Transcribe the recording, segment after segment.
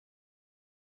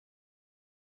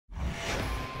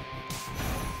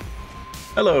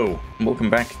Hello, and welcome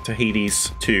back to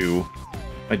Hades 2.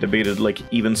 I debated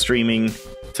even streaming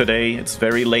today. It's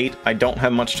very late. I don't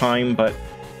have much time, but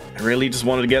I really just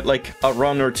wanted to get a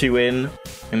run or two in,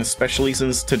 and especially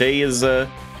since today is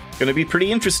gonna be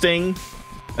pretty interesting.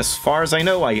 As far as I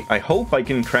know, I hope I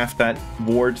can craft that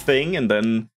ward thing, and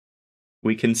then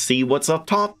we can see what's up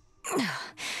top. No,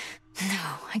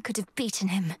 I could have beaten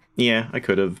him. Yeah, I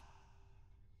could have.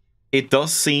 It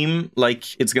does seem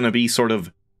like it's gonna be sort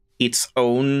of its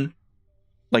own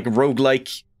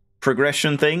roguelike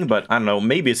progression thing, but I don't know,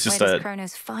 maybe it's just Where does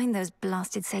Kronos find those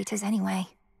blasted satyrs anyway?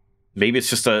 Maybe it's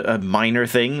just a minor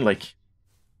thing,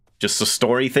 just a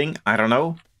story thing. I don't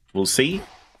know. We'll see.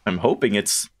 I'm hoping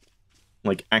it's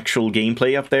actual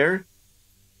gameplay up there.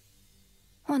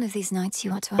 One of these nights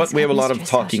you ought to ask. But we have a lot of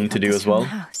talking to do as well.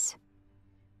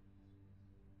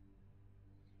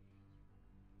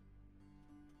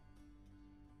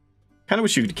 Kind of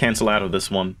wish you could cancel out of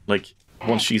this one,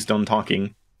 once she's done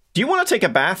talking. Do you want to take a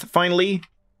bath, finally?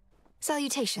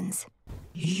 Salutations.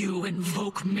 You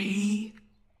invoke me?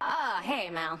 Ah, hey,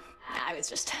 Mal. I was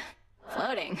just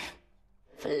floating.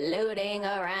 Floating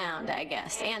around, I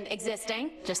guess. And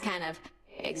existing. Just kind of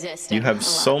existing. You have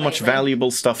so much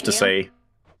valuable stuff to say.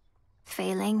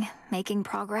 Failing, making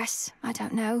progress, I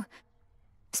don't know.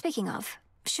 Speaking of,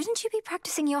 shouldn't you be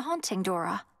practicing your haunting,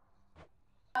 Dora?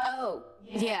 Oh,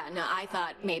 yeah, no, I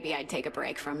thought maybe I'd take a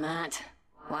break from that.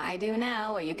 Why do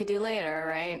now what you could do later,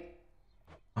 right?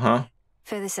 Uh-huh.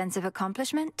 For the sense of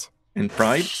accomplishment? And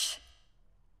pride?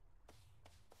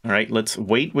 Alright, let's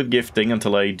wait with gifting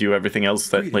until I do everything else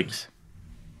that,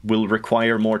 will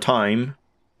require more time.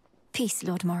 Peace,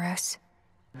 Lord Moros.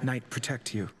 Night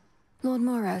protect you. Lord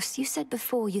Moros, you said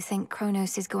before you think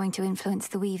Kronos is going to influence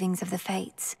the weavings of the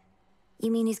fates.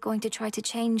 You mean he's going to try to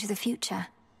change the future?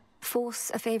 Force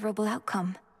a favorable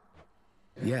outcome?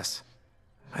 Yes.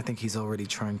 I think he's already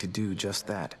trying to do just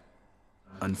that.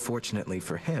 Unfortunately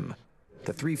for him,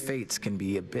 the three fates can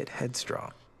be a bit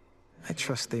headstrong. I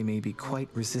trust they may be quite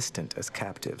resistant as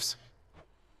captives.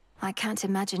 I can't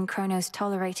imagine Kronos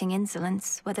tolerating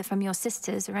insolence, whether from your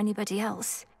sisters or anybody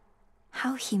else.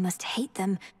 How he must hate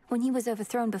them. When he was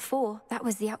overthrown before, that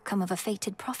was the outcome of a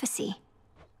fated prophecy.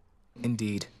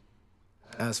 Indeed.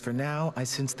 As for now, I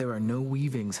sense there are no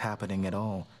weavings happening at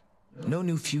all. No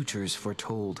new futures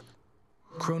foretold.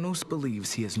 Kronos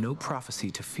believes he has no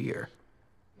prophecy to fear.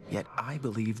 Yet I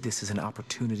believe this is an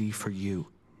opportunity for you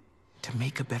to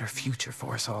make a better future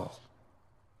for us all.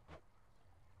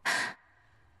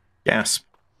 Gasp.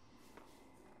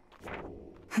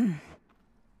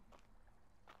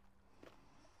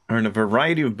 Earn a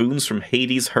variety of boons from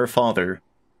Hades, her father.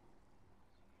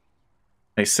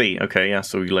 I see. Okay, yeah,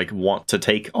 so you, want to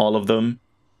take all of them.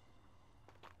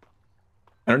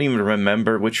 I don't even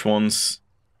remember which ones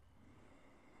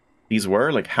these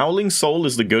were. Howling Soul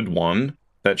is the good one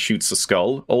that shoots a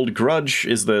skull. Old Grudge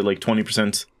is the,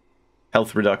 20%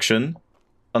 health reduction.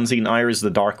 Unseen Ire is the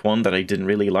dark one that I didn't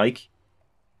really like.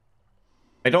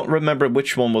 I don't remember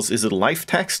which one was... Is it Life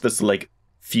Text? That's,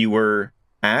 fewer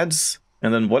ads?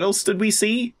 And then what else did we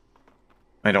see?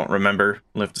 I don't remember.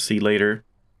 We'll have to see later.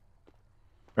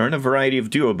 Earn a variety of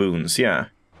duo boons, yeah.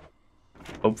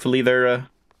 Hopefully they're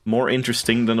more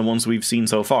interesting than the ones we've seen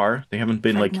so far. They haven't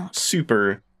been,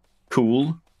 super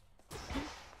cool.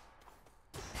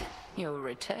 You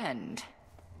returned.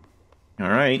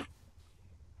 Alright.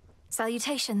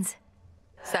 Salutations.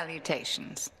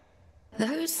 Salutations.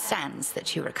 Those sands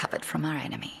that you recovered from our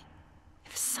enemy.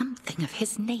 If something of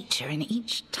his nature in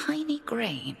each tiny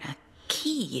grain, a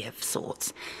key of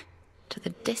sorts, to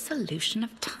the dissolution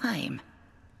of time.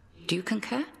 Do you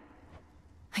concur?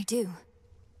 I do.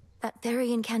 That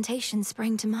very incantation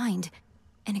sprang to mind.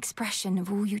 An expression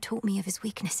of all you taught me of his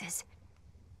weaknesses.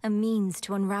 A means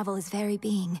to unravel his very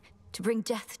being, to bring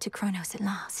death to Kronos at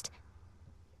last.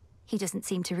 He doesn't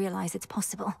seem to realize it's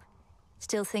possible.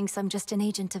 Still thinks I'm just an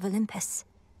agent of Olympus.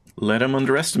 Let him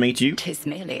underestimate you. 'Tis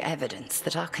merely evidence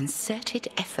that our concerted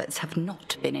efforts have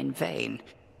not been in vain.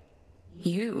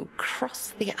 You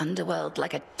cross the underworld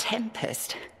like a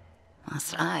tempest,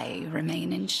 whilst I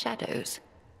remain in shadows.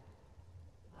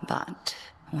 But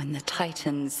when the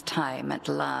Titan's time at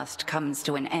last comes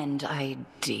to an end, I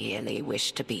dearly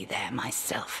wish to be there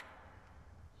myself.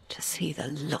 To see the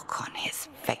look on his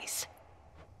face.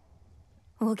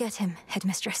 We'll get him,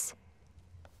 Headmistress.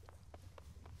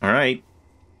 Alright.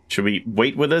 Should we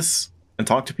wait with this and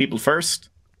talk to people first?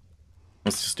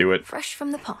 Let's just do it. Fresh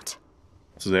from the pot.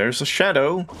 So there's a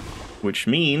shadow, which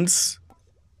means...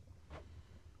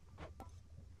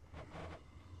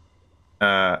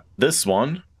 this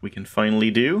one we can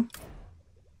finally do.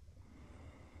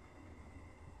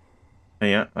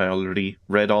 Yeah, I already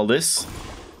read all this.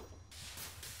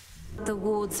 The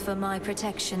wards for my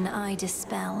protection I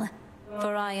dispel,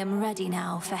 for I am ready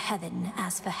now for heaven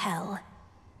as for hell.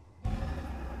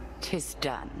 'Tis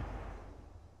done.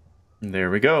 There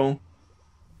we go.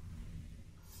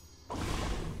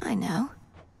 I know.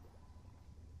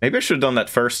 Maybe I should have done that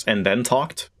first and then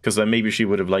talked, because then maybe she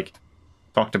would have, like,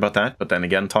 talked about that, but then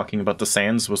again, talking about the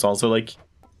sands was also, like,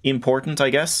 important, I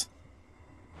guess.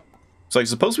 So I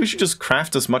suppose we should just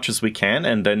craft as much as we can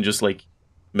and then just, like,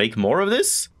 make more of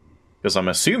this? Because I'm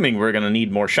assuming we're gonna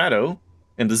need more shadow,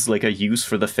 and this is, like, a use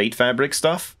for the Fate Fabric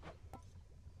stuff.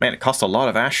 Man, it costs a lot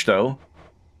of ash, though.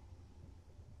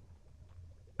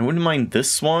 I wouldn't mind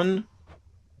this one.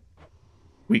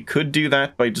 We could do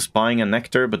that by just buying a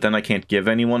nectar, but then I can't give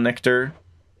anyone nectar.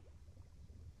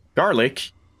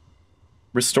 Garlic.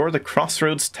 Restore the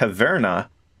Crossroads Taverna,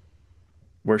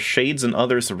 where shades and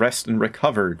others rest and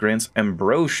recover, grants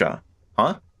ambrosia.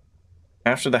 Huh?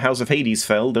 After the House of Hades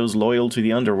fell, those loyal to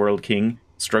the Underworld King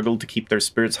struggled to keep their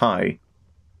spirits high.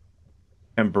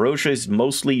 Ambrosia is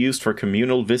mostly used for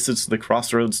communal visits to the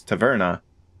Crossroads Taverna.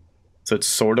 So it's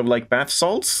sort of like bath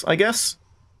salts, I guess?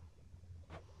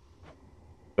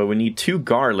 But we need 2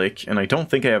 garlic, and I don't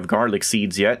think I have garlic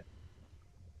seeds yet.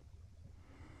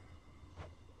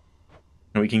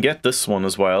 And we can get this one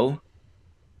as well.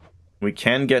 We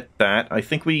can get that. I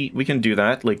think we can do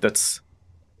that. Like, that's...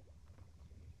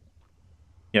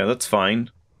 Yeah, that's fine.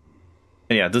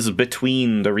 And yeah, this is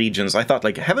between the regions. I thought,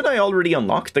 like, haven't I already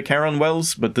unlocked the Charon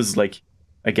Wells? But this is, like,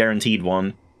 a guaranteed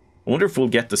one. I wonder if we'll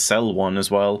get the Cell one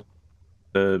as well.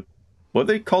 The... What are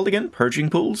they called again? Purging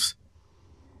Pools?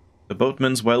 The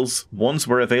Boatman's Wells once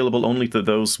were available only to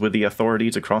those with the authority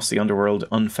to cross the underworld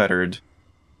unfettered.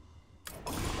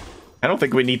 I don't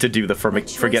think we need to do the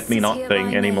forget-me-not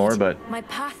thing anymore, but... My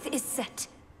path is set.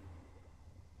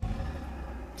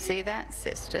 See that,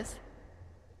 sisters?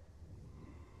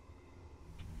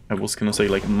 I was gonna say,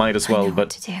 like, might as well,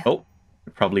 but... Oh,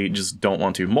 I probably just don't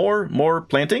want to. More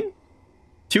planting?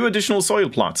 2 additional soil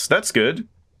plots. That's good.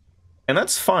 And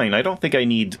that's fine. I don't think I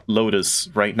need Lotus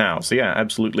right now. So yeah,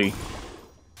 absolutely.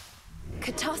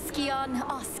 Katoskian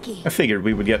Oski. I figured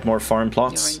we would get more farm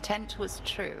plots. Your intent was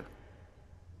true.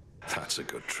 That's a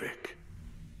good trick.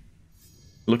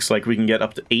 Looks like we can get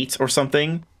up to 8 or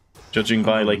something. Judging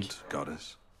by, like,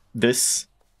 Goddess. this.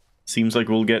 Seems like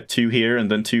we'll get 2 here and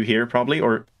then 2 here, probably.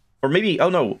 Or maybe, oh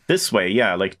no, this way.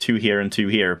 Yeah, like 2 here and 2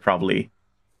 here, probably.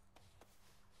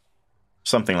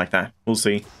 Something like that. We'll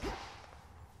see.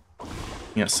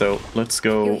 Yeah, so let's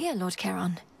go... You're here, Lord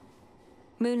Charon.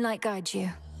 Moonlight guides you.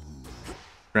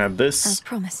 Grab this. As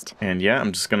promised. And yeah,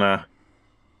 I'm just gonna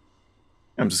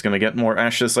get more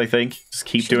ashes, I think. Just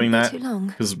keep doing that.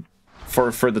 Because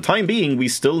for the time being, we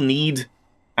still need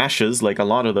ashes, like a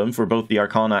lot of them, for both the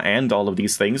Arcana and all of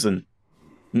these things. And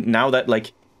now that,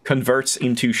 like, converts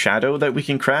into shadow that we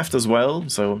can craft as well.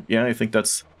 So yeah, I think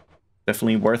that's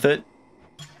definitely worth it.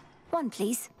 1,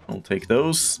 please. I'll take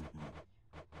those.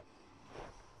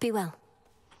 Be well.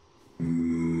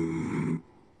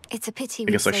 It's a pity I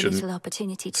we guess I have so shouldn't little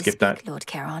opportunity to skip speak, that. Lord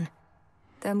Charon.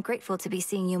 Though I'm grateful to be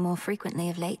seeing you more frequently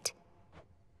of late.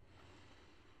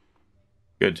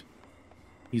 Good.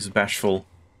 He's bashful.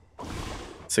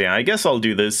 So yeah, I guess I'll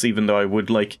do this, even though I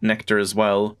would like nectar as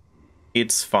well.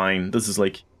 It's fine. This is,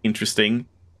 like, interesting.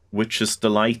 Witch's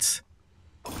Delight.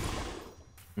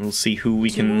 We'll see who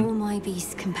we can... all my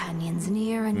beast companions,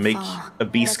 near and make far. a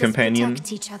beast Let us companion.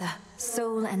 protect each other,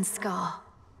 soul and scar.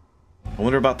 I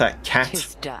wonder about that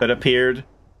cat that appeared.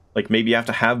 Like, maybe you have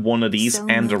to have one of these So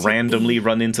and might it randomly be.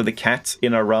 run into the cat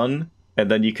in a run,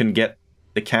 and then you can get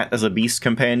the cat as a beast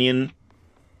companion.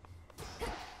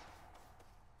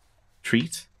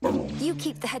 Treat? You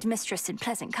keep the headmistress in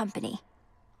pleasant company.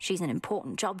 She's an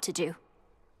important job to do.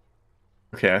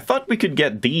 Okay, I thought we could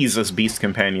get these as beast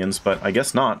companions, but I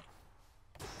guess not.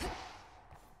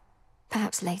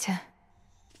 Perhaps later.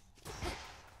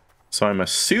 So I'm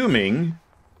assuming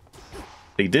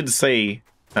they did say,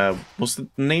 what's the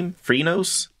name?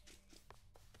 Phrenos?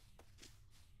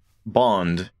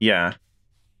 Bond, yeah.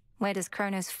 Where does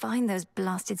Kronos find those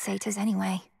blasted satyrs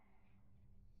anyway?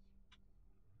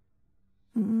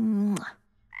 Mwah.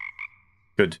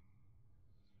 Good.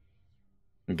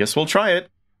 I guess we'll try it.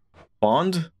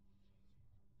 Bond?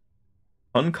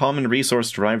 Uncommon resource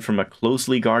derived from a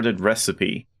closely guarded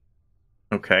recipe.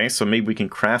 Okay, so maybe we can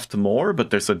craft more,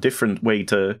 but there's a different way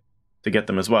to get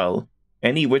them as well.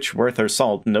 Any witch worth her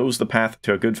salt knows the path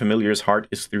to a good familiar's heart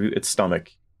is through its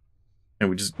stomach.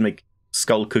 And we just make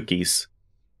skull cookies.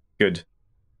 Good.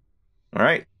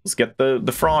 Alright, let's get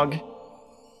the frog.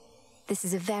 This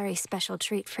is a very special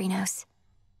treat, Phrenos.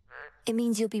 It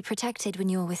means you'll be protected when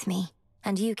you're with me,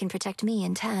 and you can protect me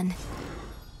in turn.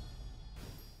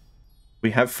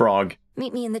 We have Frog.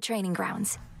 Meet me in the training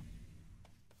grounds.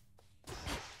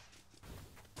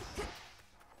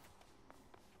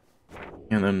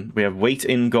 And then we have Weight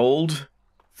in Gold.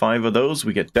 5 of those.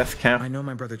 We get Death Cap. I know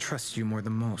my brother trusts you more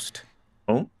than most.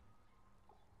 Oh?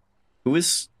 Who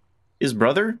is his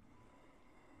brother?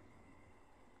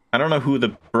 I don't know who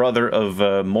the brother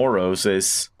of Moros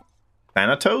is.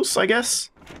 Thanatos, I guess?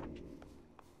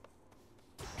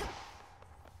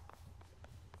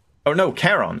 Oh no,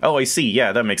 Charon. Oh, I see.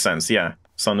 Yeah, that makes sense. Yeah.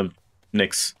 Son of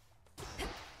Nyx.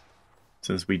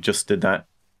 Since we just did that.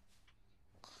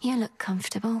 You look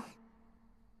comfortable.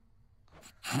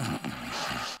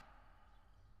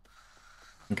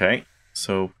 Okay,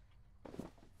 so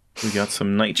we got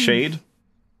some Nightshade.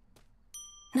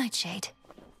 Nightshade.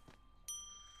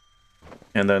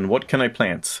 And then what can I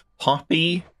plant?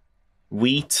 Poppy,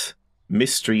 wheat,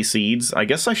 mystery seeds. I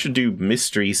guess I should do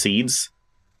mystery seeds.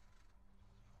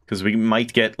 Because we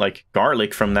might get, like,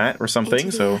 garlic from that or something,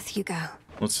 Into the so earth you go.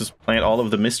 let's just plant all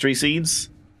of the mystery seeds.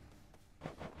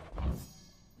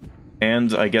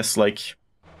 And I guess, like...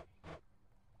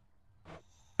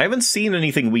 I haven't seen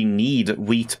anything we need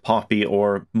wheat, poppy,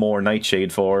 or more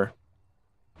nightshade for.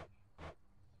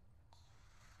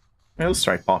 Yeah, let's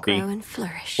try poppy. Grow and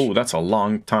flourish. Oh, that's a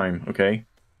long time. Okay.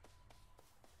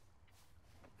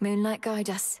 Moonlight guide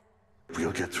us.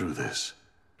 We'll get through this.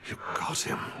 You got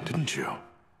him, didn't you?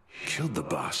 Killed the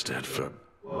bastard for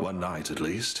one night at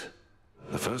least.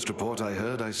 The first report I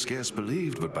heard I scarce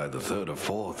believed, but by the third or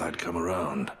fourth I'd come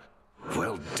around.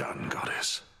 Well done,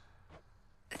 goddess.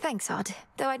 Thanks, Odd.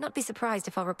 Though I'd not be surprised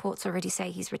if our reports already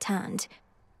say he's returned.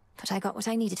 But I got what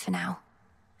I needed for now.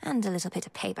 And a little bit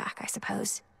of payback, I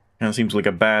suppose. That seems like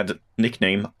a bad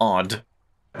nickname. Odd.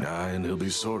 Aye, and he'll be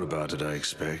sore about it, I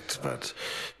expect. But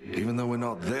even though we're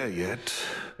not there yet...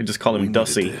 I just call him we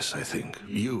Dussy. needed this, I think.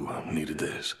 You needed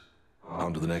this.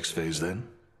 On to the next phase, then?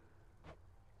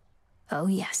 Oh,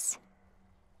 yes.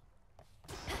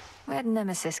 Where'd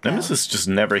Nemesis go? Nemesis just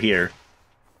never here.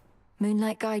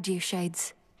 Moonlight guide you,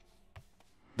 Shades.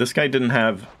 This guy didn't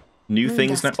have new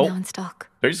things now. Moondust Oh, in stock.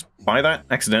 did I just buy that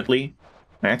accidentally?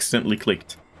 I accidentally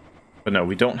clicked. But no,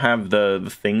 we don't have the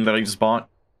thing that I just bought.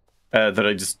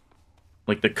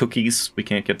 Like the cookies. We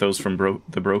can't get those from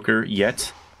the broker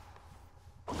yet.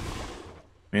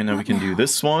 And now we can do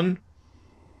this one.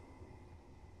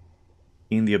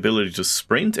 Gain the ability to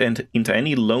sprint and into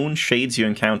any lone shades you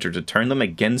encounter to turn them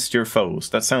against your foes.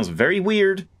 That sounds very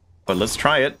weird, but let's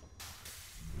try it.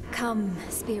 Come,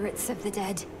 spirits of the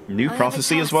dead. New I have a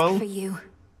prophecy as task well? For you.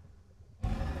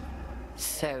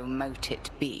 So mote it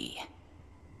be.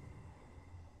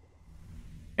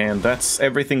 And that's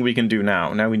everything we can do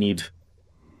now. Now we need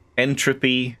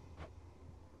entropy,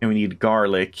 and we need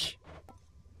garlic.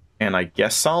 And I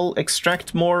guess I'll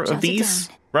extract more Jot of it these,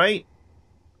 down. right?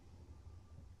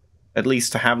 At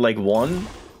least to have like one.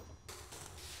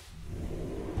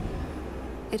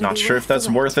 It'll Not be sure if that's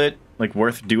the wait. worth it. Like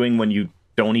worth doing when you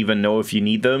don't even know if you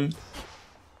need them.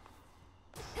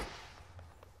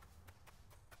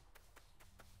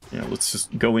 Yeah, let's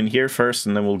just go in here first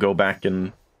and then we'll go back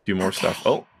and do more stuff.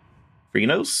 Oh,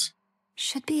 Phrenos?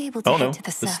 Should be able to Oh head no, to the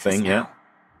this surface thing, yeah. now.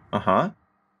 Uh-huh.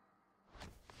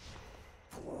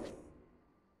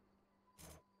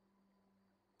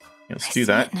 Yeah, let's I do see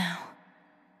that. it now.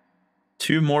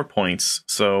 2 more points,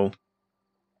 so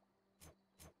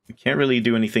we can't really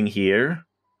do anything here.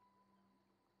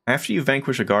 After you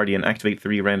vanquish a guardian, activate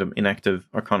 3 random inactive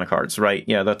Arcana cards. Right,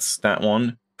 yeah, that's that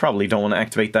one. Probably don't want to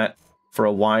activate that for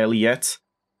a while yet.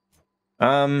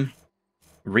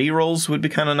 Rerolls would be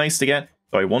kind of nice to get.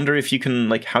 So I wonder if you can,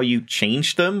 like, how you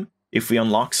change them? If we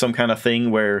unlock some kind of thing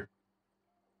where,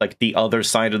 like, the other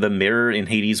side of the mirror in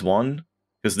Hades 1?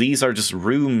 Because these are just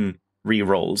room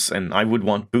rerolls, and I would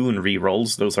want boon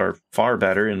rerolls. Those are far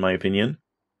better, in my opinion.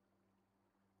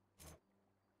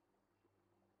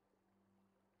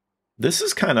 This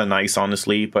is kind of nice,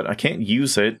 honestly, but I can't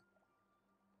use it.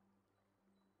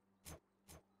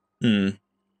 One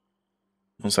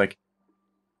sec.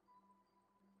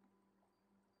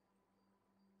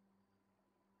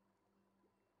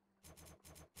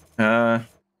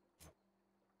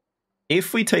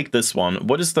 If we take this one,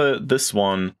 what is this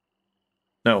one?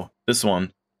 No, this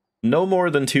one. No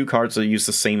more than 2 cards that use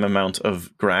the same amount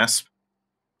of grasp.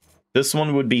 This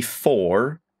one would be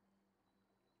 4.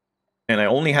 And I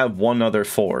only have 1 other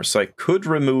 4, so I could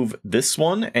remove this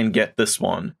one and get this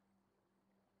one.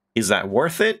 Is that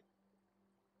worth it?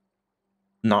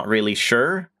 Not really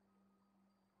sure.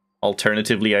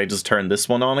 Alternatively, I just turn this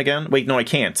one on again. Wait, no, I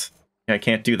can't. I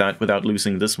can't do that without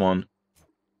losing this one.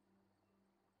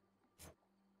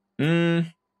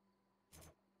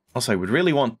 Also, I would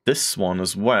really want this one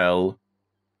as well.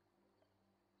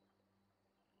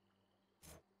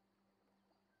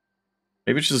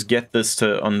 Maybe just get this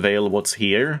to unveil what's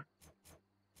here.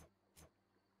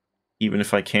 Even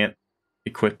if I can't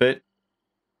equip it.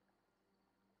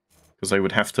 Because I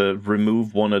would have to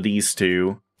remove one of these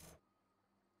two.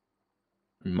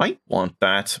 I might want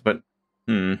that, but...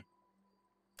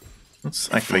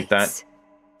 Let's activate that.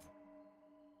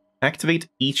 Activate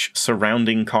each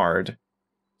surrounding card.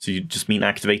 So you just mean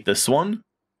activate this one?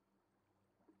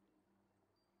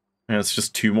 And it's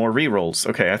just 2 more rerolls.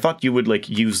 Okay, I thought you would, like,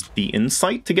 use the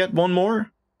insight to get 1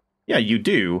 more? Yeah, you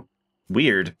do.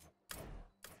 Weird.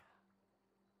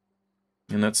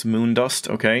 And that's Moondust,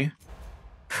 okay.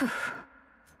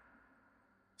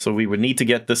 So we would need to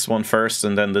get this one first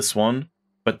and then this one.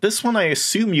 But this one I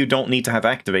assume you don't need to have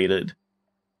activated.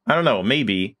 I don't know,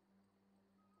 maybe.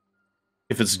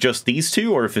 If it's just these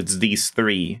 2 or if it's these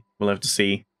 3. We'll have to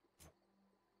see.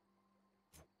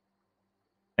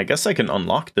 I guess I can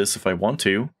unlock this if I want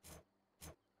to.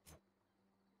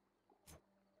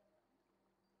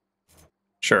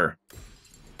 Sure.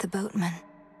 The boatman.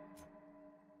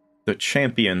 The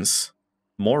champions.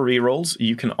 More rerolls.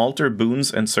 You can alter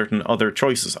boons and certain other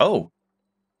choices. Oh!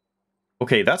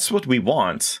 Okay, that's what we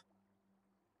want.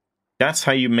 That's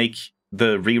how you make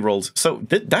the rerolls. So,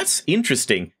 that's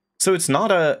interesting. So it's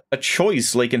not a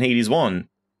choice like in Hades 1.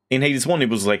 In Hades 1, it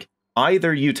was like,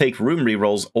 either you take room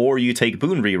rerolls or you take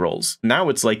boon rerolls. Now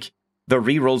it's like, the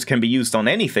rerolls can be used on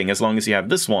anything as long as you have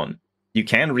this one. You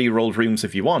can reroll rooms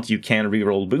if you want. You can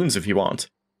reroll boons if you want.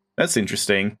 That's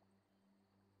interesting.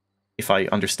 If I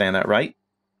understand that right.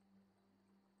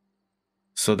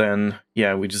 So then,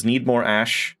 yeah, we just need more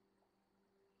ash.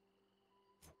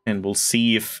 And we'll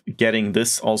see if getting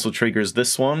this also triggers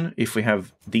this one, if we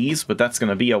have these, but that's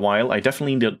going to be a while. I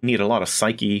definitely need a lot of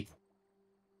psyche.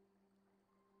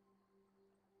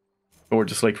 Or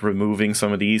just, like, removing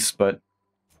some of these, but...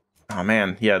 Oh,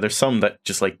 man, yeah, there's some that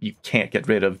just, like, you can't get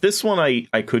rid of. This one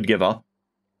I could give up.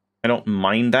 I don't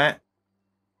mind that.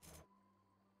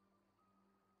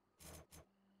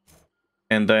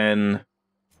 And then...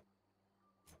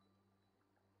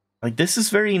 Like, this is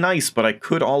very nice, but I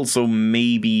could also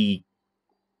maybe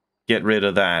get rid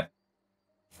of that.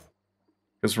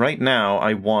 Because right now,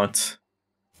 I want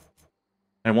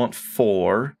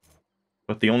 4,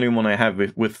 but the only one I have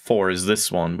with 4 is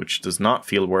this one, which does not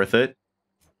feel worth it.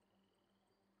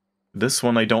 This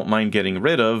one I don't mind getting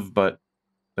rid of, but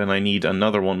then I need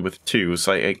another one with 2,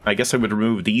 so I guess I would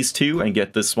remove these 2 and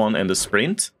get this one and the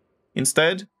sprint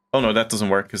instead. Oh no, that doesn't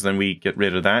work, because then we get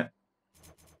rid of that.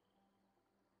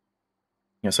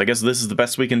 Yes, I guess this is the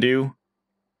best we can do.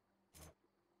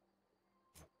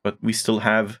 But we still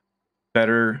have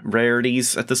better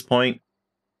rarities at this point.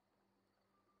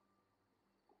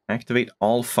 Activate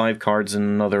all 5 cards in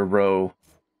another row.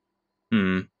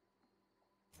 That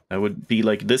would be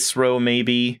like this row,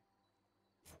 maybe.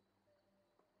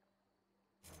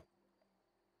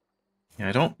 Yeah,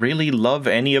 I don't really love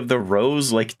any of the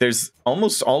rows. Like, there's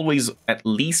almost always at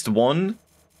least one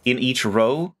in each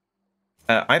row.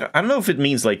 I don't know if it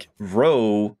means, like,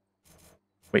 row...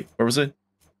 Wait, where was it?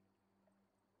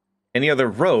 Any other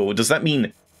row? Does that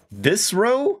mean this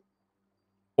row?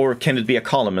 Or can it be a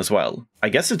column as well? I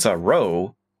guess it's a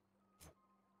row.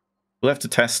 We'll have to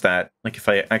test that. Like, if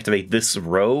I activate this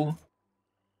row,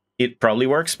 it probably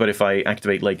works. But if I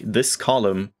activate, like, this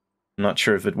column, I'm not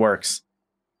sure if it works.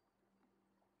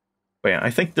 But yeah,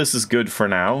 I think this is good for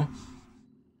now.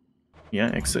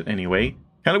 Yeah, exit anyway.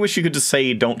 Kind of wish you could just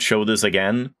say, don't show this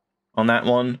again on that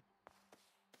one.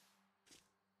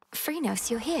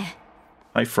 Phrynos, you're here.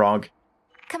 Hi, Frog.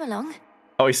 Come along.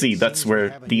 Oh, I see. That's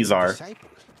where these are.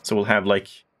 So we'll have, like,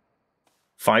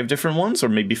 5 different ones, or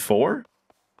maybe 4?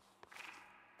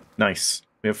 Nice.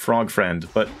 We have Frog Friend,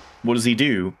 but what does he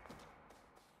do?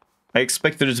 I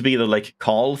expected it to be the, like,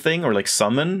 call thing, or, like,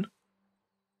 summon.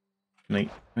 Can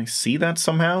I see that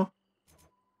somehow?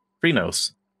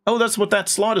 Phrynos. Oh, that's what that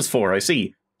slot is for, I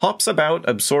see. Hops about,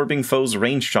 absorbing foes'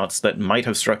 range shots that might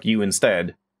have struck you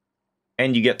instead.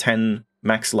 And you get 10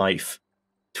 max life.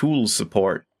 Tools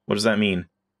support. What does that mean?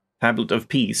 Tablet of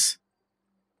Peace.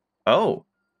 Oh.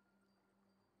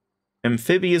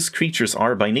 Amphibious creatures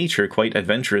are by nature quite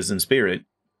adventurous in spirit.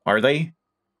 Are they?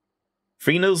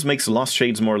 Phrynos makes lost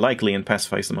shades more likely and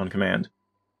pacifies them on command.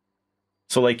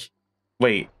 So, like,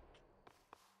 wait.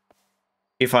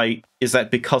 Is that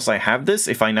because I have this?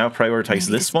 If I now prioritize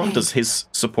this one, does his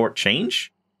support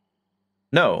change?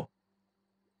 No.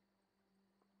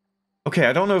 Okay,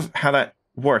 I don't know how that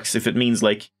works, if it means,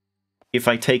 like, if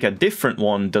I take a different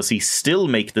one, does he still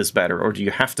make this better? Or do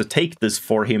you have to take this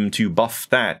for him to buff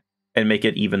that and make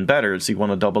it even better? Does he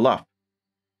want to double up?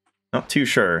 Not too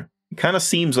sure. It kind of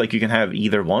seems like you can have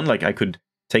either one. Like, I could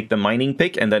take the mining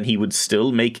pick, and then he would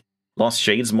still make Lost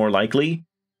Shades more likely.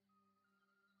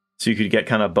 So you could get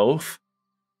kind of both.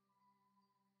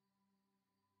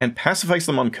 And pacifies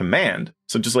them on command.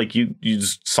 So just like, you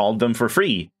just solve them for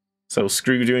free. So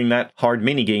screw doing that hard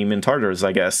minigame in Tartarus,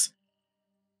 I guess.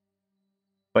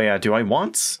 But yeah, do I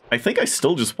want? I think I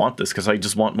still just want this, because I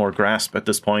just want more grasp at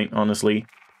this point, honestly.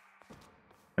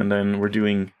 And then we're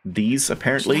doing these,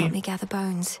 apparently. Help me gather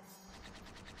bones.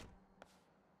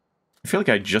 I feel like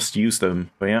I just used them,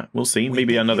 but yeah, we'll see.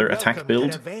 Maybe another attack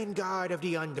build. To the vanguard of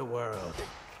the underworld.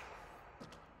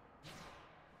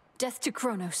 Death to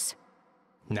Kronos.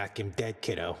 Knock him dead,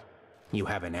 kiddo. You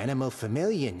have an animal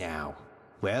familiar now.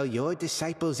 Well, your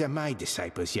disciples are my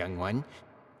disciples, young one.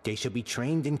 They shall be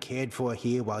trained and cared for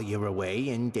here while you're away,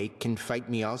 and they can fight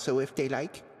me also if they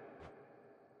like.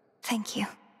 Thank you.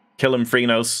 Kill him,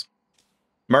 Phrenos.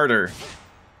 Murder.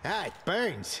 Ah, it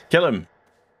burns. Kill him.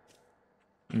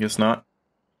 I guess not.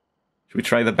 Should we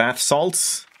try the bath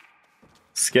salts?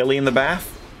 Skelly in the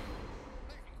bath?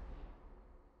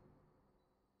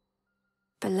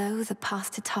 Below the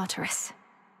path to Tartarus.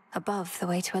 Above the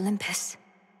way to Olympus.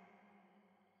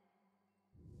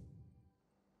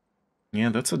 Yeah,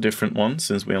 that's a different one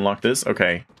since we unlocked this.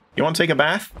 Okay. You want to take a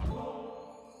bath?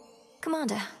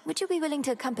 Commander, would you be willing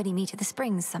to accompany me to the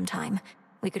springs sometime?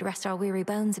 We could rest our weary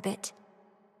bones a bit.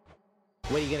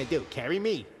 What are you gonna do, carry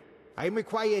me? I'm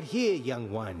required here,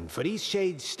 young one, for these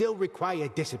shades still require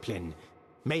discipline.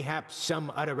 Mayhaps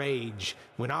some other age,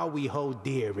 when all we hold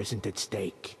dear isn't at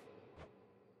stake.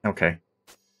 Okay.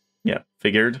 Yeah,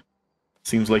 figured.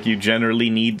 Seems like you generally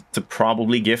need to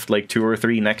probably gift like 2 or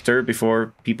 3 nectar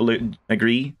before people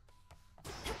agree.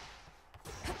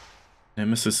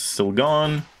 Nemesis is still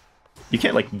gone. You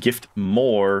can't like gift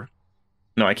more.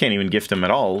 No, I can't even gift him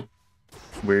at all.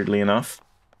 Weirdly enough.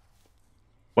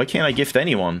 Why can't I gift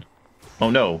anyone? Oh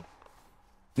no.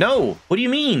 No! What do you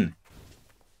mean?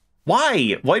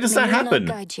 Why? Why does that happen?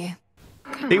 Guide you.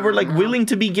 They were like willing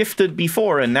to be gifted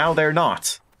before and now they're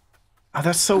not. Oh,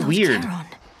 that's so weird. Charon.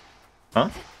 Huh?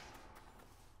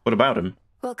 What about him?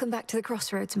 Welcome back to the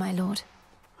crossroads, my lord.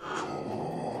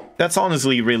 That's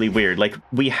honestly really weird. Like,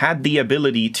 we had the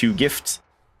ability to gift.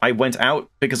 I went out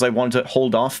because I wanted to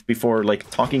hold off before, like,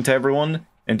 talking to everyone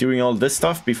and doing all this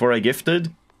stuff before I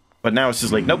gifted. But now it's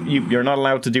just like, nope, you're not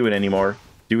allowed to do it anymore.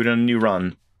 Do it on a new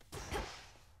run.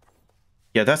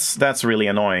 Yeah, that's really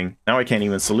annoying. Now I can't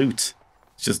even salute.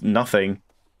 It's just nothing.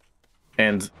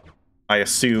 And I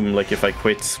assume, like, if I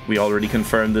quit, we already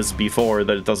confirmed this before,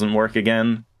 that it doesn't work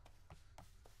again.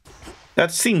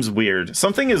 That seems weird.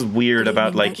 Something is weird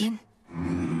about, like,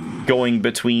 going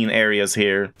between areas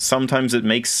here. Sometimes it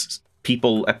makes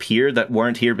people appear that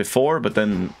weren't here before, but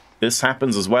then this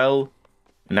happens as well.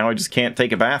 And now I just can't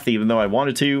take a bath even though I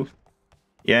wanted to.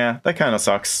 Yeah, that kind of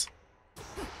sucks.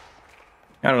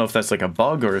 I don't know if that's like a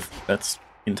bug or if that's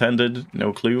intended.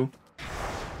 No clue.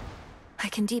 I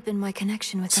can deepen my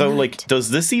connection with the So, night. like, does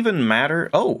this even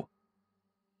matter? Oh,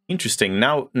 interesting.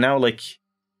 Now, like,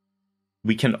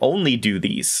 we can only do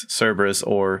these, Cerberus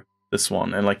or this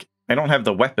one. And, like, I don't have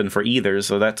the weapon for either,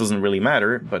 so that doesn't really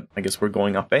matter. But I guess we're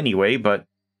going up anyway, but...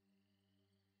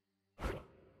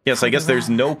 Yes, I guess there's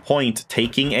no point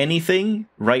taking anything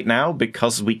right now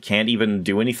because we can't even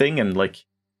do anything. And, like,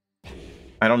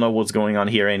 I don't know what's going on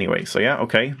here anyway. So, yeah,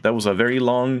 okay. That was a very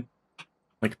long,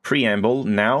 like, preamble.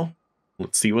 Now...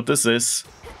 let's see what this is.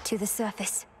 To the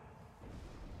surface.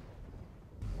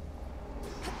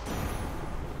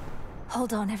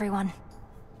 Hold on, everyone.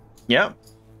 Yeah.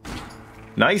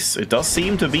 Nice. It does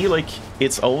seem to be like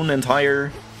its own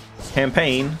entire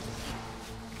campaign.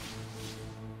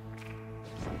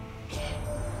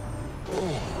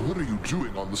 Oh, what are you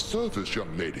doing on the surface,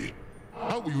 young lady?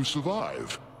 How will you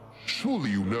survive? Surely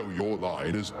you know your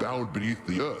line is bound beneath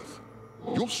the earth.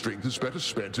 Your strength is better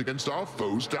spent against our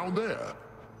foes down there.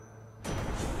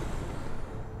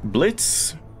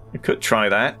 Blitz. I could try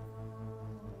that.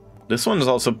 This one is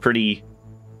also pretty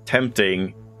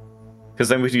tempting. Because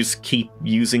then we just keep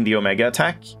using the Omega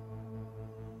attack.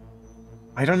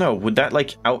 I don't know. Would that,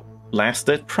 like, outlast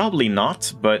it? Probably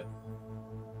not, but...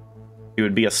 it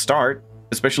would be a start.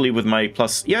 Especially with my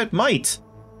plus... yeah, it might.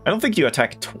 I don't think you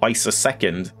attack twice a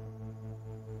second.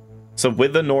 So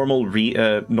with the normal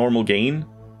normal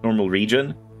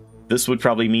region, this would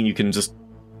probably mean you can just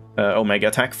Omega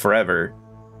attack forever.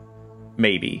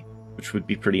 Maybe. Which would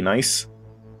be pretty nice.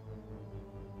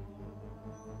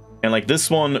 And like this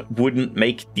one wouldn't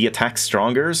make the attack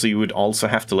stronger, so you would also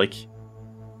have to like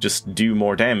just do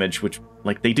more damage, which,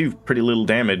 like, they do pretty little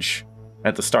damage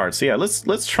at the start. So yeah,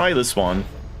 let's try this one.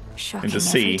 Shocking and just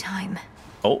every see. time.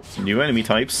 Oh, new enemy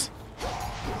types.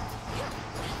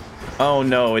 Oh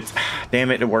no, it's... Damn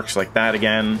it, it works like that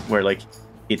again, where, like,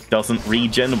 it doesn't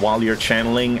regen while you're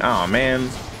channeling. Aw, man.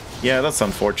 Yeah, that's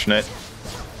unfortunate.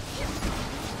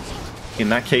 In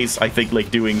that case, I think,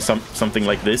 like, doing something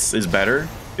like this is better,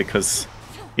 because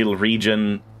it'll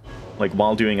regen, like,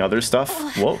 while doing other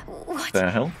stuff. Whoa. What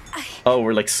the hell? Oh,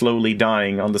 we're, like, slowly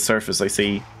dying on the surface, I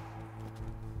see.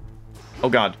 Oh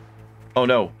god. Oh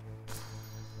no.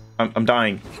 I'm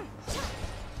dying.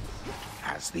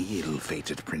 As the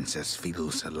ill-fated princess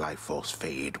feels her life force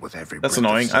fade with every That's breath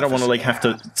of annoying. I don't want to, like, have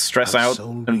to surface stress air, out her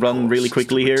sole and run really recourse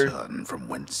quickly is to here. return from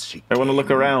whence she I want to look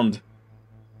came. around.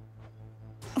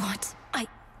 What?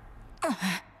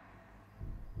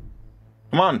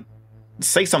 Come on.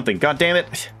 Say something. God damn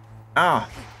it. Ah.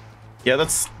 Yeah,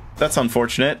 that's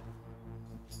unfortunate.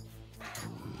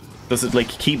 Does it, like,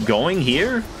 keep going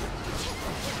here?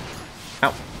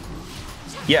 Ow.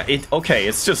 Yeah, okay,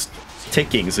 it's just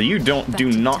ticking, so you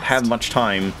do not have much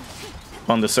time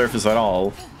on the surface at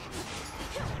all.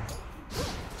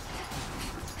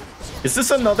 Is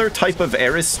this another type of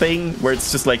Eris thing, where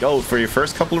it's just like, oh, for your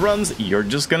first couple of runs, you're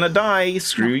just gonna die,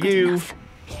 screw you.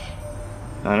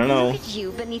 I don't know. Look at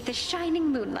you beneath the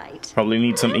shining moonlight. Probably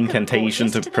need some incantation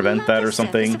to prevent that or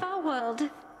something. Of our world.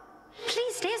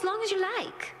 Please stay as long as you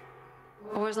like.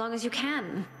 Or as long as you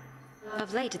can.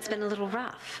 Of late, it's been a little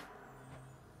rough.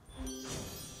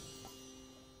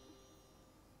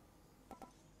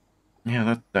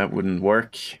 Yeah, that wouldn't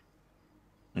work.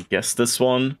 I guess this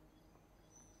one.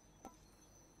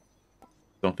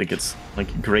 Don't think it's,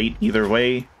 like, great either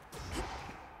way.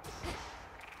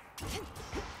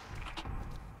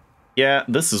 Yeah,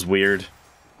 this is weird.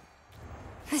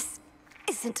 This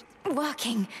isn't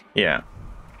working. Yeah.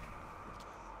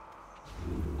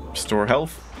 Restore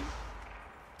health.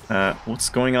 What's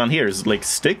going on here? Is it, like,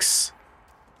 sticks?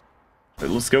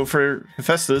 Let's go for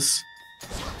Hephaestus.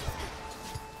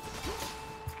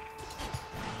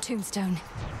 Tombstone.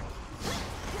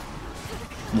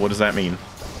 What does that mean?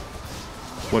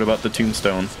 What about the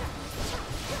tombstone?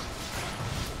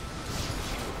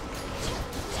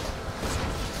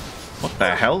 What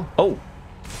the hell? Oh!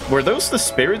 Were those the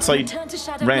spirits I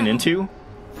ran into?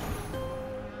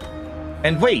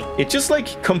 And wait, it just,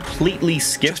 like, completely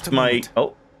skipped my...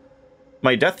 Oh.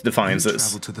 My death defiances.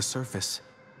 Travel to the surface,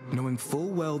 knowing full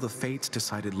well the fates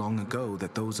decided long ago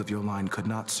that those of your line could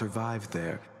not survive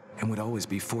there and would always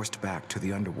be forced back to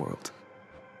the underworld.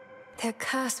 Their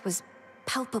curse was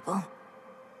palpable.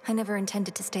 I never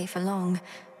intended to stay for long,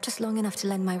 just long enough to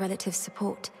lend my relatives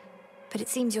support. But it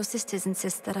seems your sisters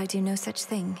insist that I do no such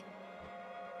thing.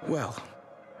 Well,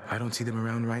 I don't see them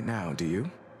around right now, do you?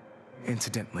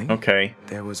 Incidentally, okay.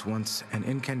 There was once an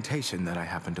incantation that I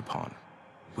happened upon,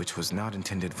 which was not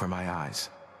intended for my eyes.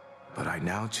 But I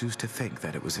now choose to think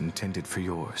that it was intended for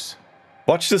yours.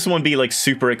 Watch this one be, like,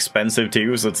 super expensive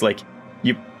too, so it's like,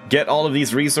 you get all of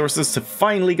these resources to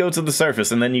finally go to the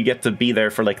surface, and then you get to be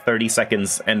there for, like, 30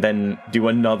 seconds, and then do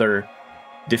another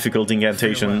difficult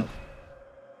incantation. Farewell.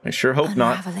 I sure hope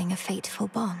not. Unraveling a fateful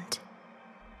bond.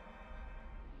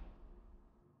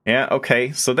 Yeah,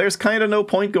 okay, so there's kind of no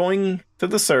point going to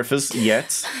the surface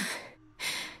yet.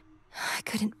 I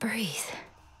couldn't breathe.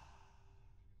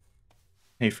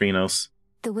 Hey, Phrenos.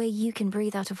 The way you can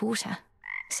breathe out of water,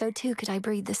 so too could I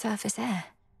breathe the surface air.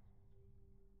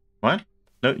 What?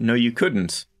 No, you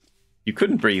couldn't. You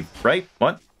couldn't breathe, right?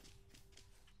 What?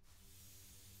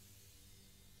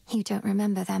 You don't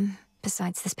remember them,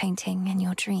 besides this painting and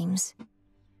your dreams.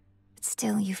 But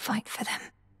still you fight for them.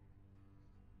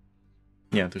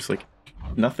 Yeah, there's, like,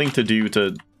 nothing to do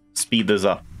to speed this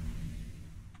up.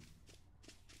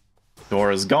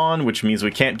 Dora's gone, which means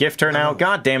we can't gift her now.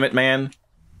 God damn it, man.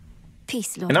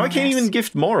 Peace, Lord. And now I can't Moros. even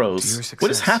gift Moros.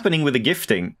 What is happening with the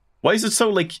gifting? Why is it so,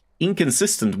 like,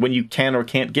 inconsistent when you can or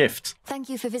can't gift? Thank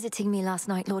you for visiting me last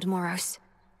night, Lord Moros.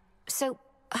 So,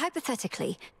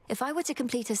 hypothetically, if I were to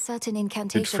complete a certain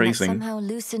incantation that somehow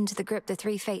loosened the grip the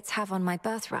three fates have on my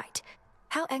birthright,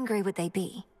 how angry would they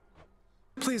be?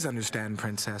 Please understand,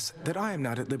 Princess, that I am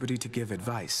not at liberty to give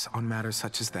advice on matters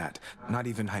such as that, not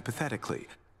even hypothetically.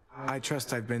 I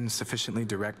trust I've been sufficiently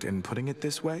direct in putting it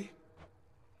this way?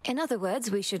 In other words,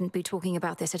 we shouldn't be talking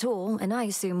about this at all, and I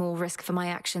assume all risk for my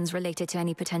actions related to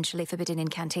any potentially forbidden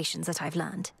incantations that I've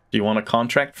learned. Do you want a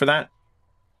contract for that?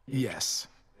 Yes,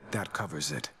 that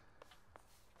covers it.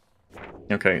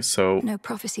 Okay, so... No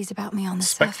prophecies about me on the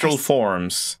Spectral surface,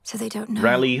 forms. so they don't know.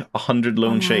 Rally 100 lone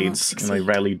I won't shades, and I succeed.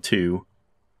 rallied 2.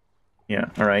 Yeah,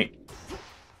 alright.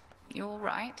 You all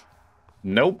right?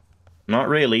 Nope, not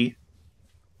really.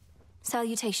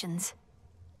 Salutations.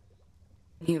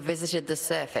 You visited the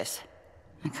surface.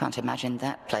 I can't imagine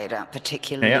that played out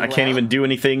particularly Yeah, I can't even do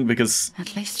anything because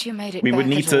At least you made it we would back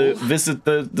need at to all. visit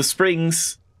the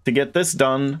springs to get this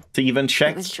done, to even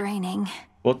check It was draining.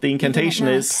 what the Even at incantation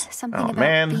night, is. something Oh about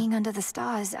man. being under the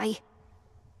stars. Yeah,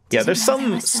 didn't there's know there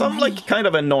were some so like many. kind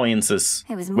of annoyances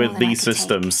It was more with than I these could take.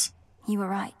 systems You were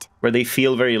right. where they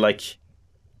feel very like,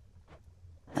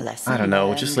 A lesson I don't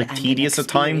know, just like learned and tedious an at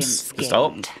times. experience Just, oh,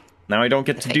 gained. now I don't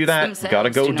get The to do fates that. themselves Gotta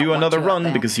go do not do want another you up run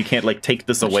there. because you can't like take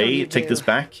this I'm sure away, you take this do.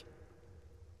 back.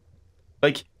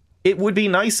 Like, it would be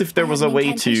nice if there I was have a an way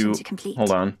incantation to... to complete.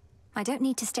 Hold on. I don't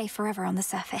need to stay forever on the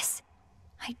surface.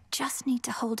 I just need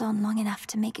to hold on long enough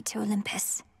to make it to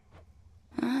Olympus.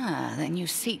 Ah, then you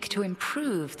seek to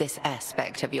improve this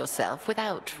aspect of yourself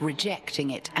without rejecting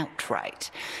it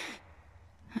outright.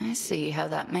 I see how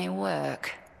that may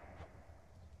work.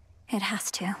 It has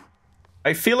to.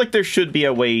 I feel like there should be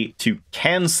a way to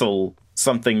cancel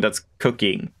something that's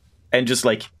cooking. And just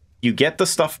like, you get the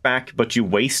stuff back, but you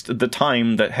waste the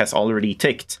time that has already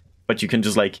ticked. But you can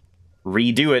just like,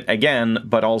 redo it again,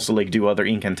 but also like do other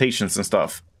incantations and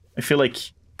stuff. I feel like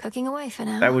Cooking away for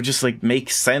now. that would just like make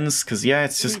sense, because yeah,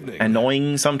 it's just Evening.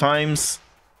 annoying sometimes.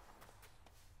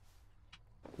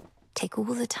 Take all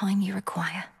the time you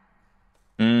require.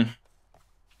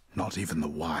 Not even the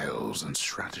wiles and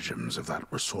stratagems of that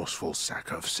resourceful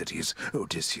sacker of cities,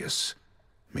 Odysseus,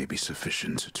 may be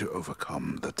sufficient to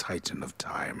overcome the Titan of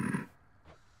Time.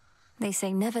 They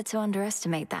say never to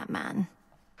underestimate that man.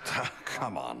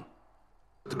 Come on.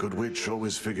 The Good Witch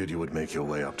always figured you would make your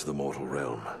way up to the mortal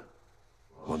realm.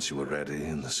 Once you were ready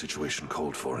and the situation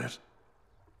called for it.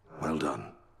 Well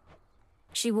done.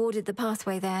 She warded the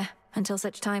pathway there, until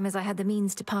such time as I had the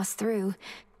means to pass through.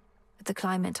 But the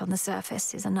climate on the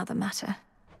surface is another matter.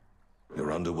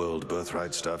 Your underworld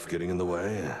birthright stuff getting in the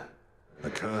way? A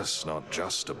curse, not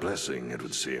just a blessing, it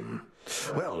would seem.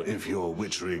 Well, if your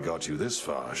witchery got you this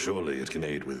far, surely it can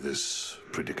aid with this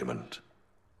predicament.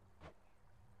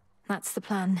 That's the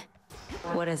plan.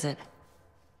 What is it?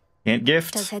 Can't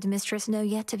gift. Does Headmistress know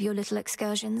yet of your little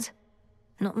excursions?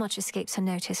 Not much escapes her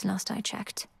notice last I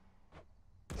checked.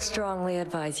 Strongly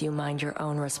advise you mind your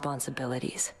own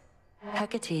responsibilities.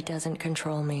 Hecate doesn't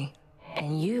control me,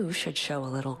 and you should show a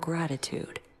little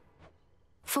gratitude.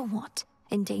 For what?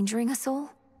 Endangering us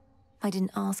all? I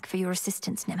didn't ask for your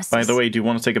assistance, Nemesis. By the way, do you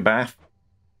want to take a bath?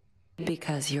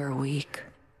 Because you're weak.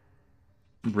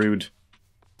 Rude.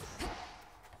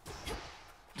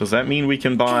 Does that mean we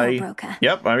can buy... Broker.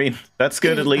 Yep, I mean, that's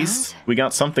good at Good least. We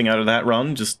got something out of that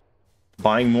run, just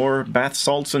buying more bath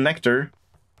salts and nectar.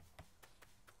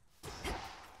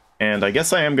 And I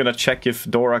guess I am gonna check if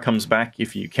Dora comes back,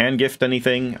 if you can gift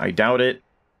anything. I doubt it.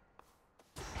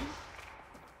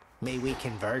 May we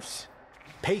converse?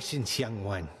 Patience, young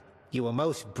one. You were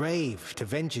most brave to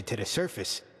venture to the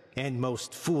surface, and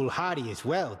most foolhardy as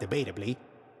well, debatably.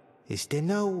 Is there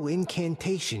no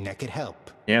incantation that could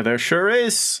help? Yeah, there sure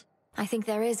is. I think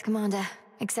there is, Commander.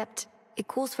 Except, it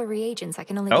calls for reagents that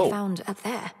can only Oh. be found up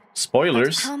there. But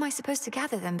Spoilers. how am I supposed to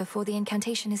gather them before the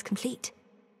incantation is complete?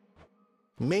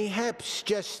 Mayhaps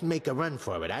just make a run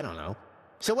for it, I don't know.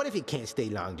 So what if you can't stay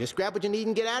long? Just grab what you need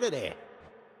and get out of there.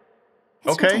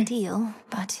 It's not Okay. ideal,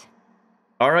 but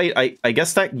Alright, I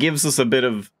guess that gives us a bit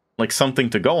of, like, something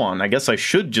to go on. I guess I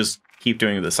should just keep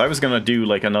doing this. I was gonna do,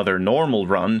 like, another normal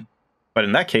run, but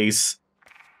in that case...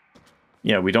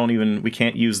 Yeah, we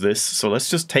can't use this, so let's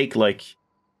just take, like...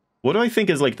 What do I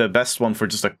think is, like, the best one for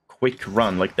just a quick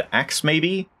run? Like, the axe,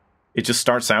 maybe? It just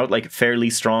starts out, like, fairly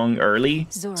strong early,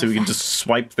 so we can just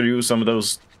swipe through some of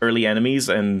those early enemies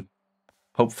and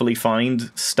hopefully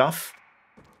find stuff.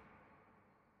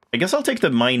 I guess I'll take the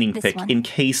mining This pick one. in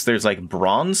case there's, like,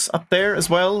 bronze up there as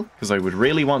well, because I would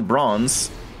really want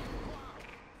bronze.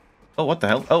 Oh, what the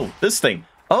hell? Oh, this thing.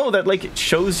 Oh, that, like,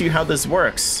 shows you how this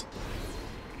works.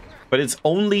 But it's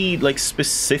only, like,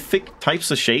 specific types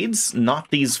of shades, not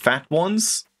these fat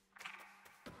ones.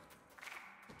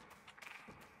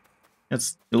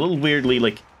 It's a little weirdly,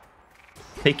 like,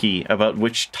 picky about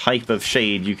which type of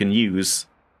shade you can use.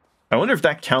 I wonder if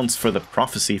that counts for the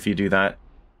prophecy if you do that.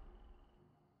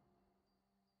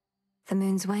 the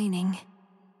moon's waning.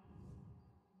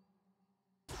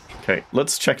 Okay,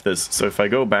 let's check this. So if I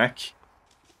go back...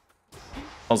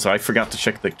 Also, I forgot to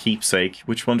check the keepsake.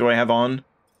 Which one do I have on?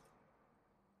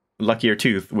 Luckier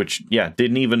Tooth, which, yeah,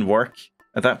 didn't even work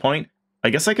at that point. I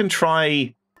guess I can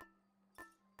try...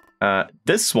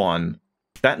 this one.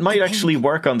 That might actually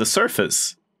work on the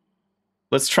surface.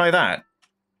 Let's try that.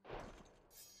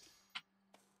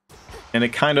 And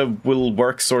it kind of will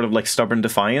work sort of like Stubborn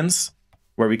Defiance,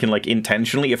 where we can, like,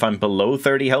 intentionally, if I'm below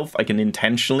 30 health, I can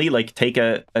intentionally, like, take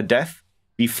a death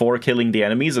before killing the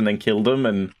enemies and then kill them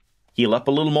and heal up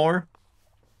a little more.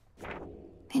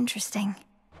 Interesting.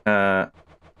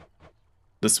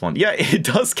 This one. Yeah, it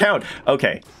does count.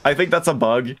 Okay, I think that's a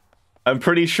bug. I'm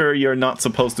pretty sure you're not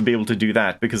supposed to be able to do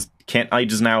that, because can't I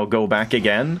just now go back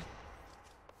again?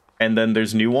 And then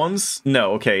there's new ones?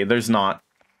 No, okay, there's not.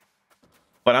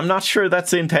 But I'm not sure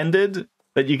that's intended,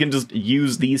 that you can just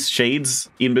use these shades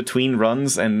in between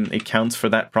runs and it counts for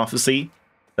that prophecy.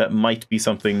 That might be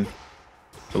something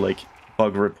to, like,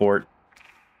 bug report.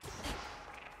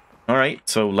 Alright,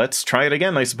 so let's try it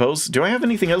again, I suppose. Do I have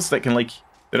anything else that can, like...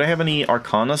 Did I have any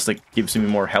Arcanas that gives me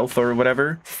more health or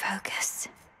whatever? Focus.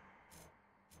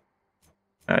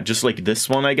 Just like this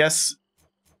one, I guess.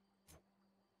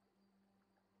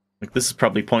 Like, this is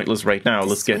probably pointless right now.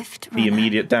 Let's get the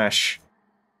immediate dash.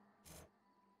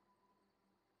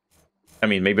 I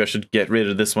mean, maybe I should get rid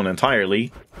of this one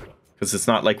entirely, because it's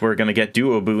not like we're gonna get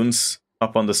duo boons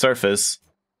up on the surface.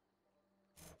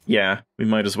 Yeah, we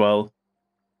might as well.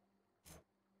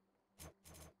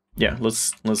 Yeah,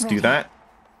 let's do that.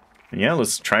 Yeah,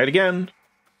 let's try it again.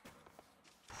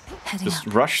 Just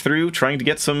rush through, trying to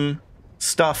get some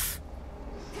stuff.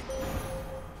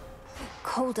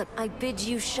 Hold up, I bid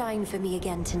you shine for me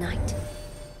again tonight.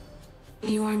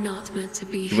 You are not meant to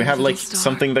be. Do we have, like,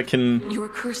 something that can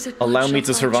allow me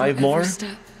to survive more?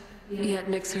 Step. Yet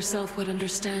Nyx herself would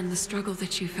understand the struggle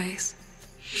that you face.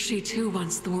 She too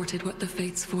once thwarted what the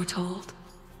fates foretold.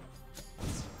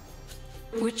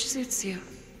 Which suits you?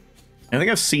 I think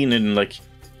I've seen in, like,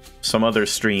 some other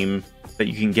stream that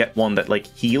you can get one that, like,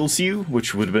 heals you,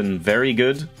 which would have been very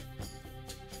good.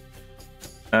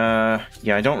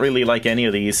 Yeah, I don't really like any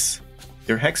of these.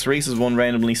 Your Hex raises one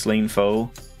randomly slain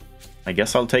foe. I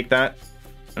guess I'll take that.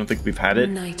 I don't think we've had it.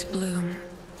 Night bloom.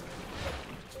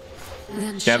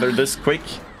 Then Gather shine. this quick.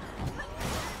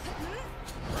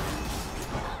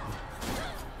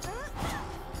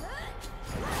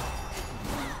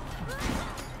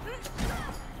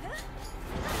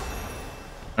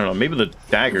 I don't know, maybe the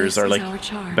daggers are, like,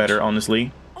 better,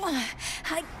 honestly.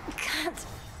 I can't.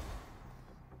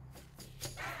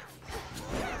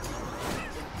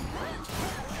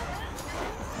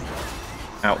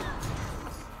 Ow.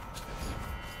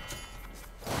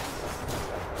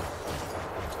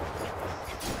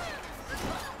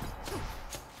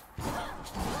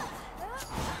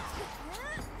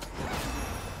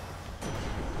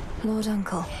 Lord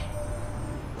Uncle.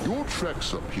 Your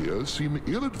treks up here seem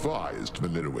ill-advised,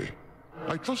 Melinoe.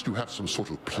 I trust you have some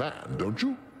sort of plan, don't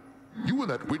you? You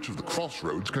and that Witch of the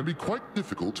Crossroads can be quite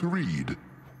difficult to read.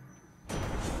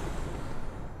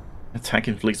 Attack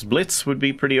inflicts blitz would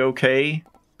be pretty okay.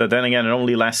 But then again, it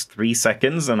only lasts 3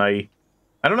 seconds, and I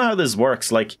don't know how this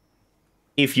works. Like,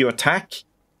 if you attack,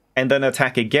 and then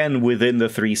attack again within the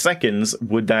 3 seconds,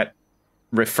 would that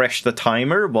refresh the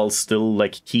timer while still,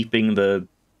 like, keeping the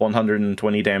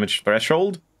 120 damage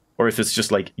threshold? Or if it's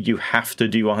just like, you have to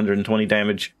do 120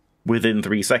 damage within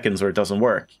 3 seconds or it doesn't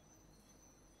work.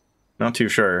 Not too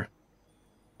sure.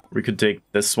 We could take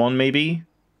this one, maybe?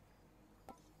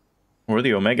 Or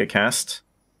the Omega cast.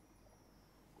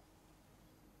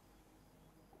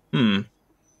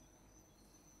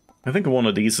 I think one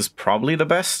of these is probably the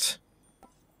best.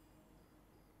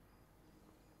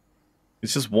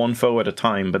 It's just one foe at a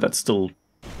time, but that's still...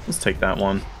 Let's take that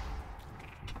one.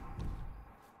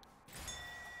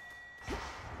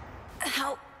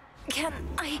 How can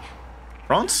I...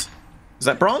 Bronze? Is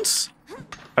that bronze? I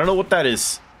don't know what that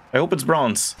is. I hope it's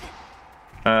bronze.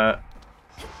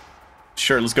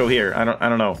 Sure, let's go here. I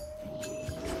don't know.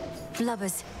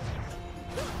 Lovers.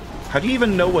 How do you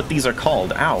even know what these are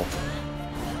called? Ow.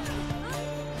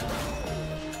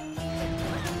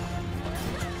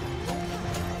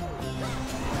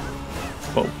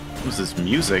 Whoa, what is this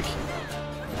music?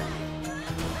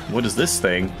 What is this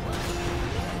thing?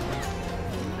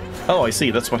 Oh, I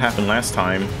see. That's what happened last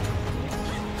time.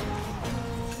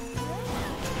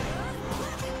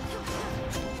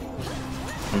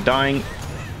 I'm dying.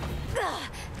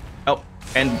 Oh,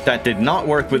 and that did not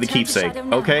work with the keepsake.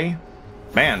 Okay.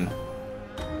 Man.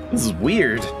 This is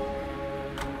weird.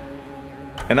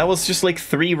 And that was just like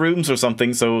 3 rooms or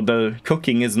something, so the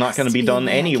cooking is not going to be done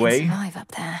anyway.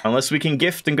 Unless we can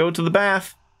gift and go to the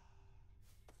bath.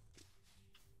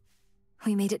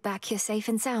 We made it back here safe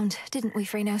and sound, didn't we,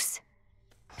 Phrenos?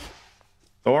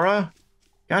 Dora?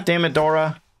 God damn it,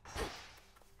 Dora.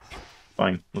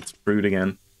 Fine, let's brood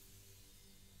again.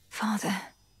 Father,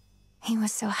 he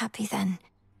was so happy then.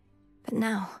 But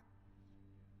now,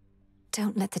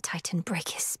 don't let the Titan break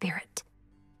his spirit.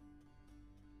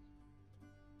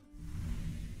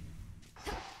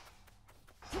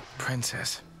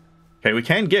 Princess. Okay, we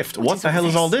can gift. What the hell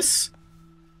is all this?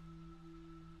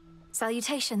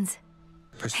 Salutations.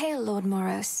 Hail, Lord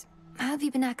Moros. How have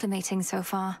you been acclimating so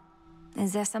far?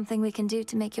 Is there something we can do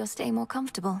to make your stay more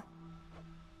comfortable?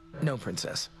 No,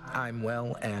 Princess. I'm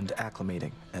well and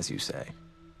acclimating, as you say.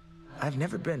 I've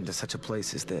never been to such a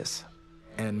place as this,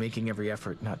 and making every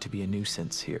effort not to be a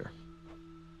nuisance here.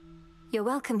 You're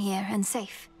welcome here and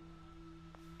safe.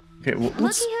 Okay,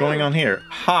 what's going on here?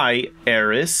 Hi,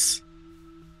 Eris.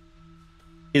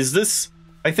 Is this...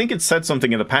 I think it said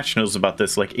something in the patch notes about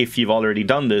this, like, if you've already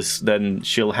done this, then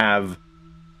she'll have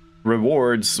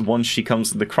rewards once she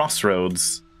comes to the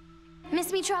crossroads.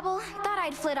 Miss me, Trouble? Thought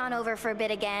I'd flit on over for a bit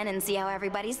again and see how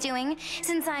everybody's doing,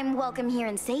 since I'm welcome here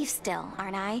and safe still,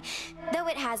 aren't I? Though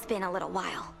it has been a little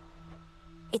while.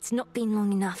 It's not been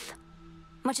long enough.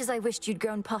 Much as I wished you'd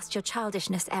grown past your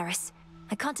childishness, Eris,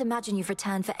 I can't imagine you've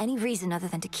returned for any reason other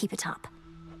than to keep it up.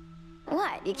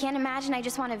 What? You can't imagine I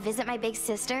just want to visit my big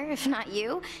sister, if not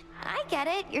you? I get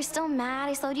it. You're still mad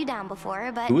I slowed you down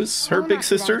before, but... Who is her big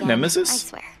sister? Nemesis? I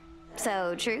swear.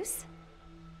 So, truce?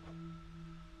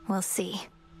 We'll see.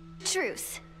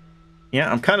 Truce.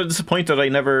 Yeah, I'm kind of disappointed I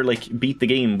never, like, beat the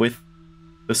game with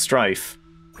the strife.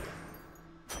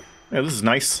 Yeah, this is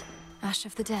nice. Ash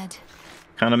of the Dead.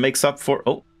 Kind of makes up for...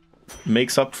 Oh.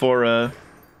 Makes up for,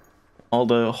 all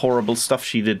the horrible stuff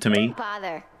she did to me. Don't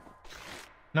bother.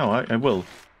 No, I will.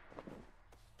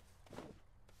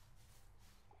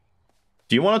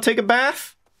 Do you want to take a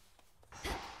bath?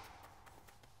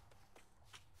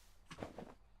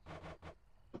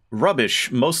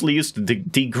 Rubbish, mostly used to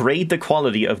degrade the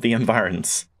quality of the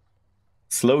environs.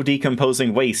 Slow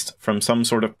decomposing waste from some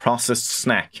sort of processed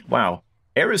snack. Wow.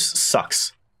 Eris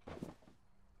sucks.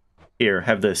 Here,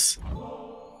 have this.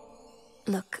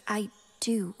 Look, I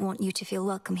do want you to feel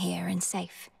welcome here and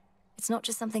safe. It's not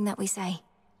just something that we say.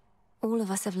 All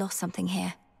of us have lost something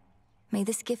here. May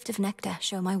this gift of nectar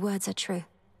show my words are true.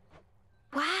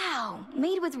 Wow,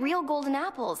 made with real golden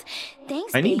apples.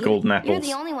 Thanks, I need babe. golden apples. You're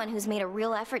the only one who's made a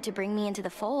real effort to bring me into the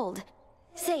fold.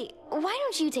 Say, why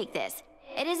don't you take this?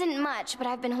 It isn't much, but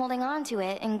I've been holding on to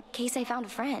it in case I found a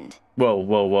friend. Whoa,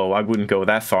 whoa, whoa, I wouldn't go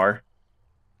that far.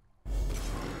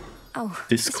 Oh,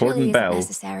 Discordant this really bell. isn't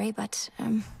necessary, but,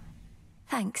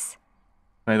 thanks.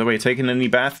 By the way, taken any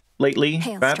bath lately?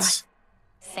 Hail, Bats?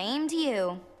 Same to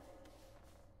you.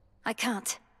 I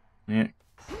can't. Yeah,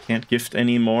 can't gift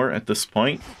any more at this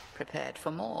point. Prepared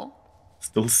for more?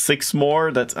 Still 6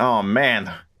 more? That's... Oh,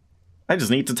 man. I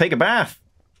just need to take a bath.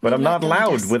 But I'm not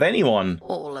allowed with anyone.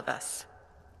 All of us.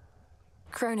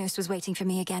 Kronos was waiting for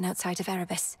me again outside of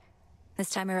Erebus. This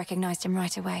time I recognized him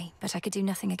right away, but I could do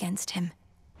nothing against him.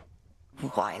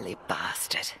 Wily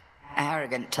bastard.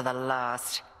 Arrogant to the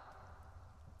last.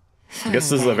 I guess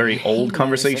this is a very old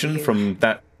conversation from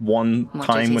that one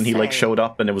time when he, like, showed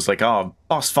up and it was like, oh,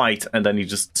 boss fight, and then he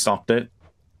just stopped it.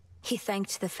 He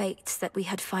thanked the fates that we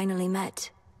had finally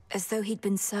met, as though he'd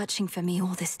been searching for me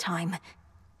all this time,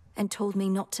 and told me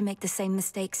not to make the same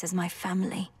mistakes as my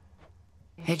family.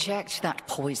 Eject that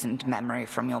poisoned memory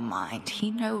from your mind.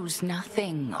 He knows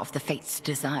nothing of the fate's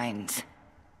designs.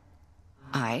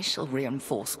 I shall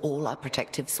reinforce all our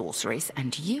protective sorceries,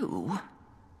 and you...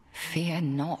 fear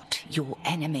not your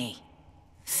enemy.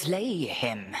 Slay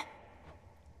him.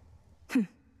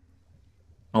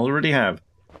 Already have.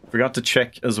 Forgot to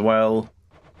check as well.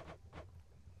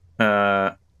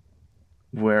 Where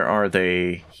are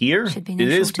they? Here? It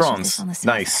is bronze.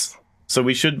 Nice. So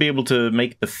we should be able to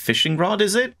make the fishing rod,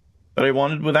 is it? That I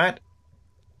wanted with that?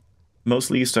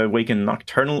 Mostly used to awaken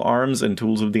nocturnal arms and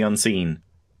tools of the unseen.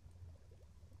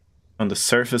 On the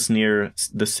surface near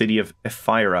the city of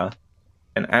Ephyra.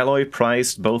 An alloy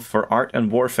prized both for art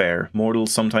and warfare.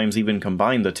 Mortals sometimes even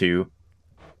combine the two.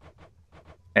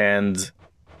 And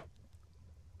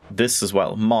this as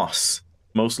well. Moss.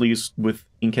 Mostly used with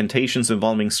incantations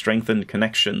involving strengthened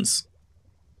connections.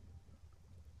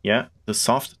 Yeah, the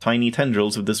soft, tiny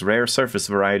tendrils of this rare surface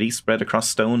variety spread across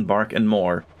stone, bark, and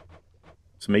more.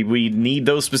 So maybe we need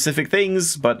those specific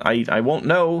things, but I won't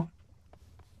know.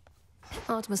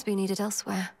 Art must be needed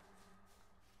elsewhere.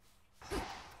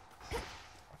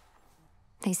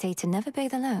 They say to never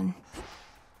bathe alone.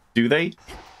 Do they?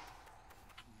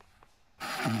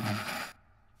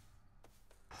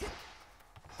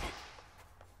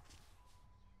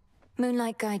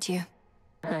 Moonlight guide you.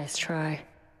 Nice try.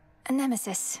 A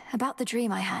nemesis, about the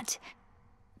dream I had.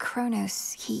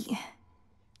 Kronos, he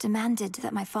demanded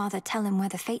that my father tell him where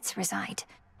the fates reside.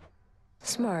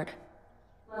 Smart.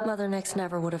 Mother Nyx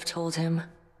never would have told him.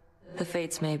 The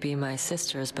fates may be my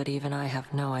sisters, but even I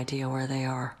have no idea where they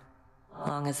are.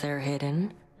 Long as they're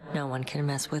hidden, no one can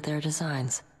mess with their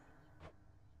designs.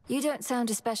 You don't sound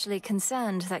especially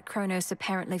concerned that Kronos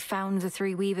apparently found the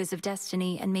three Weavers of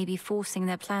Destiny and may be forcing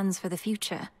their plans for the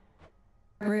future.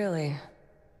 Really?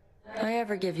 I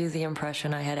ever give you the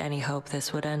impression I had any hope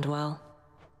this would end well?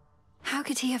 How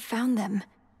could he have found them?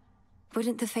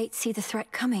 Wouldn't the Fates see the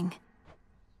threat coming?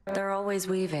 They're always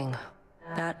weaving.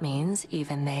 That means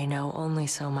even they know only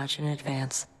so much in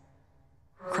advance.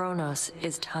 Kronos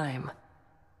is time.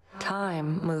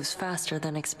 Time moves faster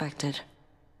than expected.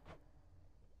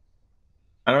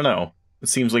 I don't know. It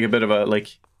seems like a bit of a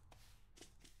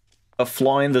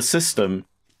flaw in the system.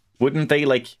 Wouldn't they,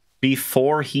 like,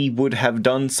 before he would have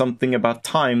done something about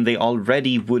time, they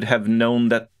already would have known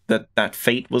that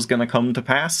fate was gonna come to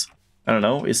pass? I don't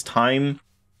know. Is time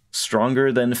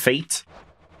stronger than fate?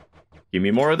 Give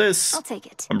me more of this. I'll take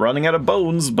it. I'm running out of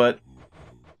bones, but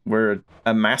we're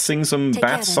amassing some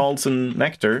bath salts and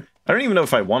nectar. I don't even know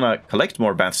if I want to collect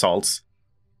more bath salts.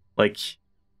 Like,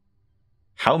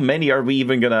 how many are we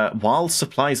even gonna... While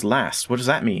supplies last, what does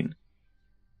that mean?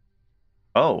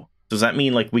 Oh, does that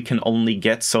mean, like, we can only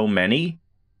get so many?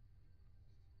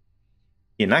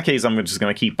 In that case, I'm just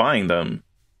gonna keep buying them.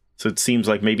 So it seems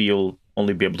like maybe you'll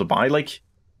only be able to buy, like,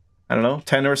 I don't know,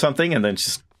 10 or something, and then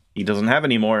just... He doesn't have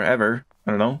any more, ever.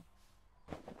 I don't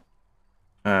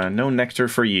know. No nectar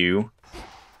for you.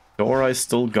 Dora is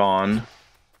still gone.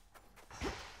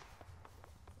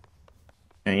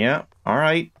 And yeah,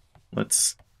 alright.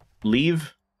 Let's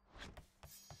leave.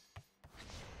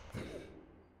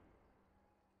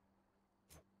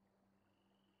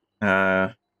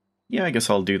 Yeah, I guess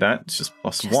I'll do that. It's just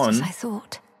plus Just 1. as I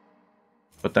thought.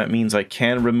 But that means I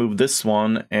can remove this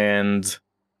one, and...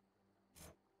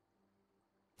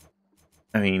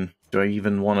 I mean, do I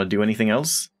even want to do anything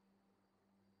else?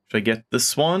 Should I get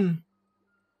this one?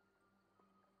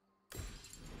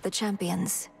 The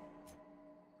champions.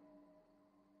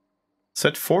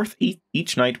 Set forth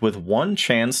each night with one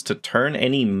chance to turn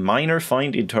any minor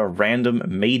find into a random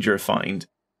major find.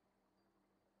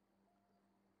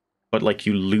 But, like,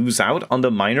 you lose out on the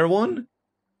minor one?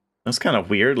 That's kind of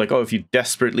weird. Like, oh, if you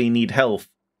desperately need health,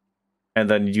 and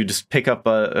then you just pick up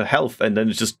a health, and then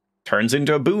it just turns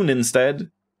into a boon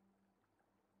instead.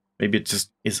 Maybe it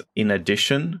just is in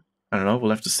addition. I don't know,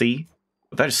 we'll have to see.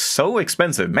 But that is so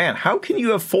expensive. Man, how can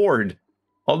you afford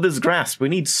all this grasp? We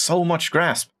need so much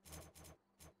grasp.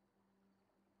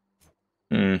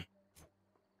 Okay,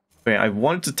 I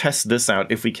wanted to test this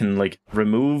out, if we can, like,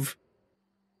 remove...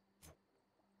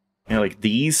 You know, like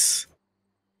these.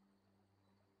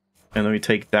 And then we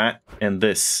take that and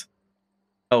this.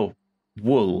 Oh,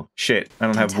 wool. Shit, I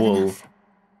don't have wool. Enough.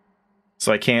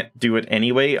 So I can't do it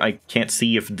anyway. I can't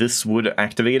see if this would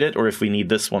activate it or if we need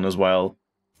this one as well.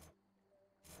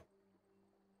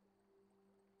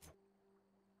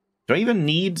 Do I even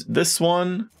need this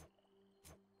one?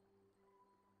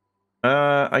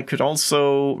 I could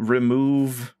also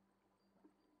remove...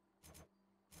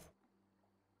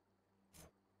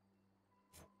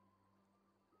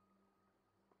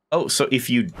 Oh, so if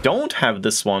you don't have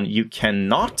this one, you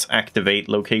cannot activate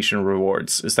location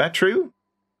rewards. Is that true?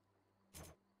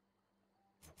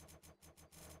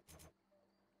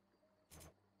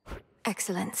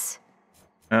 Excellence.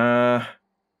 I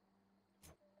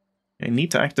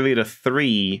need to activate a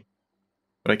 3,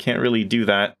 but I can't really do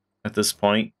that at this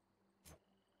point.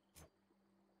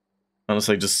 Unless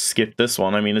I just skip this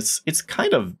one. I mean, it's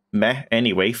kind of meh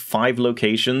anyway. 5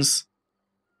 locations.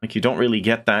 Like, you don't really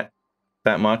get that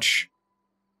much.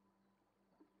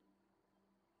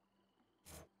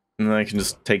 And then I can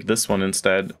just take this one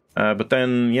instead. But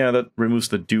then, yeah, that removes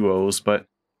the duos, but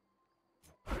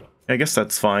I guess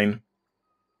that's fine.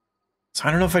 So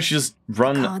I don't know if I should just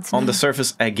run on the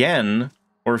surface again,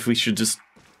 or if we should just...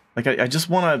 Like, I just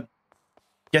want to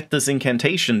get this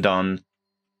incantation done.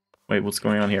 Wait, what's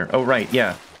going on here? Oh, right,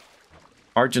 yeah.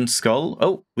 Argent Skull.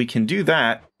 Oh, we can do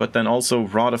that, but then also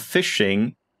Rod of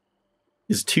Fishing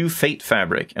is 2 Fate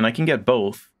Fabric, and I can get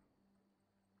both.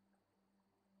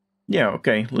 Yeah,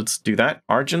 okay, let's do that.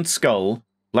 Argent Skull.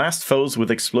 Blast foes with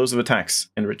explosive attacks,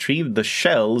 and retrieve the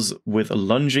shells with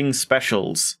lunging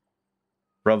specials.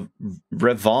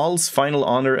 Reval's final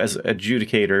honor as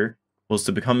adjudicator was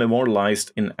to become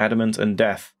immortalized in adamant and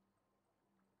death.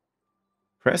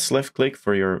 Press left click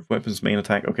for your weapon's main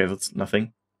attack. Okay, that's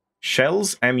nothing.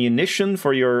 Shells, ammunition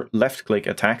for your left click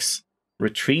attacks.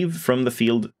 Retrieve from the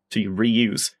field to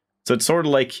reuse. So it's sort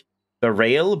of like the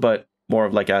rail, but more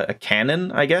of like a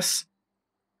cannon, I guess.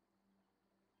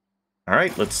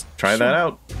 Alright, let's try that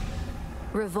out.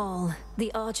 Reval,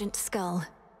 the Argent Skull.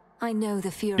 I know the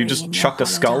fury. You just chuck a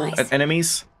skull at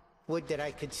enemies? Would that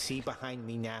I could see behind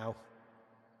me now.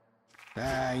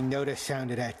 I know the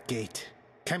sound of that gate.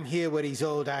 Come here where these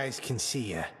old eyes can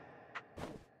see you.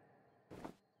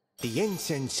 The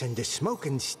incense and the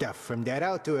smoking stuff from that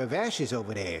altar of ashes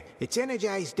over there, it's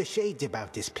energized the shades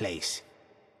about this place.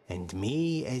 And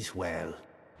me as well.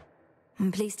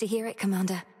 I'm pleased to hear it,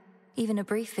 Commander. Even a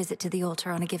brief visit to the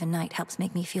altar on a given night helps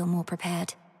make me feel more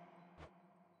prepared.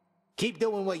 Keep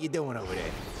doing what you're doing over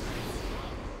there.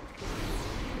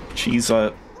 She's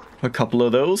a couple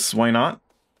of those. Why not?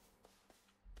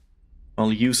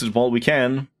 I'll use it while we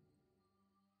can.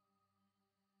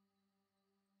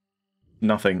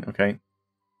 Nothing. Okay.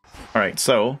 All right.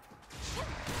 So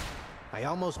I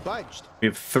almost budged. we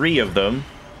have 3 of them.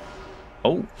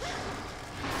 Oh.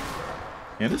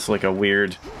 Yeah, this is like a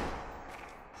weird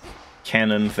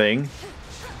cannon thing.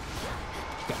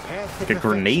 Like a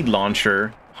grenade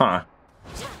launcher. Huh.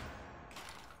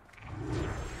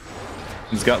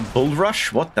 He's got Bull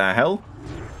Rush? What the hell?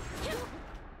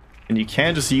 And you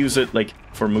can't just use it, like,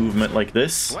 for movement like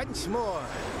this? Once more.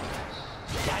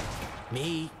 Got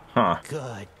me. Huh.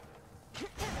 Good.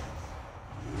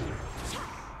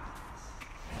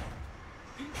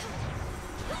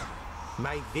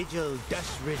 My vigil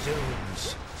thus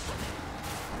resumes.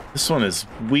 This one is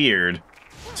weird.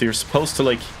 So you're supposed to,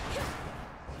 like...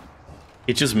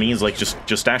 It just means, like,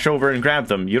 just dash over and grab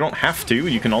them. You don't have to.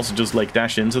 You can also just, like,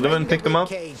 dash into them and pick them up.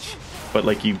 But,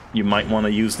 like, you might want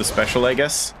to use the special, I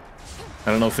guess.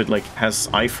 I don't know if it, like, has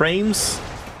iframes.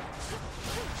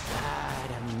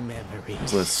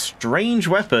 It's a strange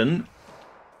weapon.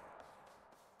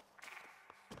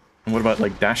 And what about,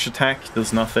 like, dash attack?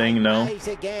 Does nothing? No.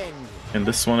 And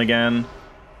this one again.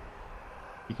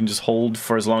 You can just hold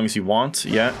for as long as you want.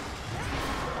 Yeah.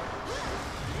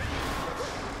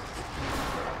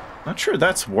 Not sure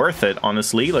that's worth it,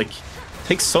 honestly. Like, it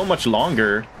takes so much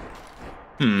longer.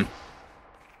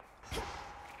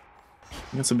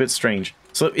 That's a bit strange.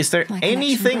 So, is there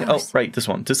anything... Oh, right, this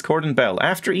one. Discordant Bell.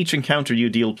 After each encounter, you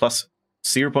deal plus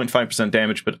 0.5%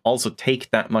 damage, but also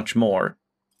take that much more.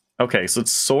 Okay, so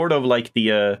it's sort of like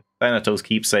the Thanatos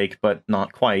Keepsake, but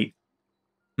not quite.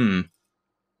 Yeah,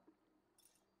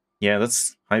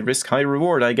 that's high risk, high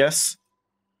reward, I guess.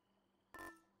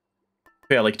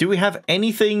 Yeah, like, do we have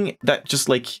anything that just,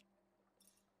 like...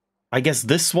 I guess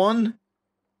this one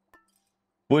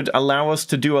would allow us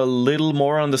to do a little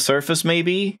more on the surface,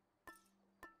 maybe?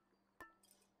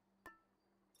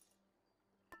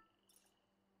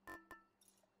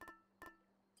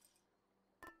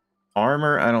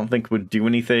 Armor, I don't think would do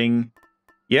anything.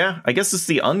 Yeah, I guess it's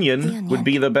the onion would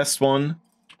be the best one.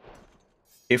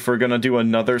 If we're gonna do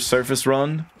another surface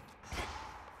run.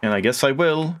 And I guess I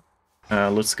will.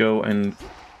 Let's go and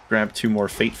grab 2 more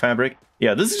Fate Fabric.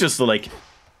 Yeah, this is just the, like,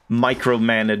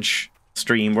 micromanage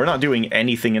stream. We're not doing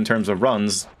anything in terms of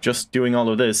runs, just doing all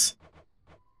of this.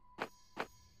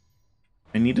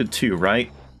 I needed 2,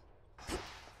 right?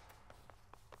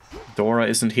 Dora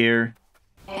isn't here.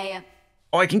 Hey,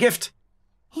 Oh, I can gift!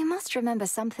 You must remember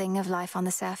something of life on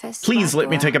the surface. Please let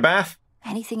me take a bath.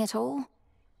 Anything at all?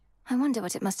 I wonder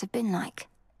what it must have been like.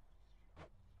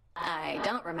 I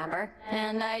don't remember,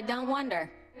 and I don't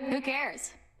wonder. Who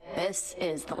cares? This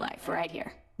is the life right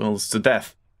here. Well, it's to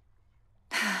death.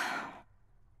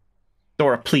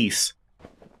 Dora, please.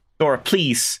 Dora,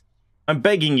 please. I'm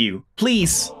begging you.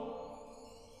 Please.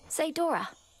 Say, Dora,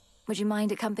 would you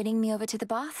mind accompanying me over to the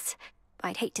baths?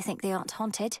 I'd hate to think they aren't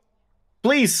haunted.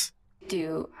 Please.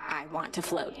 Do I want to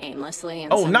float aimlessly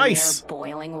in some nice. near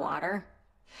boiling water?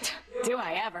 Do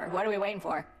I ever? What are we waiting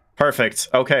for? Perfect.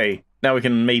 Okay. Now we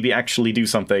can maybe actually do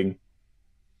something.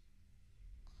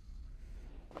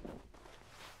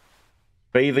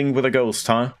 Bathing with a ghost,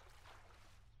 huh?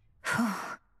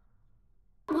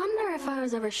 Wonder if I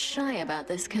was ever shy about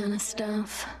this kind of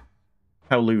stuff.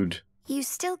 How lewd. You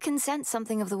still can sense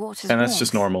something of the water's And that's warmth,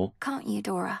 just normal. can't you,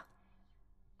 Dora?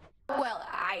 Well,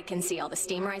 I can see all the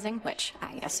steam rising, which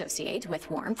I associate with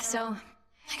warmth, so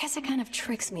I guess it kind of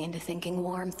tricks me into thinking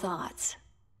warm thoughts.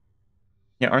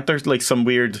 Yeah, aren't there, like, some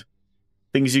weird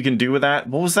things you can do with that?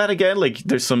 What was that again? Like,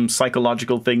 there's some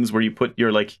psychological things where you put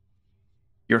your, like,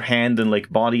 your hand in, like,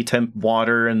 body temp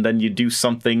water, and then you do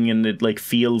something and it, like,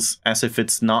 feels as if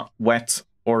it's not wet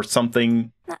or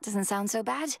something. That doesn't sound so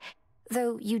bad.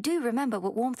 Though you do remember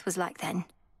what warmth was like then,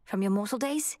 from your mortal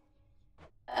days?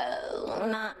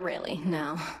 Not really,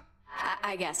 no.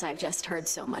 I guess I've just heard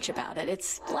so much about it.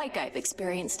 It's like I've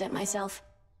experienced it myself.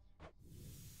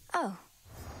 Oh.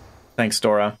 Thanks,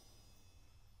 Dora.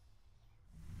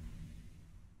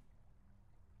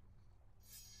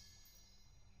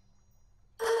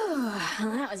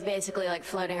 That was basically like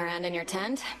floating around in your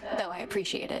tent, though I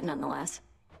appreciate it nonetheless.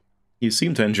 You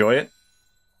seem to enjoy it.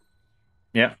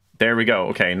 Yeah, There we go.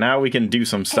 Okay, now we can do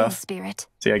some stuff. Spirit.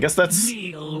 See, I guess that's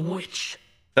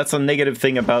a negative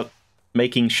thing about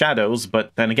making shadows,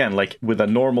 but then again, like with a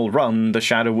normal run, the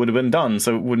shadow would have been done,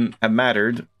 so it wouldn't have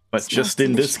mattered. But just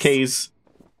in this case,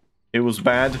 it was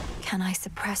bad. Can I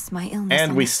suppress my illness?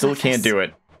 And we still can't do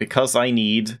it because I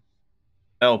need,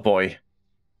 oh boy,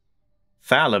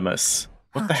 thalamus.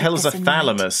 What the hell is a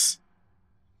thalamus?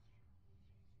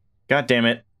 God damn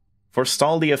it.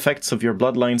 Forestall the effects of your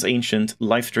bloodline's ancient,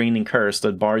 life-draining curse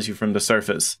that bars you from the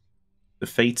surface. The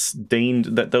fates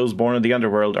deigned that those born of the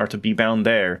underworld are to be bound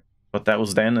there, but that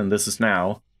was then and this is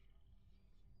now.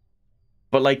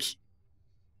 But, like,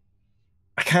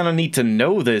 I kind of need to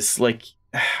know this. Like,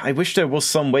 I wish there was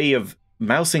some way of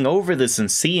mousing over this and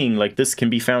seeing, like, this can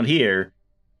be found here.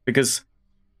 Because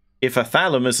if a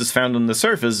thalamus is found on the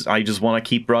surface, I just want to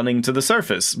keep running to the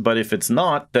surface. But if it's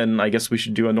not, then I guess we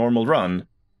should do a normal run.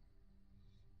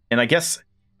 And I guess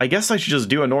I should just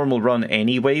do a normal run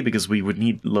anyway, because we would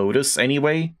need Lotus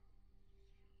anyway.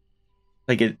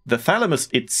 Like, the thalamus,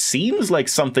 it seems like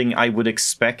something I would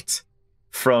expect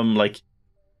from, like,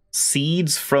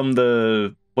 seeds from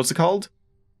the... What's it called?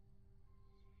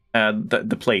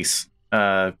 The place.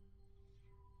 God,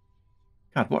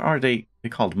 what are they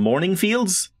called? Morning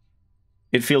fields?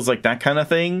 It feels like that kind of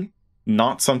thing.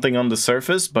 Not something on the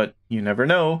surface, but you never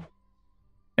know.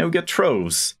 And we get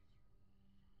troves.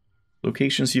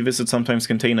 Locations you visit sometimes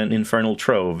contain an infernal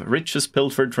trove. Riches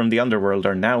pilfered from the underworld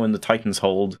are now in the Titan's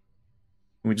hold.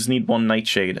 We just need 1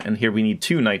 nightshade, and here we need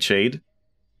 2 nightshade.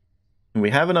 And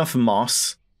we have enough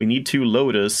moss. We need 2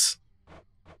 lotus.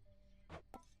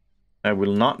 I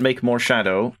will not make more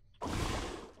shadow.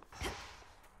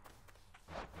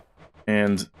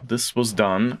 And this was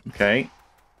done. Okay.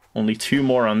 Only 2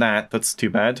 more on that. That's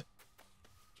too bad.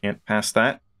 Can't pass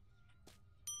that.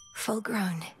 Full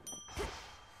grown.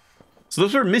 So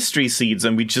those are mystery seeds,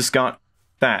 and we just got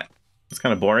that. It's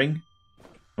kind of boring.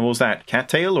 What was that?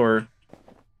 Cattail or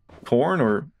corn,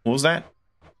 or what was that?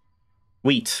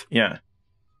 Wheat, yeah.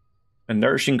 A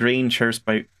nourishing grain cherished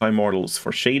by mortals.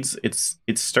 For shades,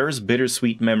 it stirs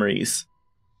bittersweet memories.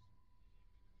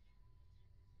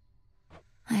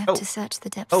 I have to search the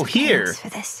depths of here chaos for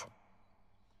this.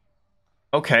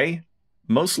 Okay.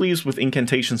 Mostly used with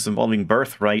incantations involving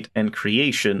birthright and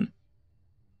creation.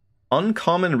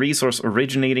 Uncommon resource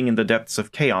originating in the depths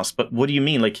of chaos. But what do you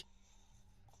mean? Like,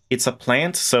 it's a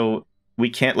plant, so we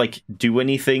can't, like, do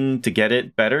anything to get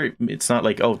it better? It's not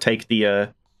like, oh, take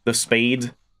the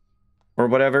spade or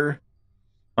whatever.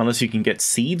 Unless you can get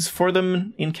seeds for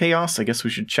them in chaos. I guess we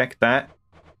should check that.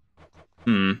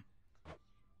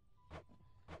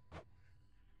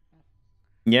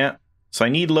 Yeah. So I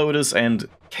need Lotus and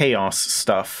chaos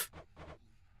stuff.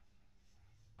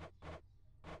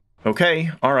 Okay,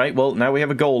 alright, well, now we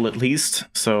have a goal at least,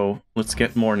 so let's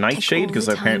get more Nightshade, because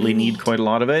I apparently need quite a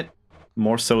lot of it.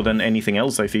 More so than anything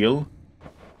else, I feel.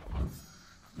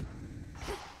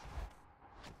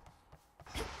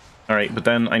 Alright, but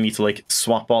then I need to, like,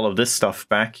 swap all of this stuff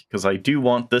back, because I do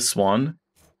want this one.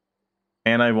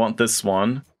 And I want this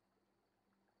one.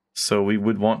 So we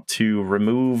would want to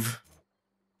remove...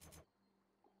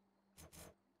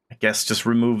 I guess just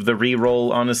remove the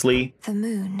reroll, honestly. The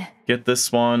moon. Get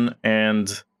this one,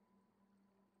 and...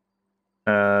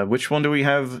 which one do we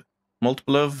have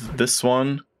multiple of? This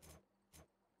one.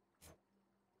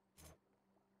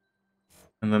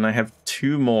 And then I have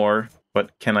 2 more,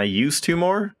 but can I use 2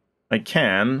 more? I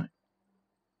can.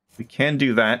 We can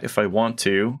do that if I want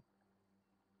to.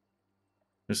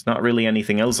 There's not really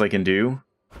anything else I can do.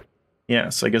 Yeah,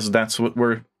 so I guess that's what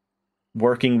we're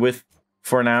working with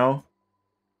for now.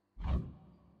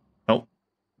 Oh,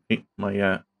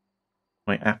 my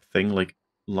app thing, like,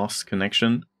 lost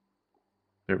connection.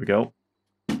 There we go.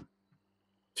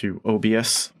 To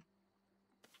OBS.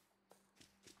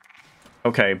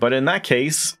 Okay, but in that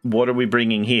case, what are we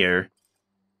bringing here?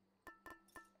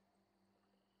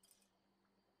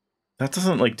 That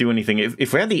doesn't, like, do anything.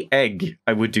 If we had the egg,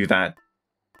 I would do that.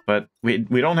 But we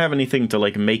don't have anything to,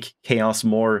 like, make chaos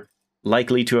more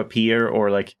likely to appear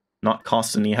or, like, not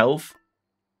cost any health.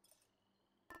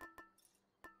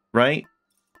 Right?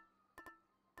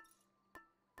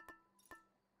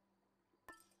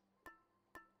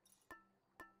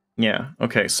 Yeah,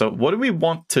 okay, so what do we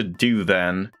want to do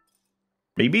then?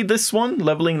 Maybe this one,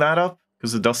 leveling that up,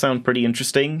 because it does sound pretty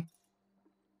interesting.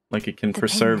 Like it can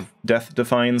preserve Death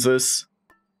Defiances.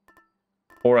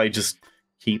 Or I just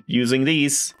keep using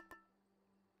these.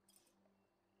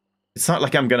 It's not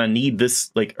like I'm gonna need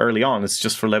this, like, early on, it's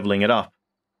just for leveling it up.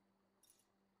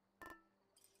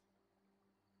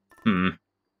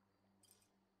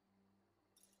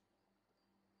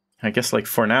 I guess, like,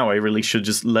 for now, I really should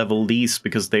just level these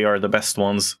because they are the best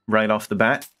ones right off the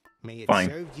bat.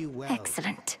 Fine.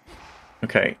 Excellent.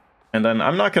 Okay. And then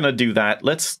I'm not going to do that.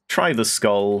 Let's try the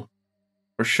skull.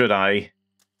 Or should I?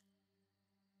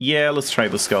 Yeah, let's try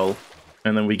the skull.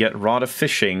 And then we get Rod of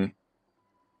Fishing.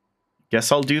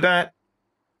 Guess I'll do that.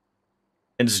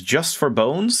 And it's just for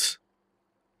bones?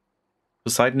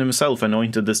 Poseidon himself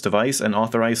anointed this device and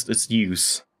authorized its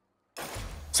use.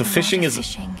 So fishing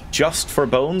is just for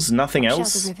bones, nothing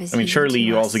else? I mean, surely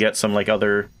you also get some, like,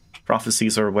 other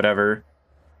prophecies or whatever.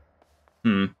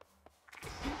 Yeah,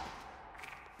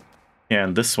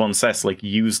 and this one says, like,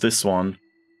 use this one.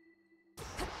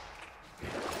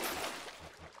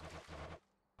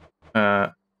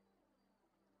 Yeah,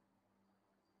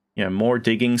 more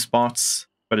digging spots.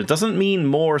 But it doesn't mean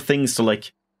more things to,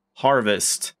 like,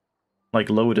 harvest. Like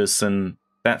Lotus and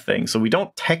that thing. So we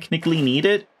don't technically need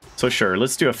it. So sure,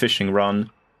 let's do a fishing run.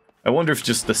 I wonder if it's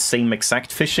just the same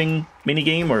exact fishing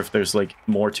minigame or if there's, like,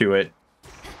 more to it.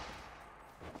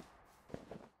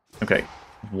 Okay,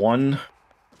 one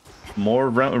more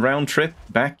round trip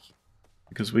back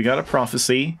because we got a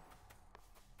prophecy.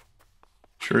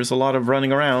 Sure is a lot of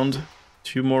running around.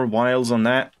 2 more wiles on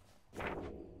that.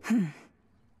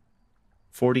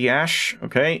 40 ash,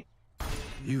 okay.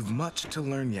 You've much to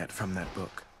learn yet from that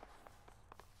book.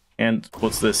 And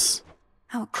what's this?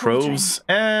 Crows?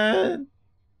 I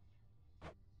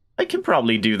can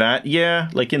probably do that.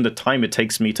 Yeah, like in the time it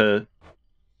takes me to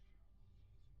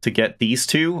get these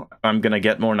two, I'm gonna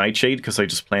get more Nightshade because I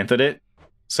just planted it.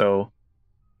 So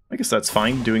I guess that's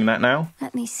fine doing that now.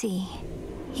 Let me see.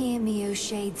 Hear me, O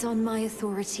Shades, on my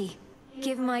authority.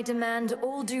 Give my demand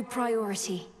all due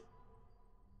priority.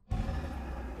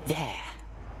 There.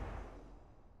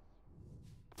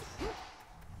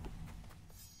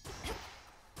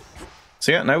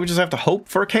 So yeah, now we just have to hope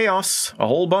for chaos, a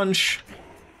whole bunch.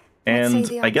 And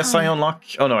I guess I unlock...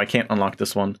 Oh no, I can't unlock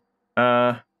this one.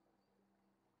 All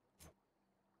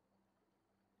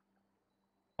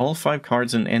 5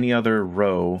 cards in any other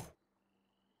row.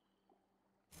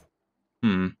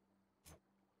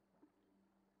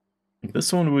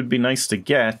 This one would be nice to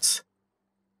get.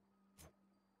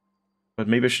 But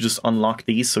maybe I should just unlock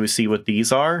these so we see what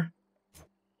these are.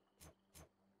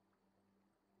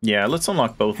 Yeah, let's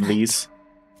unlock both of these.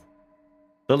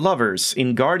 The Lovers.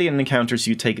 In Guardian encounters,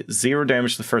 you take 0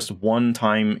 damage the first 1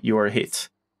 time you are hit.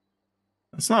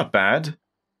 That's not bad.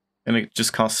 And it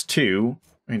just costs 2.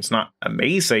 I mean, it's not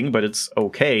amazing, but it's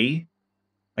okay.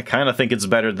 I kind of think it's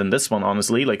better than this one,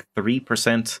 honestly. Like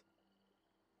 3%.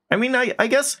 I mean, I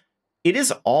guess it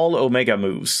is all Omega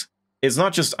moves. It's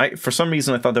not just... for some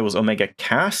reason, I thought that was Omega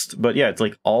cast. But yeah, it's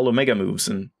like all Omega moves.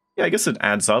 And yeah, I guess it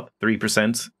adds up.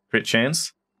 3% crit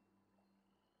chance.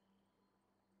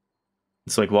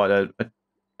 It's like, what,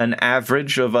 an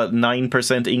average of a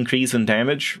 9% increase in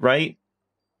damage, right?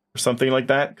 Or something like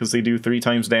that, because they do 3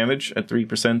 times damage at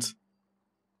 3%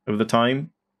 of the time.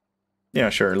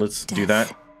 Yeah, sure, let's do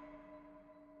that.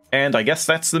 And I guess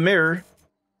that's the mirror.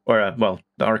 Or, well,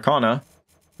 the Arcana.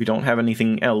 We don't have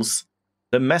anything else.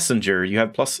 The Messenger, you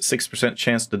have plus 6%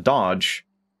 chance to dodge.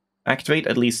 Activate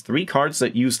at least 3 cards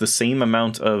that use the same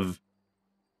amount of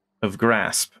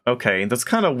grasp. Okay, that's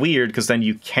kind of weird because then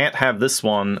you can't have this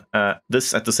one,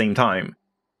 this at the same time.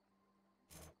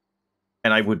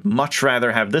 And I would much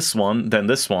rather have this one than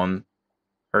this one,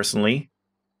 personally.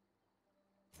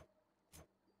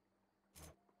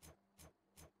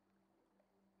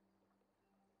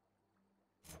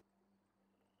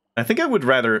 I think I would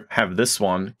rather have this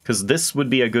one, because this would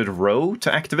be a good row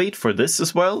to activate for this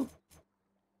as well.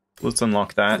 Let's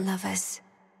unlock that. Lovers.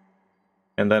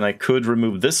 And then I could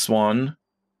remove this one.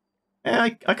 I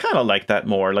kind of like that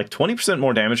more. Like 20%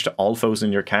 more damage to all foes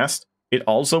in your cast. It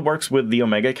also works with the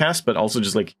Omega cast, but also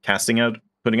just like putting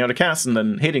out a cast and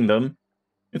then hitting them.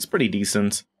 It's pretty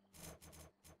decent.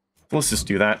 Let's just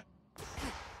do that.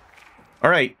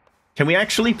 Alright. Can we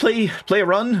actually play a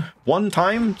run? One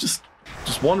time? Just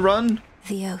one run?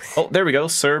 The Oath. Oh, there we go.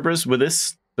 Cerberus with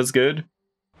this. That's good.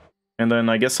 And then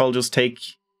I guess I'll just take...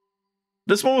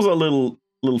 This one was a little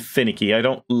finicky. I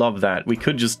don't love that. We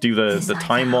could just do the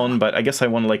time one, but I guess I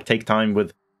want to like take time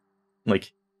with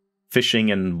like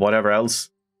fishing and whatever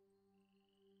else.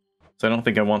 So I don't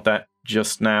think I want that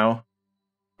just now.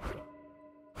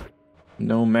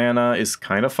 No mana is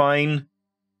kind of fine.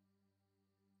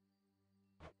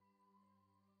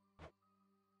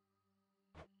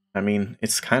 I mean,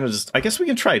 it's kind of just... I guess we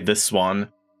can try this one,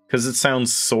 because it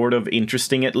sounds sort of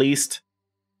interesting at least.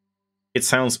 It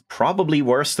sounds probably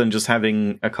worse than just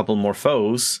having a couple more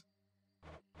foes.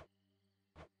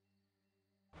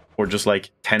 Or just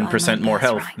like 10% more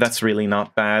health. Right. That's really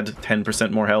not bad.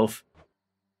 10% more health.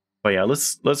 But yeah,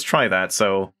 let's try that.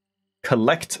 So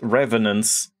collect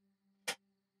revenants,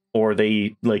 or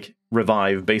they like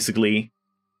revive basically.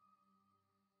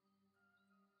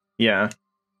 Yeah.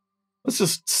 Let's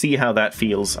just see how that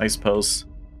feels, I suppose.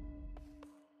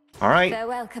 All right.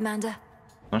 Farewell, Commander.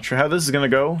 Not sure how this is gonna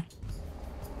go.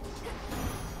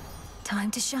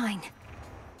 Time to shine.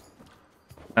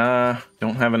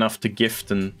 Don't have enough to gift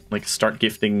and like start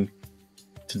gifting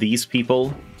to these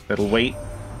people. That'll wait.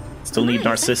 Still need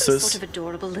Narcissus. What sort of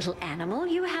adorable little animal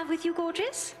you have with you,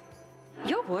 gorgeous?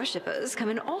 Your worshippers come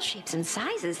in all shapes and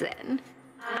sizes then.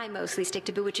 I mostly stick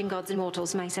to bewitching gods and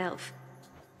mortals myself.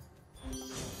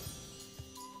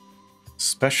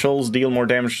 Specials deal more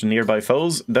damage to nearby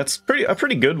foes. That's a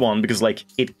pretty good one, because like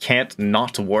it can't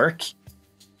not work.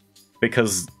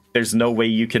 Because there's no way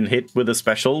you can hit with a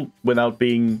special without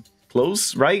being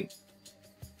close, right?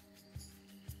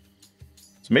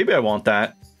 So maybe I want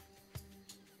that.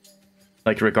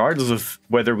 Like, regardless of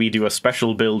whether we do a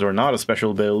special build or not a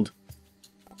special build.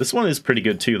 This one is pretty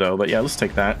good too, though, but yeah, let's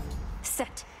take that.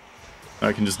 Set.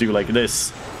 I can just do like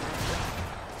this.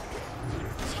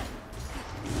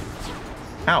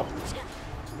 Ow.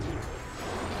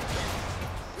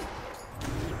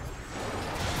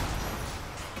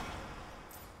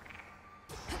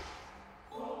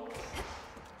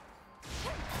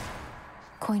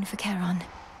 Coin for Charon.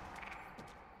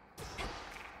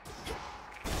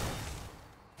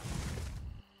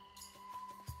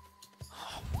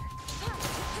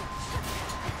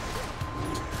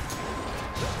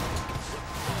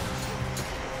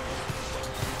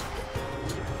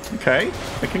 Okay,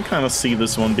 I can kind of see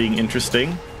this one being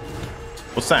interesting.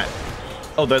 What's that?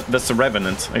 Oh, that's a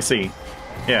Revenant, I see.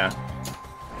 Yeah.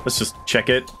 Let's just check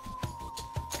it.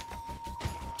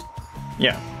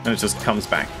 Yeah, and it just comes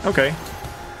back. Okay.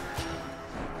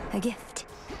 A gift.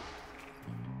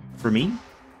 For me?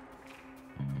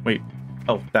 Wait.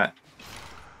 Oh, that.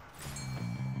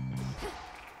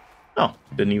 Oh,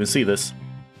 didn't even see this.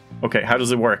 Okay, how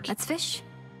does it work? Let's fish.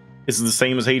 Is it the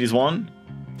same as Hades 1?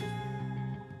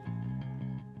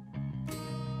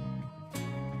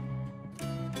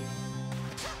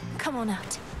 Come on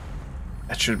out.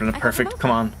 That should have been a perfect.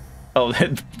 Come on. Oh,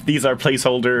 these are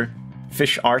placeholder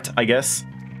fish art, I guess.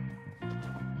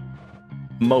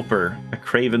 Moper, a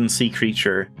craven sea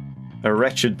creature. A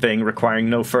wretched thing requiring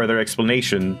no further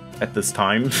explanation at this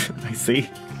time. I see.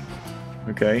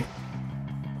 Okay.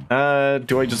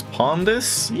 Do I just pawn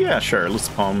this? Yeah, sure. Let's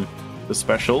pawn the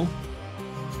special.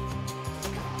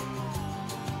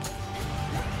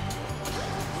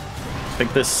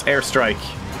 Take this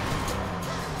airstrike.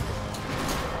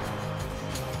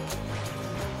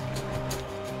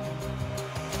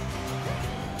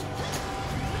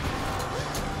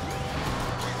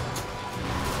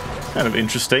 Kind of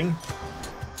interesting.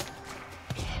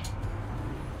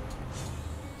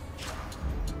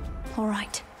 All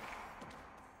right.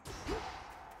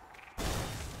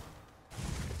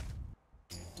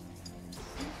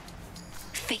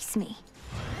 Face me.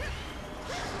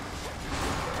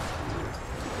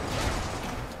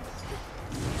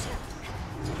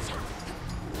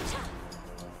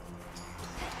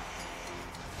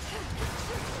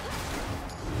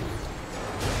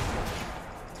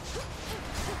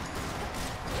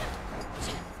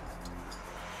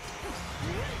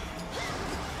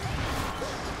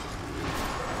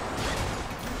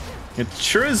 It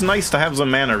sure is nice to have some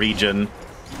mana regen.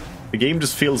 The game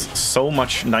just feels so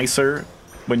much nicer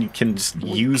when you can just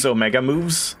use Omega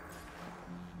moves.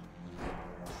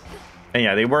 And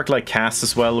yeah, they work like casts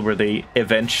as well, where they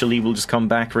eventually will just come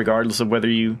back regardless of whether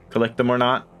you collect them or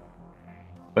not.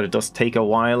 But it does take a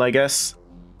while, I guess.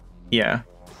 Yeah.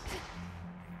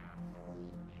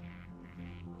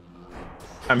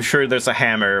 I'm sure there's a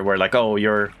hammer where like, oh,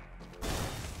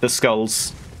 the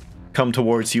skulls come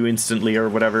towards you instantly or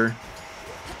whatever.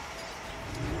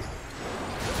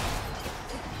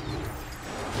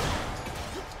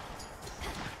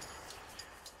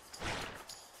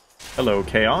 Hello,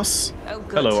 Chaos. Oh,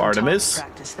 good. Hello, Some Artemis.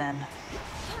 Practice then.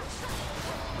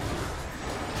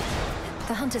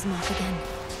 The hunter's mark again.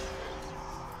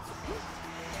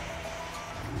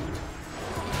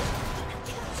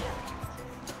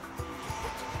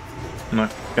 I'm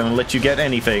not gonna let you get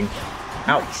anything.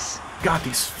 Ow. God,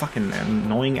 these fucking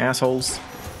annoying assholes.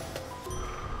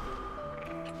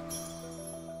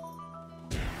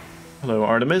 Hello,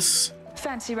 Artemis.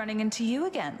 Fancy running into you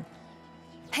again.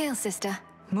 Hail, sister.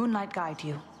 Moonlight guide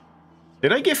you.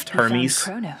 Did I gift You found Hermes?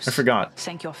 Kronos. I forgot.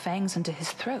 Sank your fangs into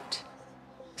his throat.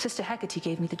 Sister Hecate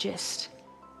gave me the gist.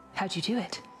 How'd you do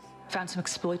it? Found some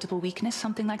exploitable weakness,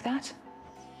 something like that?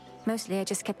 Mostly I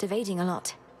just kept evading a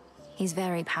lot. He's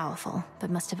very powerful, but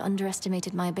must have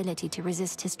underestimated my ability to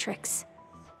resist his tricks.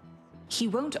 He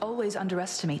won't always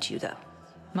underestimate you, though.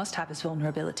 Must have his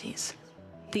vulnerabilities.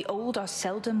 The old are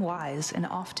seldom wise and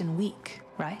often weak,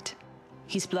 right?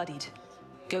 He's bloodied.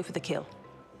 Go for the kill.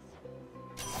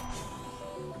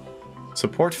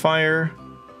 Support fire.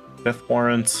 Death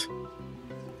warrant.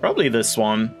 Probably this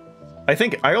one. I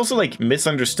think I also like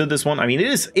misunderstood this one. I mean, it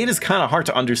is kind of hard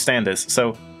to understand this,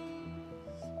 so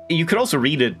you could also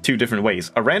read it two different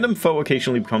ways. A random foe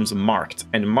occasionally becomes marked,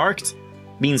 and marked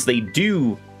means they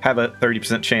do have a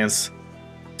 30% chance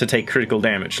to take critical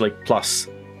damage, like plus.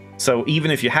 So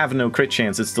even if you have no crit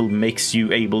chance, it still makes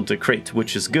you able to crit,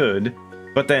 which is good.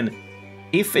 But then,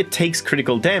 if it takes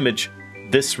critical damage,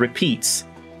 this repeats.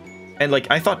 And like,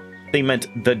 I thought they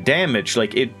meant the damage,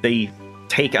 like they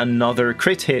take another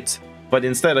crit hit, but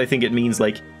instead I think it means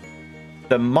like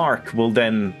the mark will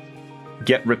then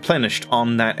get replenished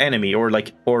on that enemy, or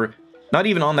not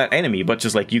even on that enemy, but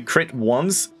just like you crit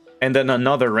once, and then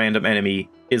another random enemy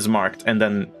is marked, and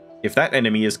then if that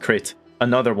enemy is crit,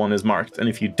 another one is marked, and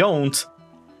if you don't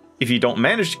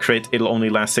manage to crit, it'll only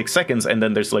last 6 seconds, and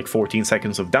then there's like 14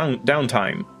 seconds of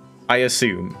downtime, I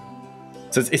assume.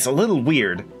 So it's a little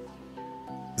weird.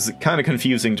 It's kind of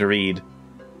confusing to read.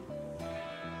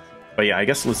 But yeah, I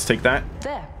guess let's take that.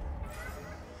 There.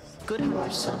 Good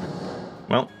enough, son.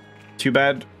 Well, too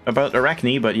bad about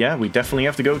Arachne, but yeah, we definitely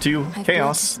have to go to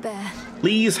Chaos.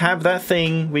 Please have that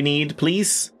thing we need,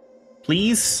 please.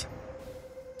 Please.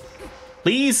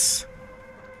 Please.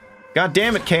 God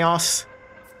damn it, Chaos.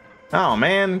 Oh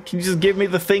man, can you just give me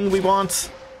the thing we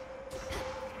want?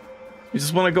 We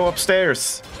just want to go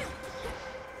upstairs.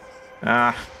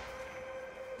 I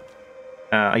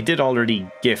did already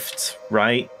gift,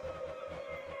 right?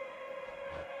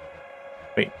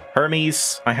 Wait,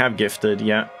 Hermes, I have gifted,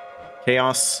 yeah.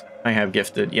 Chaos, I have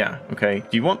gifted, yeah, okay.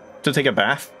 Do you want to take a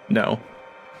bath? No.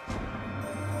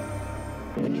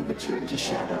 When you return to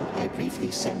Shadow, I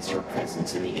briefly sense your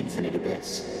presence in the infinite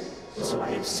abyss. So I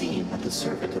have seen that the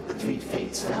servant of the three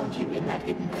fates found you in that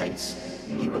hidden place.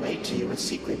 He relayed to you a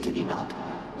secret, did he not?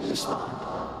 Respond.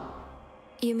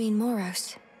 You mean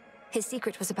Moros? His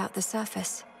secret was about the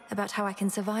surface, about how I can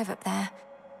survive up there.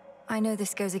 I know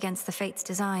this goes against the fates'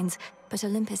 designs, but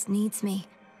Olympus needs me.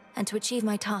 And to achieve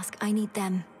my task, I need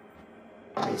them.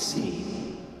 I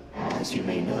see. As you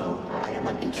may know, I am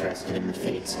uninterested in the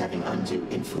fates having undue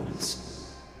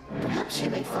influence. Perhaps you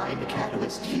may find a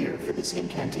catalyst here for this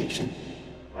incantation,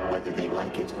 whether they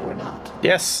like it or not.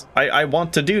 Yes, I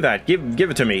want to do that. Give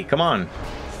it to me. Come on.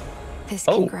 This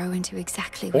can grow into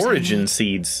exactly what Origin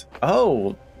seeds.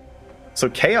 Oh, so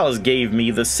Chaos gave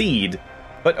me the seed.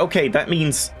 But okay, that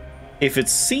means if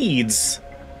it's seeds,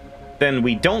 then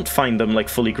we don't find them like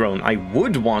fully grown. I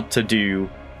would want to do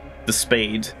the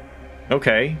spade.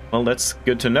 Okay, well that's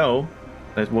good to know.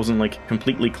 That wasn't like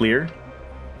completely clear.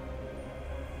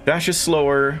 Dash is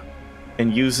slower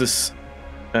and uses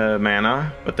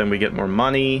mana, but then we get more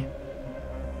money.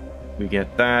 We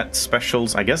get that.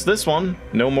 Specials. I guess this one.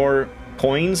 No more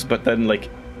coins, but then like,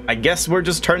 I guess we're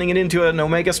just turning it into an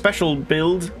Omega special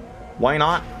build. Why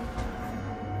not?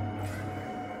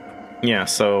 Yeah,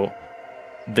 so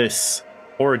this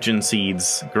origin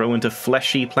seeds grow into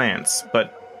fleshy plants,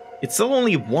 but it's still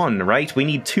only one, right? We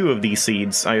need 2 of these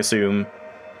seeds, I assume.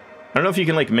 I don't know if you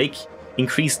can like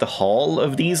increase the haul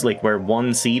of these, like where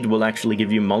one seed will actually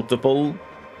give you multiple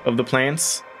of the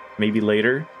plants, maybe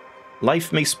later.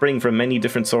 Life may spring from many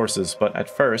different sources, but at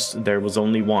first there was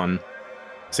only one.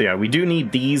 So yeah, we do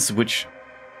need these, which...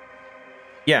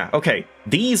 Yeah, okay.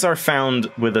 These are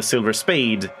found with a silver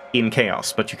spade in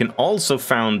Chaos, but you can also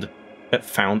find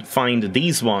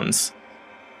these ones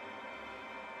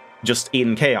just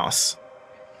in Chaos.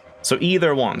 So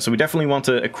either one. So we definitely want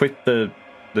to equip the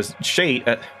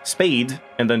spade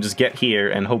and then just get here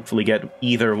and hopefully get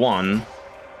either one.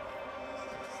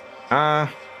 I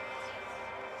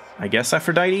guess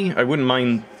Aphrodite? I wouldn't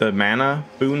mind the mana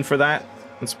boon for that.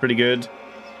 That's pretty good.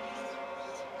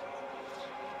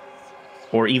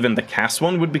 Or even the cast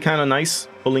one would be kind of nice,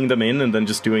 pulling them in and then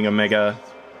just doing a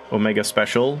Omega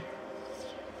special.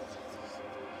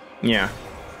 Yeah.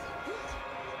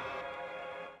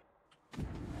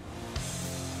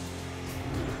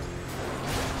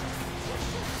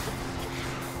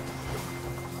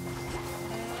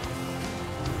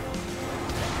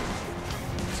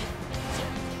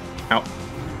 Ow.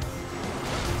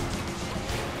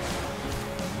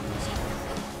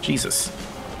 Jesus.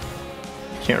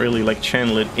 Can't really, like,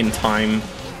 channel it in time.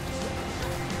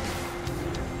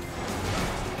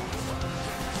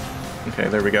 Okay,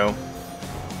 there we go.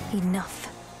 Enough.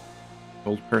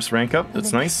 Gold purse rank up,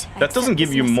 that's nice. That doesn't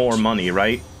give you more money,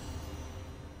 right?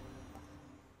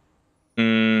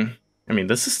 I mean,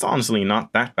 this is honestly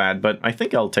not that bad, but I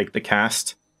think I'll take the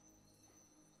cast.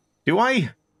 Do I?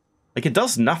 Like, it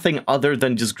does nothing other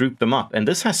than just group them up. And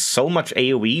this has so much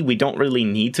AoE, we don't really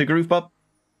need to group up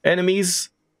enemies.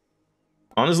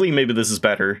 Honestly, maybe this is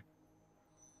better.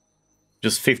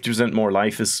 Just 50% more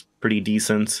life is pretty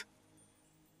decent.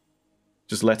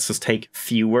 Just lets us take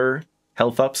fewer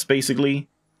health ups, basically.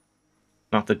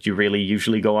 Not that you really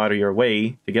usually go out of your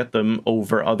way to get them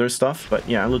over other stuff, but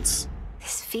yeah, let's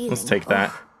take that.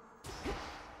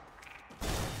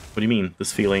 What do you mean,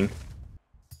 this feeling?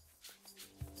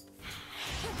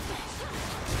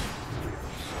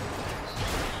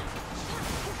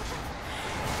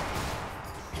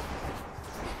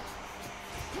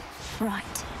 Right.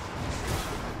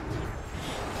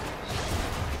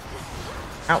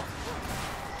 Ow.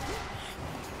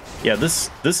 Yeah, this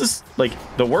is, like,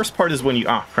 the worst part is when you...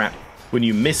 Ah, crap. When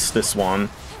you miss this one.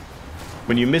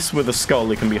 When you miss with a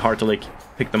skull, it can be hard to, like,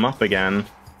 pick them up again.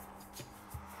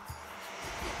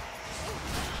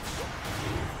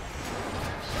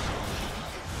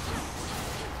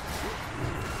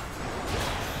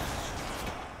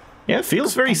 Yeah, it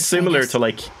feels very similar to,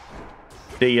 like,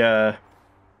 the,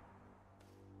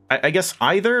 I guess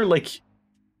either, like...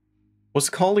 What's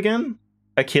it called again?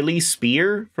 Achilles'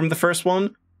 spear from the first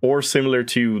one? Or similar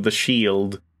to the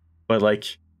shield, but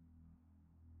like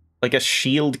a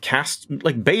shield cast,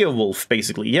 like Beowulf,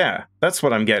 basically. Yeah, that's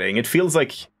what I'm getting. It feels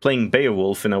like playing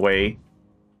Beowulf in a way.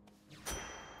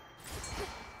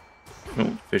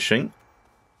 Oh, fishing.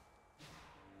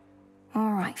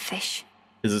 All right, fish.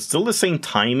 Is it still the same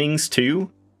timings too?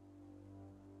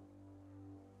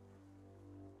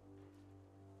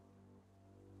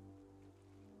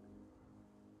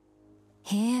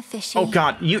 Here, fishy. Oh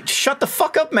god, you shut the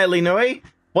fuck up, Melinoe!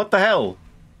 What the hell?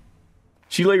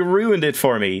 She like ruined it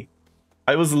for me.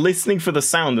 I was listening for the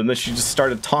sound and then she just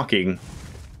started talking.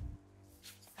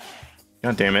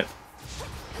 God damn it.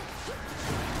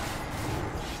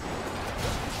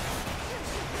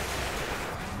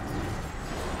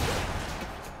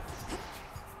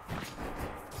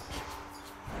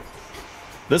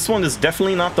 This one is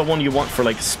definitely not the one you want for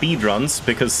like speedruns,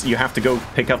 because you have to go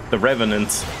pick up the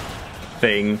Revenant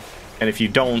thing, and if you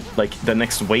don't, like, the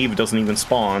next wave doesn't even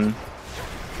spawn.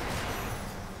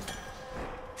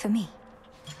 For me.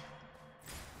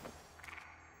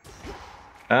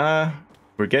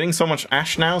 We're getting so much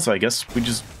ash now, so I guess we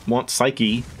just want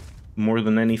Psyche more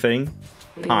than anything.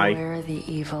 Beware the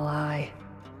evil eye.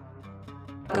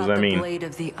 What does that mean? The blade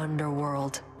of the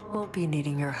underworld. Won't be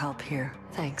needing your help here.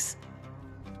 Thanks.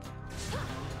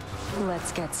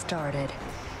 Let's get started.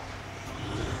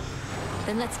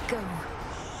 Then let's go.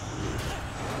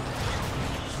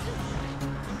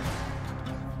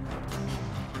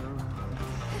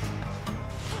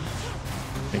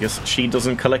 I guess she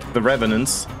doesn't collect the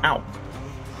Revenants. Ow.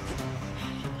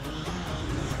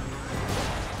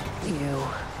 You.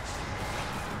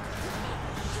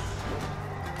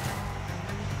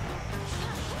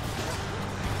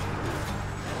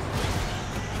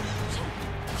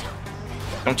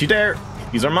 Don't you dare!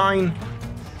 These are mine!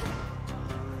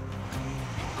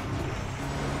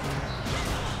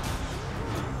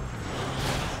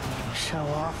 Show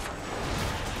off.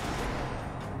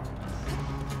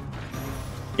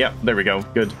 Yeah, there we go.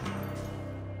 Good.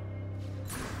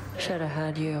 Should have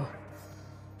had you.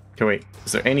 Okay, wait.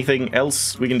 Is there anything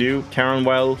else we can do?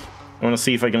 Caronwell. I want to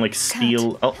see if I can, like,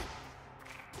 steal... Oh.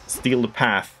 Steal the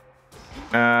path.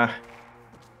 I'm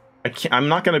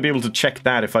not going to be able to check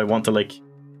that if I want to, like,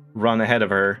 run ahead of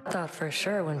her. Thought for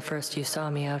sure when first you saw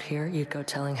me out here, you'd go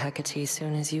telling Hecate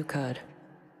soon as you could.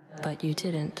 But you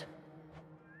didn't.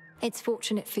 It's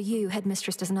fortunate for you,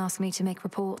 Headmistress doesn't ask me to make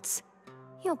reports.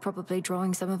 You're probably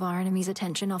drawing some of our enemy's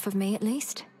attention off of me, at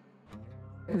least.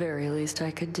 Very least I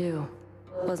could do.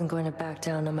 Wasn't going to back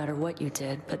down no matter what you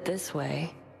did, but this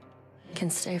way,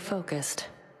 can stay focused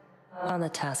on the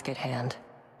task at hand.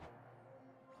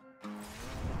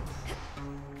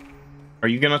 Are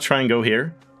you gonna try and go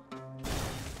here?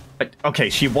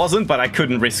 Okay, she wasn't, but I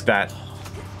couldn't risk that.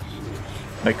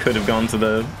 I could have gone to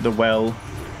the well.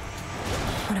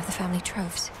 One of the family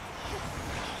troves.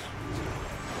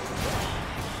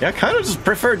 Yeah, I kind of just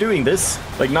prefer doing this.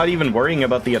 Like, not even worrying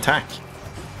about the attack.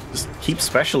 Just keep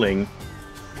specialing.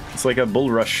 It's like a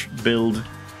bull rush build.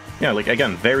 Yeah, like,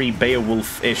 again, very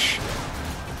Beowulf-ish.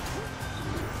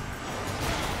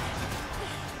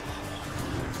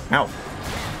 Ow.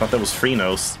 Thought that was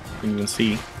Freenos. Didn't even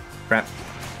see. Crap.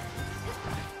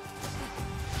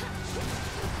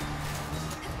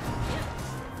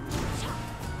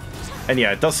 And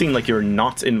yeah, it does seem like you're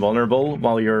not invulnerable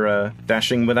while you're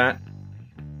dashing with that.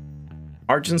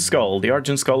 Argent Skull. The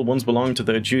Argent Skull once belonged to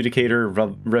the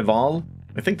Adjudicator Reval.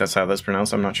 I think that's how that's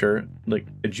pronounced, I'm not sure. Like,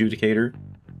 Adjudicator.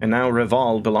 And now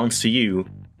Reval belongs to you.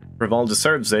 Reval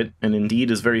deserves it, and indeed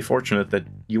is very fortunate that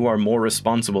you are more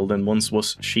responsible than once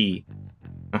was she.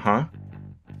 Uh-huh.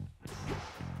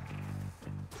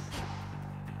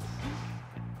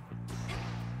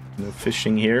 No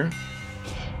fishing here.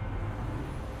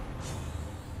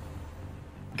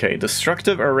 Okay,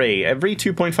 Destructive Array. Every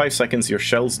 2.5 seconds your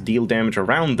shells deal damage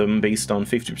around them based on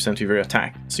 50% of your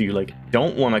attack. So you, like,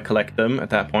 don't want to collect them at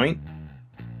that point.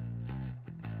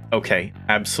 Okay,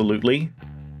 absolutely.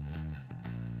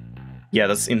 Yeah,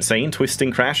 that's insane.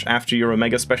 Twisting Crash. After your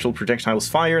Omega Special projectiles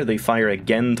fire, they fire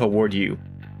again toward you.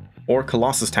 Or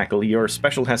Colossus Tackle. Your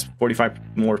special has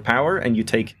 45 more power, and you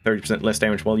take 30% less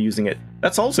damage while using it.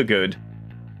 That's also good.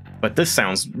 But this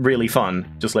sounds really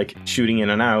fun. Just, like, shooting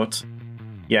in and out.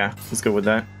 Yeah, let's go with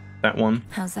that. That one.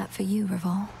 How's that for you,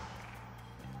 Reval?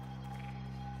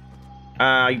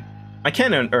 I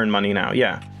can earn money now,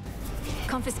 yeah.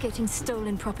 Confiscating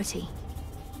stolen property.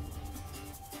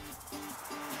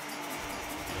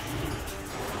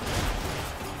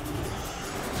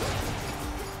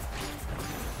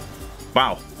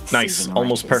 Wow, nice. Seizing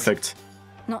Almost wretches. perfect.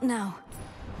 Not now.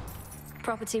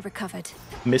 Property recovered.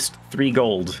 Missed 3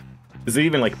 gold. Is it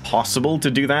even, like, possible to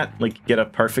do that? Like, get a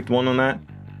perfect one on that?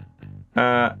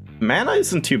 Mana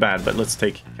isn't too bad, but let's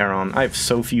take Charon. I have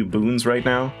so few boons right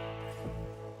now.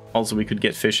 Also, we could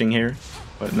get fishing here,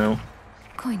 but no.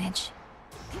 Coinage.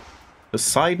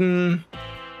 Poseidon...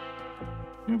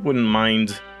 I wouldn't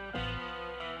mind.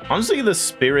 Honestly, the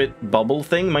spirit bubble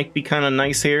thing might be kind of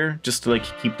nice here, just to, like,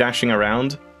 keep dashing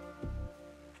around.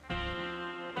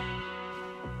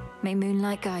 May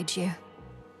moonlight guide you.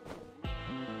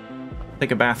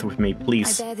 Take a bath with me,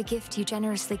 please. I bear the gift you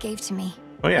generously gave to me.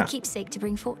 Oh, yeah. A keepsake to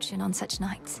bring fortune on such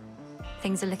nights.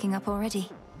 Things are looking up already.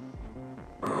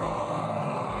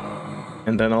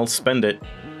 And then I'll spend it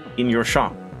in your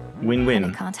shop. Win-win.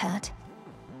 It can't hurt.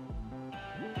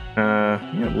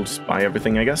 Yeah, we'll just buy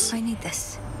everything, I guess. I need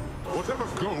this. Whatever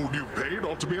gold you paid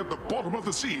ought to be at the bottom of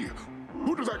the sea.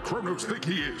 Who does that Kronos think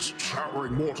he is,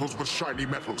 showering mortals with shiny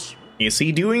metals? Is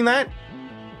he doing that?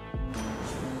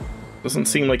 Doesn't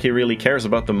seem like he really cares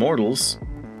about the mortals.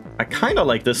 I kind of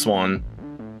like this one.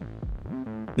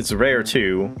 It's rare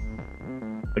too.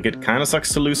 Like, it kind of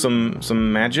sucks to lose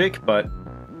some magic, but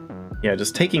yeah,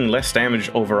 just taking less damage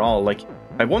overall. Like,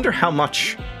 I wonder how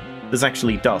much this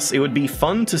actually does. It would be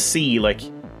fun to see, like,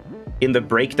 in the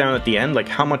breakdown at the end, like,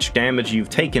 how much damage you've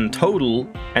taken total,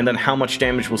 and then how much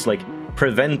damage was, like,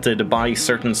 prevented by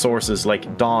certain sources,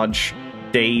 like dodge,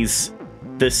 daze,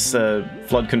 this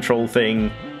flood control thing,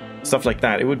 stuff like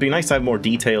that. It would be nice to have more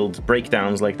detailed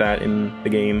breakdowns like that in the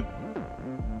game.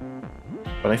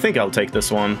 But I think I'll take this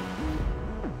one.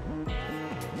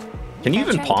 Can you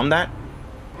even pawn that?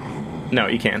 No,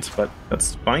 you can't, but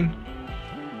that's fine.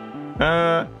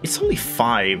 It's only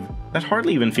 5. That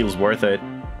hardly even feels worth it.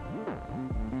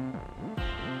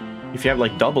 If you have,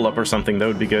 like, double up or something, that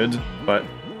would be good, but...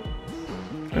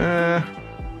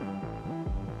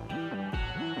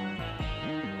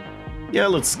 yeah,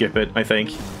 let's skip it, I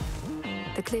think.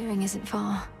 The clearing isn't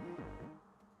far.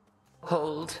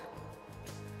 Hold.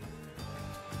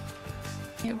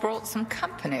 You brought some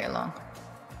company along.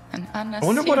 I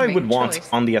wonder what I would want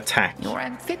on the attack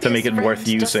to make it worth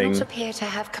using. Does not appear to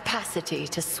have capacity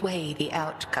to sway the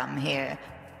outcome here.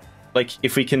 Like,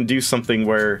 if we can do something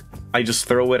where I just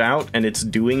throw it out and it's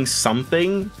doing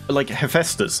something, like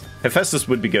Hephaestus. Hephaestus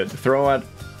would be good. Throw out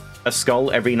a skull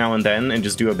every now and then and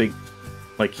just do a big,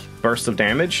 like, burst of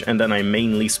damage, and then I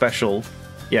mainly special.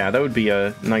 Yeah, that would be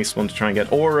a nice one to try and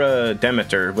get. Or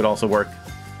Demeter would also work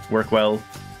well.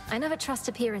 I never trust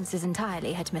appearances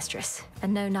entirely, Headmistress,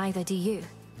 and no, neither do you.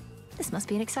 This must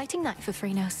be an exciting night for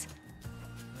Phrynos.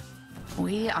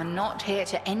 We are not here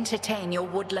to entertain your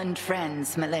woodland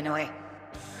friends, Melinoi.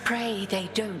 Pray they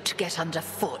don't get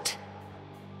underfoot.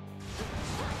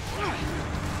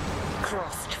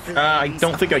 I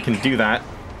don't think I can do that.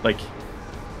 Like,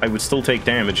 I would still take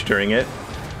damage during it.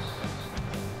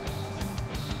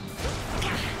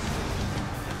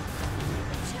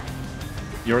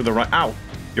 You're the right... Ow!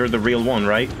 You're the real one,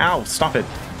 right? Ow! Stop it!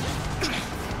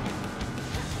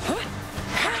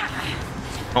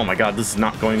 Oh my god, this is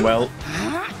not going well.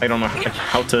 I don't know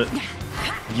how to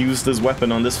use this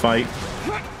weapon on this fight.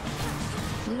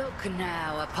 Look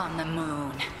now upon the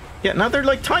moon. Yeah, now they're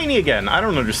like tiny again. I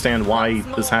don't understand why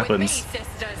this happens.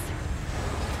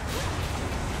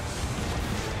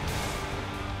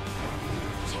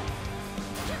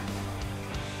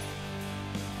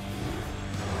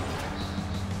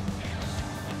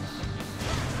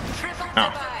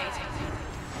 Oh.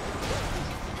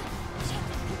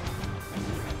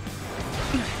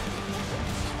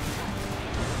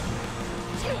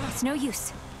 It's no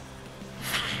use.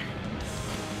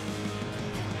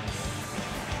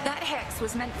 That hex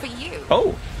was meant for you.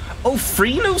 Oh. Oh,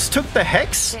 Freenos took the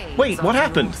hex? Wait, what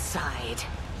happened?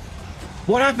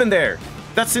 What happened there?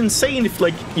 That's insane if,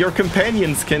 like, your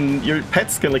companions can... Your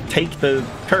pets can, like, take the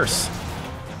curse.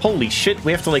 Holy shit,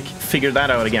 we have to, like, figure that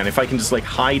out again. If I can just, like,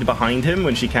 hide behind him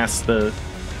when she casts the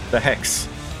hex.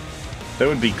 That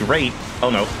would be great. Oh,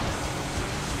 no.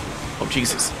 Oh,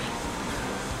 Jesus.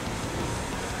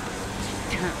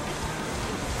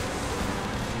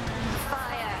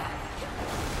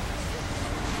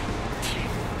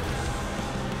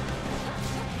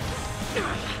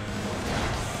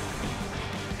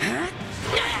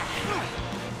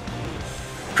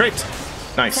 Crit!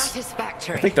 Nice.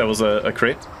 Satisfactory. I think that was a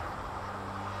crit.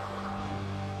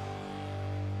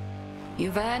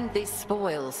 You've earned these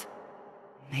spoils.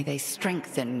 May they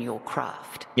strengthen your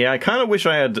craft. Yeah, I kind of wish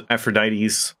I had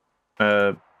Aphrodite's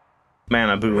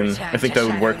mana boon. I think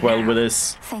that would work well with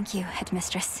this. Thank you,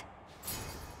 headmistress.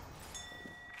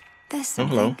 There's Oh,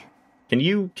 something. hello.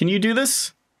 Can you do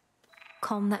this?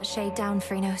 Calm that shade down,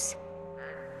 Freenos.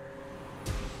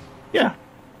 Yeah,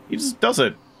 he just does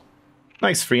it.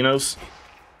 Nice, Freenos.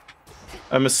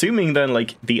 I'm assuming then,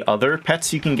 like, the other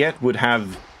pets you can get would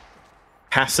have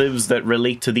passives that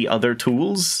relate to the other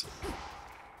tools.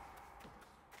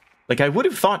 Like, I would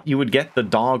have thought you would get the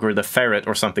dog or the ferret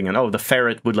or something, and oh, the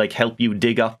ferret would, like, help you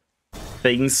dig up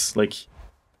things, like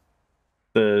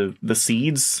the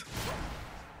seeds.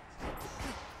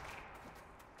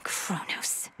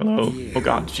 Kronos. Hello. Oh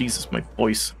god, Jesus, my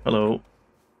voice. Hello.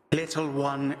 Little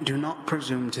one, do not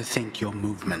presume to think your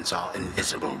movements are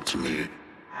invisible to me.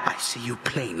 I see you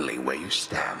plainly where you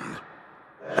stand.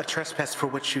 A trespass for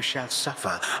which you shall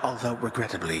suffer, although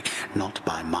regrettably not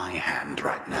by my hand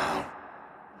right now.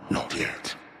 Not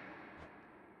yet.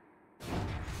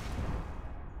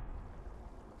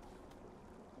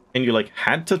 And you, like,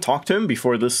 had to talk to him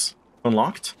before this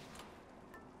unlocked?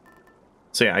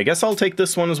 So yeah, I guess I'll take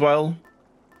this one as well.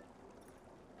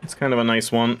 It's kind of a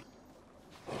nice one.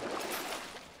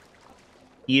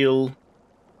 Heal.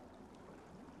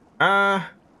 Do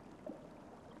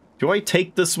I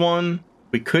take this one?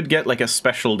 We could get, like, a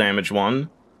special damage one.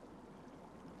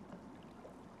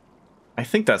 I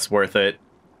think that's worth it.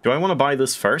 Do I want to buy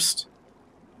this first?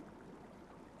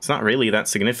 It's not really that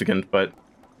significant, but...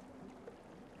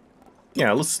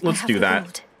 yeah, let's do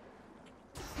that.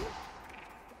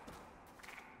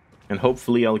 And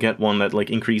hopefully I'll get one that, like,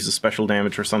 increases special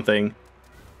damage or something.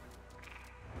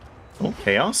 Oh,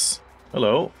 Chaos.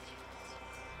 Hello.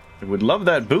 I would love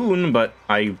that boon, but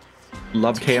I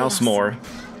love Chaos more.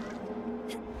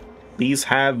 Please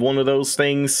have one of those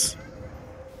things.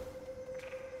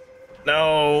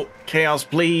 No, Chaos,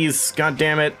 please. God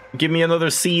damn it. Give me another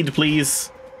seed,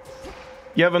 please.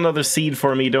 You have another seed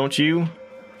for me, don't you?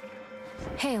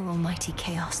 Hail, almighty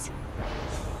Chaos.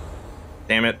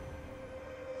 Damn it.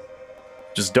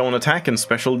 Just don't attack and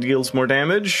special deals more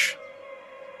damage.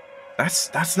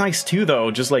 That's nice too,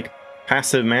 though. Just, like,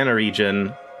 passive mana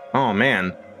regen. Oh,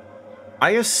 man.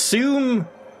 I assume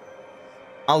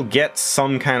I'll get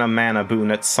some kind of mana boon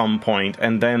at some point,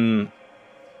 and then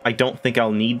I don't think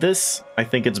I'll need this. I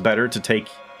think it's better to take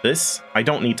this. I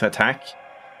don't need to attack.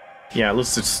 Yeah,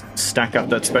 let's just stack up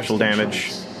that special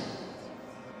damage.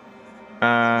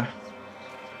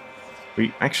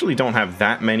 We actually don't have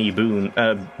that many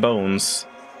bones.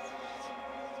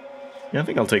 Yeah, I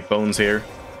think I'll take bones here.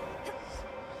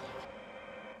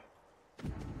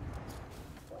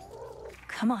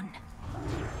 Come on.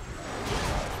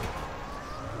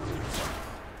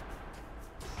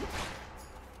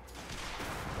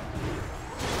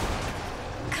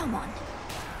 Come on.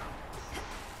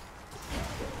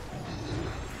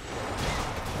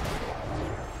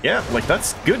 Yeah, like,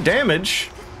 that's good damage.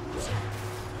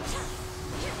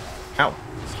 Ow.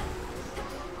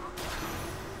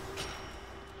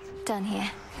 Done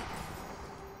here.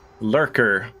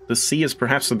 Lurker. The sea is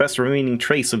perhaps the best remaining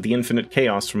trace of the infinite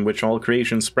chaos from which all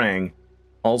creation sprang.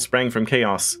 All sprang from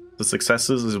chaos, the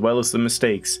successes as well as the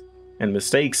mistakes. And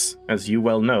mistakes, as you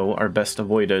well know, are best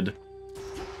avoided.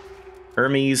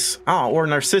 Hermes. Or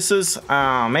Narcissus.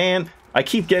 Man. I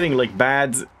keep getting, like,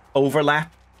 bad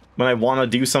overlap when I want to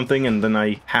do something and then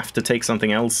I have to take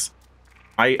something else.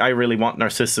 I really want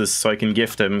Narcissus so I can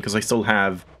gift him, because I still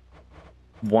have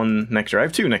one nectar. I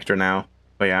have 2 nectar now.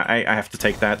 But yeah, I have to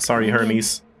take that. Sorry,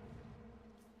 Hermes.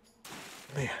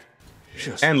 Man,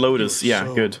 and Lotus, yeah,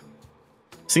 so... good.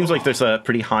 Seems like there's a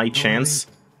pretty high chance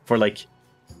for, like,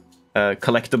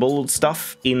 collectible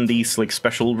stuff in these like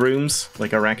special rooms,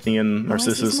 like Arachne,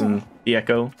 Narcissus, and the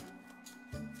Echo.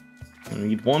 I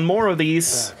need one more of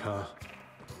these.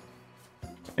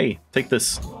 Hey, take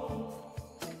this.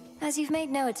 As you've made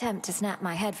no attempt to snap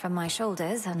my head from my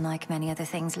shoulders, unlike many other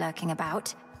things lurking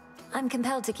about, I'm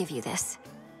compelled to give you this.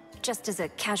 Just as a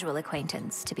casual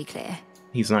acquaintance, to be clear.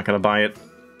 He's not gonna buy it.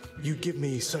 You give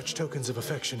me such tokens of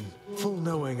affection, full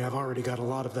knowing I've already got a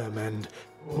lot of them, and,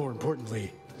 more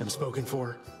importantly, am spoken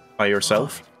for. By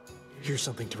yourself? Here's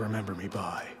something to remember me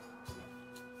by.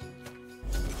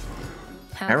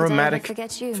 How Aromatic could I ever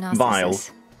forget you, vial.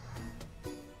 Narcissus?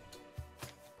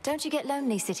 Don't you get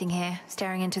lonely sitting here,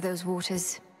 staring into those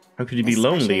waters? How could he be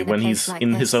lonely when he's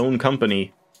in his own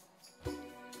company?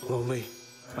 Lonely?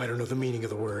 I don't know the meaning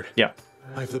of the word. Yeah.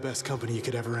 I have the best company you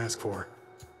could ever ask for.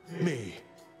 Me.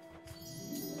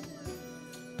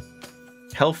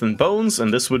 Health and bones,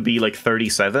 and this would be like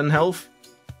 37 health.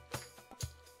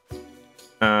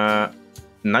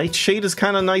 Nightshade is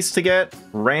kind of nice to get.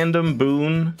 Random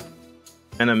boon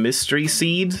and a mystery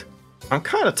seed. I'm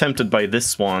kind of tempted by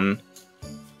this one.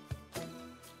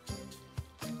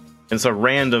 It's a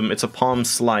random, it's a palm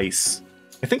slice.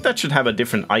 I think that should have a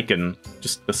different icon,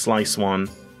 just the slice one.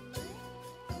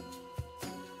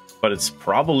 But it's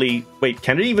probably... Wait,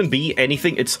 can it even be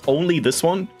anything? It's only this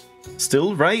one?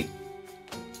 Still, right?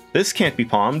 This can't be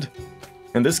palmed.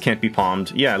 And this can't be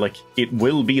palmed. Yeah, like, it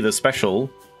will be the special.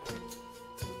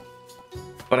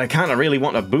 But I kind of really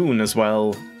want a boon as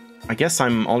well. I guess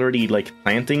I'm already, like,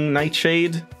 planting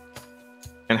Nightshade.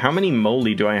 And how many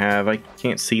moly do I have? I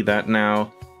can't see that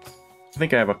now. I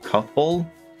think I have a couple.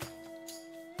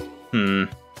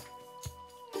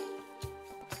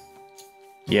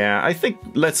 Yeah, I think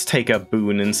let's take a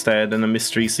boon instead and a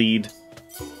mystery seed.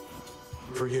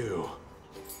 For you.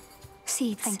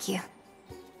 Seeds. Thank you.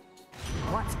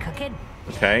 What's cooking?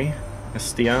 Okay,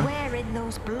 Estia. Where in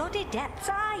those bloody depths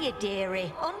are you,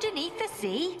 dearie? Underneath the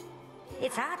sea?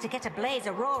 It's hard to get a blaze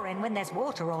a-roaring when there's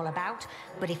water all about,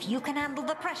 but if you can handle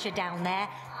the pressure down there,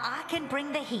 I can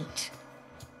bring the heat.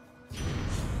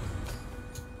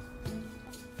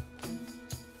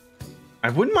 I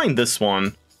wouldn't mind this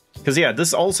one. Because, yeah,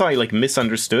 this also I, like,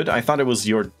 misunderstood. I thought it was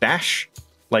your dash,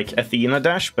 like Athena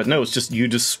dash, but no, it's just you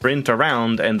just sprint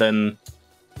around and then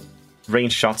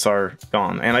range shots are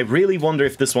gone. And I really wonder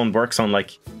if this one works on,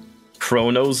 like,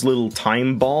 Chrono's little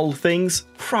time ball things.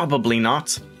 Probably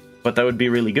not, but that would be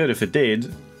really good if it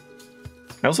did.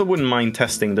 I also wouldn't mind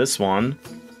testing this one,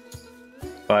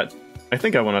 but I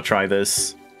think I want to try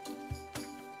this.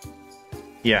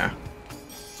 Yeah.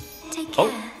 Take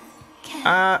care.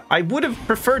 I would have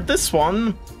preferred this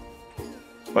one,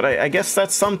 but I guess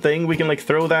that's something. We can, like,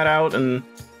 throw that out and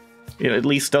it at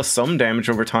least does some damage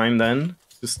over time then.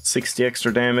 Just 60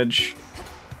 extra damage.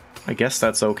 I guess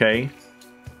that's okay.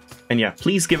 And yeah,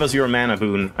 please give us your mana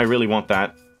boon. I really want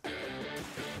that.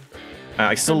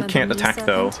 I still can't attack,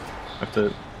 though. I have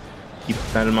to keep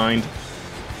that in mind.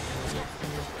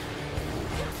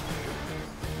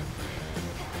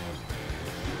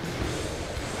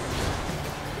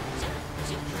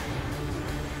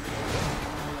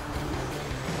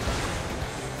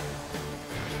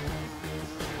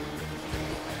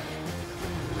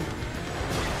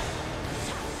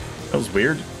 That was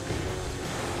weird.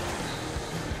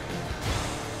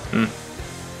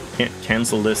 Can't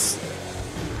cancel this.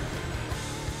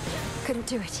 Couldn't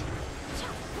do it.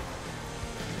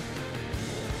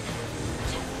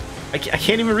 I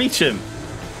can't even reach him.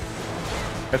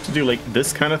 I have to do, like,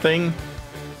 this kind of thing.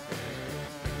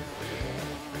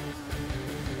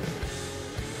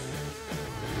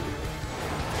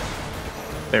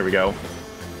 There we go.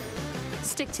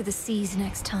 Stick to the seas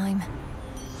next time.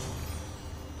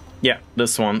 Yeah,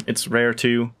 this one. It's rare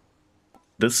too.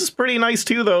 This is pretty nice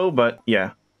too, though, but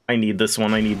yeah. I need this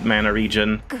one. I need mana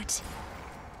regen. Good.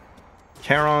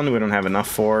 Charon, we don't have enough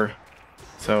for.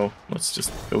 So, let's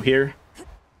just go here.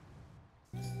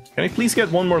 Can I please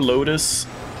get one more Lotus?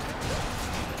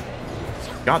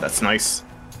 God, that's nice.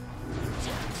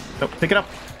 Oh, pick it up.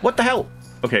 What the hell?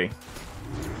 Okay.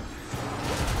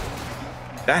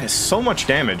 That is so much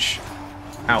damage.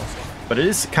 Ow. But it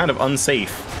is kind of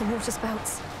unsafe. The water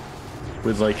spouts.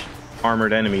 With, like,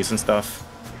 armored enemies and stuff.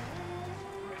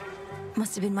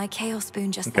 Must have been my chaos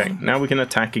spoon just then. Okay, now we can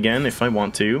attack again if I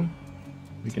want to.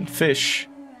 We can fish.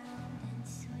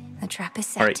 The trap is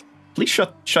set. Alright, please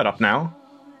shut up now.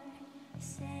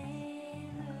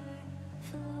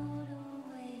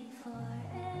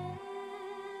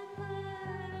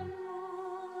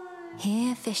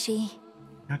 Here, fishy.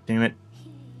 God damn it.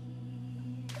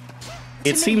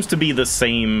 It seems to be the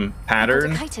same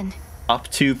pattern. up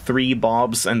to 3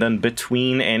 bobs, and then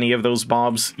between any of those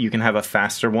bobs, you can have a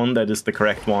faster one that is the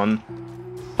correct one.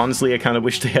 Honestly, I kind of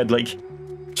wish they had, like,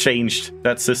 changed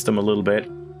that system a little bit.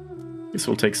 Guess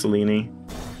we'll take Selene.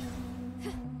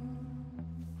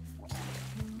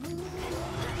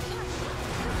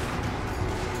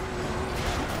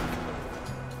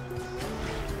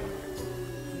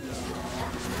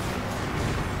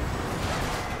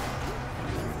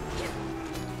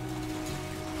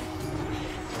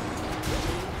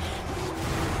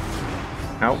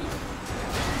 Ow.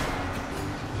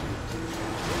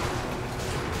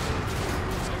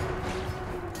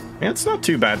 Yeah, it's not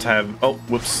too bad to have... Oh,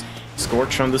 whoops.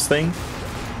 Scorch on this thing.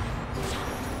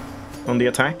 On the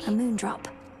attack. A moon drop.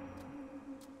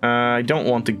 I don't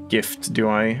want the gift, do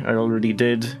I? I already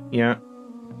did. Yeah.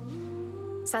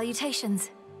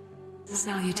 Salutations.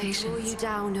 Salutations. I draw you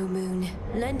down, O moon.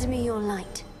 Lend me your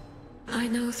light. I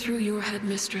know through your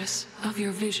headmistress of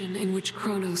your vision in which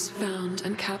Kronos found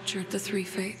and captured the 3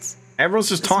 fates. Everyone's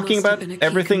just This talking must have about been a key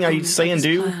everything I component say of and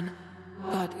his do. plan,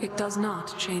 but it does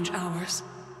not change ours.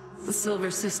 The Silver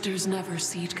Sisters never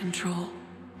cede control.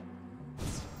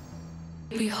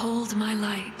 Behold my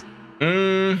light.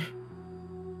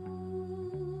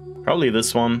 Probably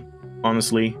this one,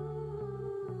 honestly.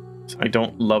 I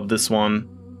don't love this one.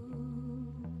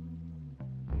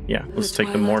 Yeah, let's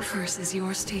take the morph. Curse is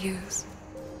yours to use.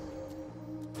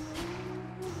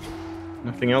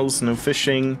 Nothing else, no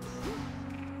fishing.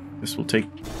 This will take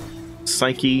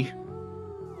Psyche.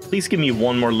 Please give me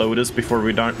one more Lotus before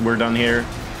we're done here.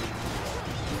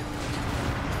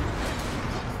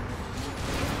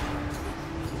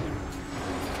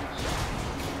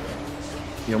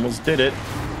 He almost did it.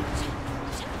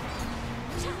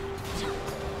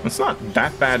 It's not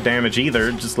that bad damage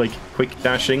either, just like quick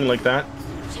dashing like that.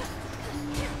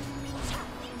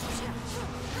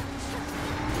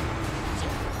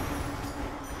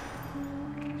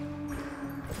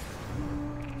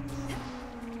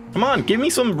 Come on, give me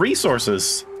some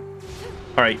resources.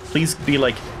 Alright, please be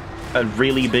like a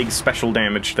really big special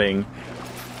damage thing.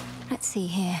 Let's see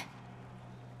here.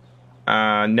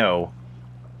 No.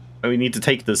 We need to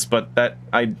take this, but that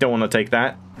I don't want to take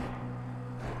that.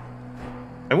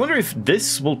 I wonder if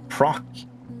this will proc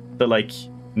the, like,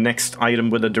 next item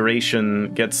with a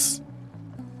duration gets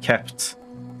kept.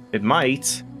 It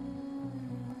might.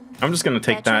 I'm just gonna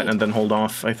take that and then hold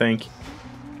off, I think.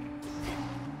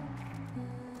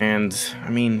 And,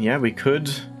 I mean, yeah, we could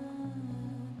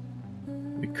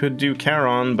do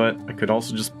Charon, but I could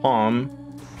also just palm.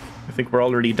 I think we're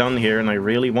already done here, and I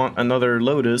really want another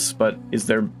Lotus, but is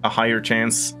there a higher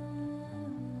chance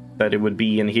that it would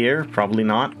be in here? Probably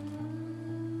not.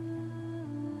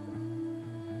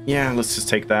 Yeah, let's just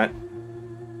take that.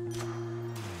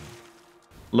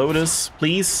 Lotus,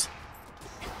 please.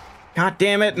 God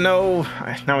damn it, no!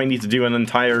 Now I need to do an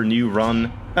entire new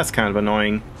run. That's kind of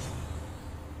annoying.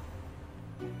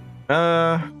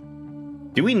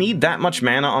 Do we need that much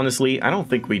mana, honestly? I don't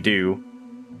think we do.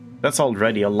 That's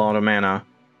already a lot of mana.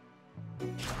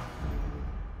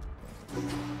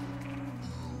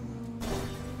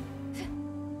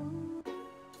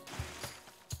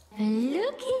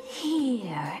 Look at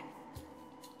here.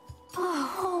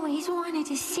 Oh, always wanted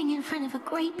to sing in front of a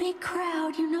great big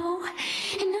crowd, you know?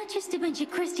 And not just a bunch of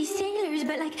crusty sailors,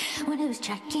 but like one of those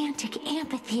gigantic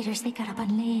amphitheaters they got up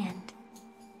on land.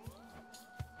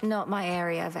 Not my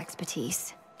area of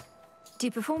expertise.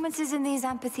 Do performances in these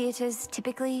amphitheaters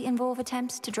typically involve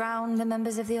attempts to drown the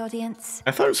members of the audience?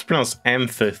 I thought it was pronounced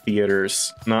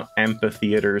amphitheaters, not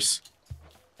amphitheaters.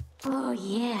 Oh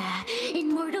yeah,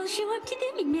 and mortals show up to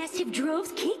them in massive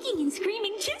droves, kicking and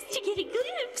screaming just to get a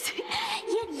glimpse.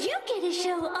 Yet you get a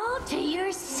show all to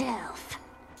yourself.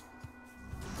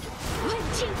 1,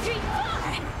 2, 3,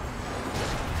 4!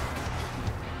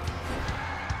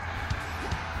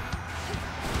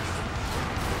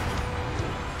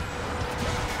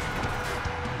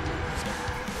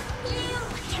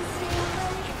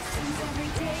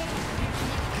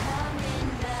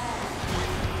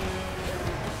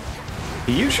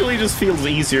 It usually just feels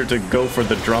easier to go for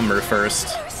the drummer first.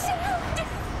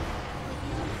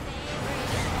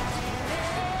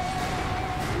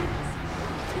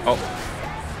 Oh.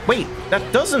 Wait,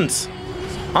 that doesn't...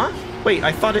 Huh? Wait,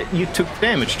 I thought you took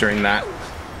damage during that.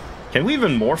 Can we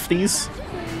even morph these?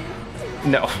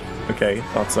 No. Okay,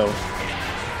 thought so.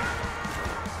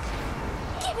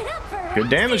 Good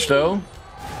damage, though.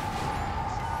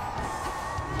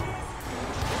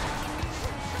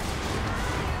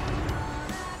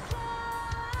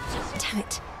 Damn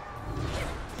it.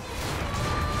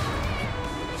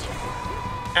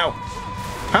 Ow.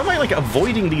 How am I, like,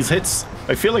 avoiding these hits?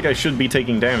 I feel like I should be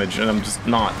taking damage, and I'm just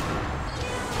not.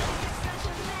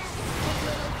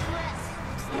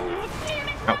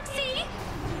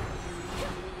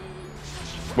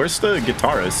 where's the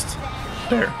guitarist?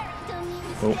 There.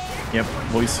 Oh, yep,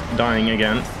 voice dying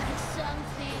again.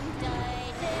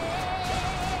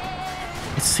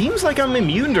 It seems like I'm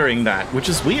immune during that, which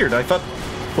is weird. I thought,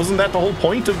 wasn't that the whole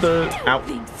point of the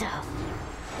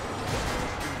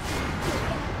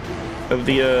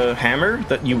hammer,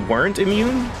 that you weren't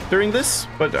immune during this?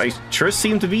 But I sure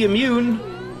seem to be immune.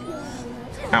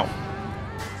 Ow.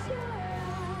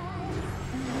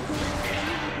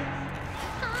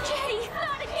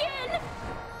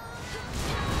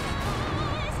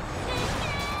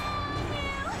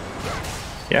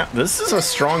 Yeah, this is a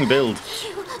strong build.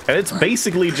 And it's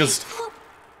basically just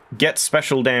get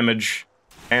special damage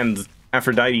and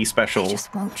Aphrodite special.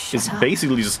 It's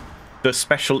basically just the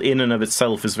special in and of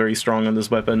itself is very strong on this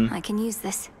weapon. I can use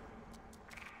this.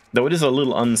 Though it is a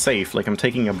little unsafe, like I'm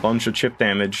taking a bunch of chip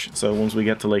damage, so once we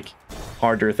get to like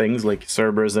harder things like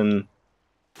Cerberus and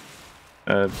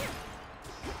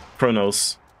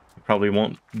Kronos, probably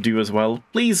won't do as well.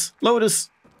 Please, Lotus!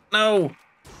 No!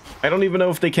 I don't even know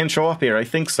if they can show up here, I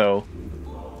think so.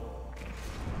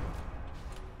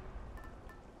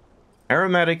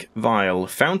 Aromatic Vial.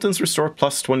 Fountains restore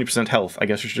plus 20% health. I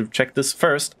guess I should have checked this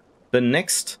first. The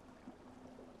next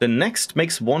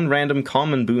makes one random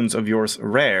common boons of yours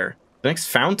rare. The next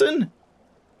fountain?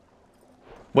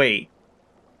 Wait.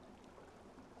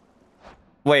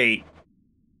 Wait.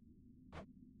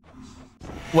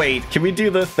 Wait, can we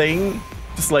do the thing?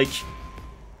 Just like...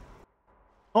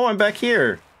 Oh, I'm back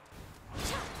here.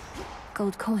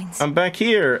 Gold coins. I'm back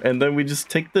here, and then we just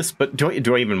take this. But do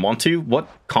I even want to? What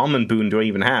common boon do I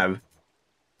even have?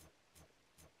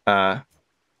 I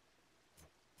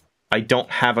don't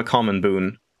have a common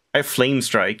boon. I have Flame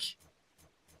Strike.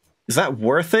 Is that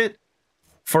worth it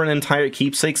for an entire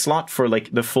keepsake slot for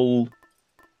like the full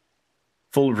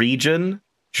region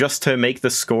just to make the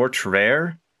Scorch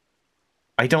rare?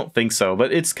 I don't think so,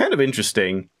 but it's kind of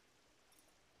interesting.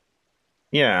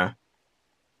 Yeah.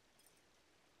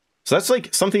 So that's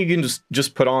like something you can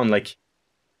just put on, like,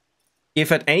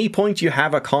 if at any point you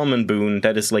have a common boon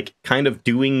that is like kind of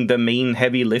doing the main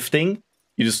heavy lifting,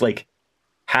 you just like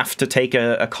have to take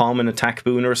a common attack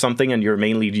boon or something and you're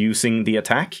mainly using the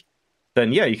attack,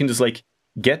 then yeah, you can just like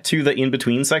get to the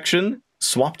in-between section,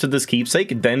 swap to this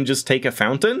keepsake, then just take a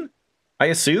fountain, I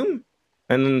assume,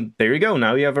 and then there you go,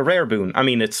 now you have a rare boon. I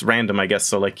mean, it's random, I guess,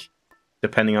 so like,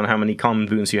 depending on how many common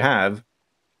boons you have.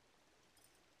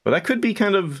 But that could be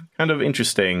kind of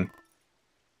interesting.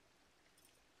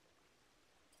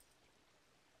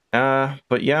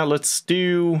 But yeah, let's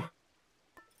do...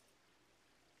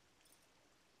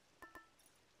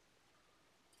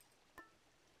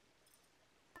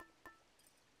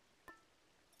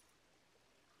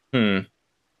 Could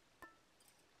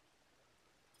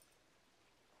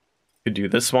do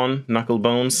this one, Knuckle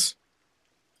Bones.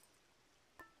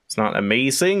 It's not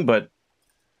amazing, but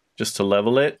just to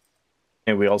level it.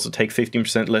 And we also take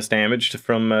 15% less damage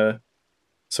from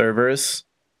Cerberus.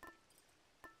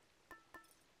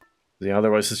 Yeah,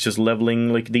 otherwise it's just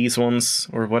leveling like these ones,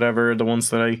 or whatever, the ones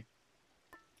that I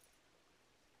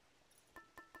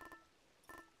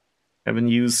haven't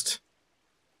used.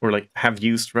 Or like, have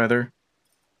used, rather.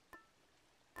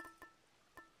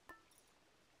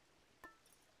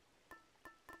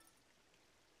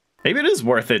 Maybe it is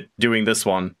worth it doing this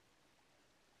one.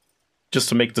 Just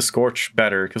to make the Scorch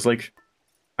better, because like...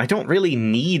 I don't really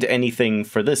need anything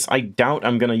for this. I doubt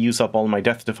I'm gonna use up all my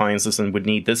Death Defiances and would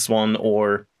need this one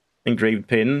or Engraved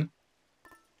Pin.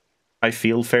 I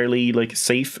feel fairly, like,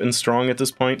 safe and strong at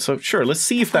this point. So sure, let's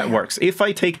see if that works. If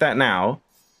I take that now,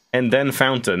 and then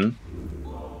Fountain...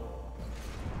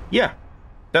 Yeah.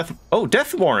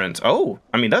 Death Warrant. Oh,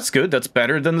 I mean, that's good. That's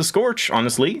better than the Scorch,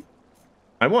 honestly.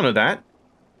 I wanted that.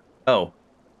 Oh.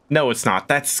 No, it's not.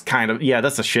 That's kind of... Yeah,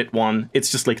 that's a shit one. It's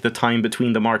just like the time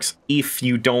between the marks if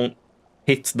you don't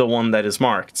hit the one that is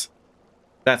marked.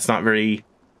 That's not very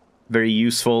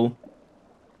useful.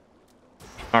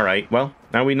 Alright, well,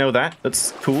 now we know that.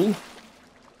 That's cool.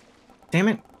 Damn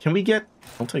it. Can we get...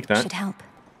 I'll take that. Should help.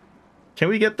 Can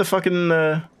we get the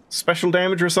fucking special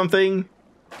damage or something?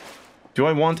 Do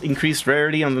I want increased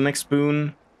rarity on the next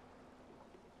boon?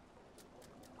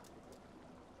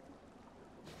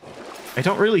 I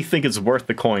don't really think it's worth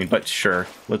the coin, but sure,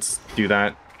 let's do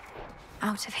that.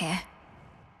 Out of here.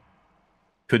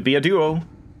 Could be a duo.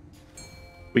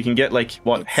 We can get, like,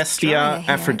 what, Hestia,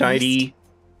 Aphrodite,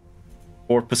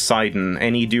 or Poseidon.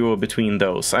 Any duo between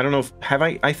those. I don't know if... Have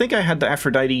I... I think I had the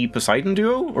Aphrodite-Poseidon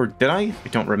duo, or did I? I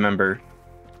don't remember.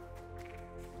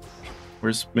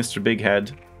 Where's Mr. Big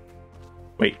Head?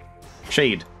 Wait.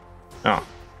 Shade. Oh,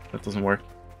 that doesn't work.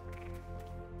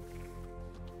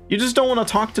 You just don't want to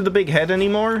talk to the big head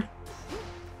anymore?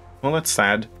 Well, that's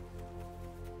sad.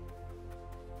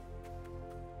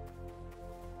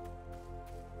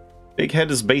 Big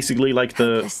Head is basically like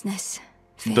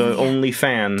the only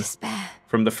fan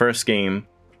from the first game.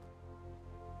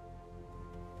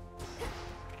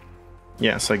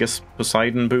 Yes, I guess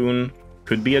Poseidon Boon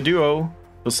could be a duo.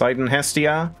 Poseidon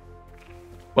Hestia.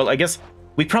 Well, I guess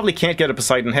we probably can't get a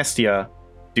Poseidon Hestia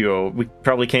duo. We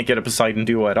probably can't get a Poseidon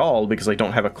duo at all because I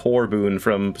don't have a core boon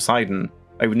from Poseidon.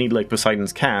 I would need like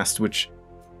Poseidon's cast, which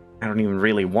I don't even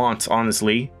really want,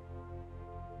 honestly.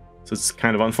 So it's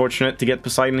kind of unfortunate to get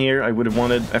Poseidon here. I would have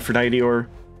wanted Aphrodite or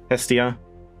Hestia.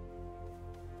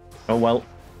 Oh well.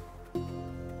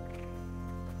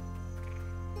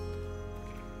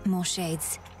 More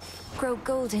shades. Grow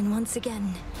golden once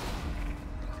again.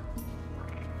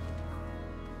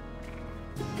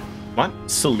 What?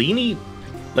 Selene?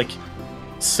 Like,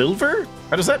 silver?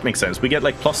 How does that make sense? We get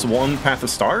like +1 Path of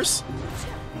Stars?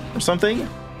 Or something?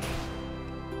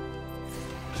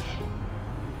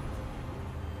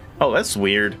 Oh, that's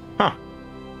weird. Huh.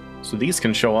 So these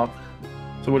can show up.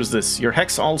 So what is this? Your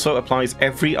Hex also applies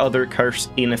every other curse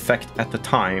in effect at the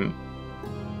time.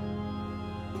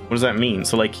 What does that mean?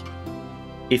 So like,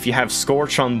 if you have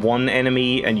Scorch on one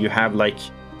enemy and you have like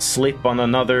Slip on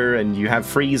another and you have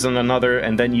Freeze on another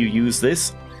and then you use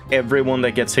this, everyone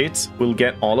that gets hit will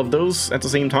get all of those at the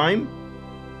same time?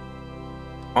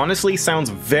 Honestly, sounds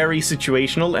very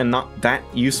situational and not that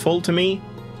useful to me.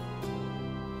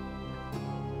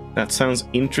 That sounds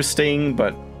interesting,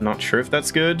 but not sure if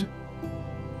that's good.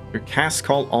 Your cast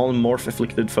call all morph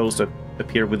afflicted foes that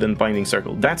appear within Binding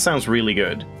Circle. That sounds really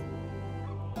good.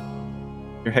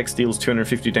 Your Hex deals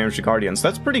 250 damage to Guardians.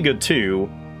 That's pretty good too,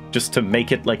 just to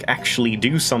make it like actually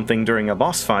do something during a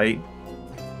boss fight.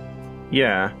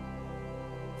 Yeah.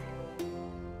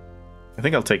 I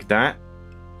think I'll take that.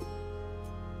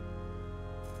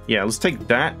 Yeah, let's take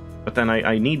that, but then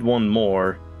I need one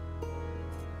more.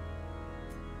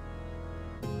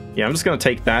 Yeah, I'm just gonna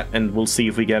take that, and we'll see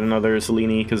if we get another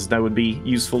Selene, because that would be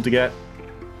useful to get.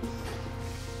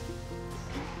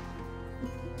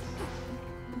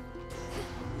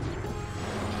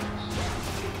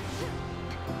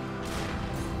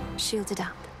 Shielded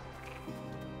up.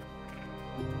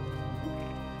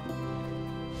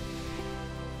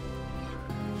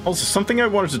 Also, something I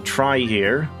wanted to try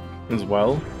here as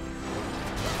well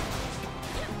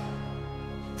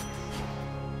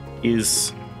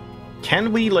is,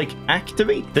 can we like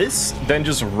activate this, then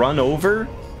just run over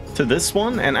to this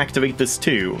one and activate this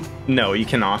too? No, you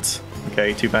cannot.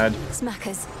 Okay, too bad.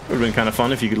 Smackers. Would have been kind of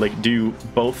fun if you could like do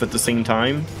both at the same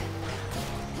time.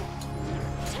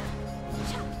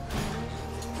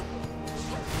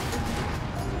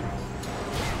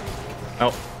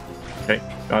 Oh, okay,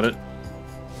 got it.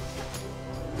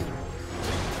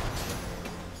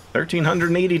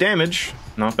 1,380 damage,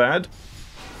 not bad.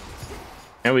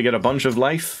 And we get a bunch of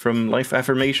life from life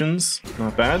affirmations,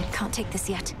 not bad. Can't take this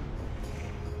yet.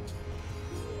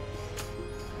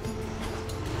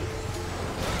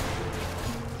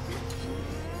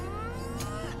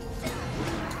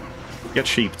 Get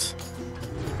sheeped.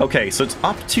 Okay, so it's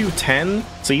up to 10,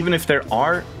 so even if there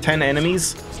are 10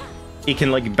 enemies, it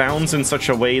can like bounce in such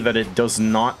a way that it does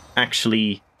not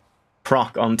actually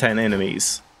proc on 10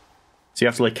 enemies. So you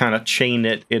have to like kind of chain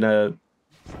it in a...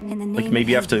 like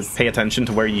maybe you have to pay attention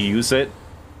to where you use it.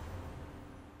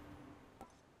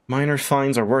 Minor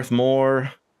fines are worth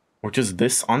more. Or just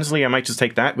this. Honestly, I might just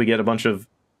take that. We get a bunch of...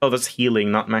 oh, that's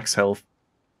healing, not max health.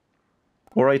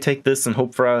 Or I take this and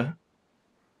hope for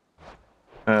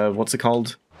a... what's it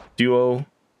called? Duo.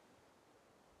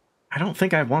 I don't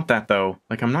think I want that, though.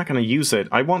 Like, I'm not going to use it.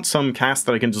 I want some cast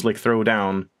that I can just, like, throw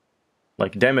down.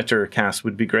 Like, Demeter cast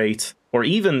would be great. Or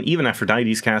even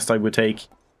Aphrodite's cast I would take.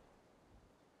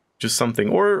 Just something.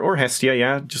 Or Hestia,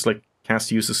 yeah. Just, like,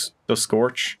 cast uses the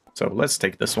Scorch. So, let's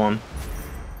take this one.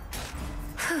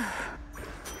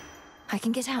 I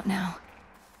can get out now.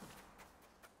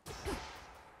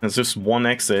 There's just one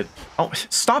exit. Oh,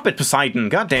 stop it, Poseidon!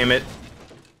 God damn it!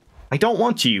 I don't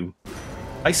want you!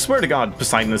 I swear to God,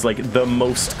 Poseidon is like the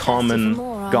most common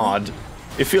god.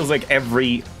 It feels like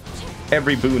every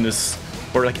boon is,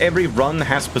 or like every run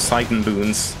has Poseidon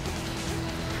boons.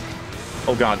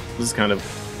 Oh God, this is kind of,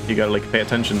 you gotta like pay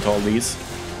attention to all these.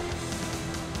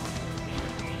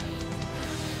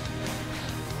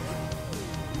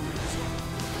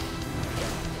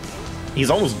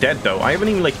 He's almost dead though. I haven't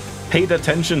even like paid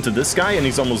attention to this guy and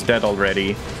he's almost dead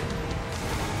already.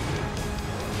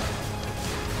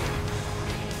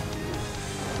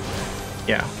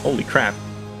 Yeah, holy crap.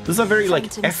 This is a very,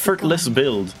 like, effortless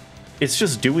build. It's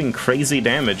just doing crazy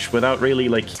damage without really,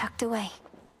 like... tucked away.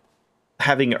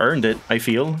 having earned it, I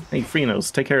feel. Hey,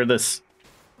 Freenos, take care of this.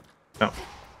 Oh.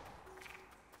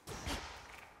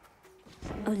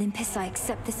 Olympus, I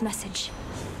accept this message.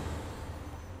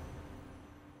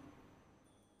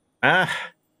 I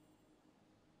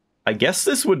guess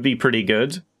this would be pretty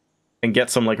good. And get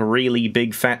some, like, really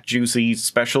big, fat, juicy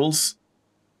specials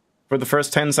for the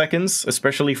first 10 seconds.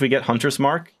 Especially if we get Hunter's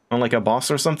Mark on, like, a boss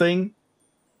or something.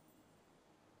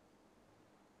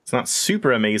 It's not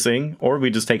super amazing. Or we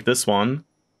just take this one.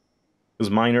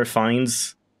 Because minor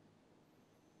finds...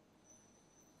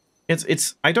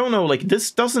 It's I don't know, like,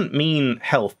 this doesn't mean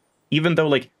health. Even though,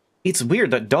 like, it's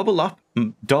weird that double up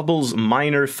doubles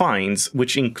minor finds,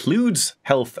 which includes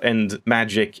health and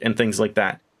magic and things like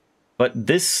that. But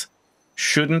this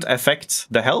shouldn't affect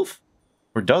the health?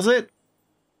 Or does it?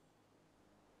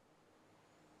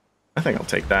 I think I'll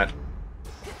take that.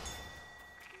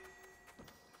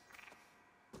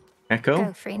 Echo? Go,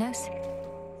 Freenos.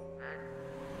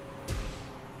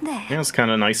 There. Yeah, it's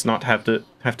kind of nice not have to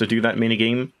do that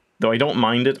minigame. Though I don't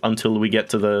mind it until we get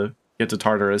to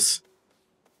Tartarus.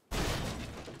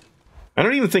 I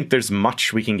don't even think there's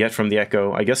much we can get from the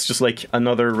Echo. I guess just like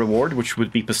another reward, which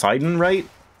would be Poseidon, right?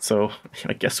 So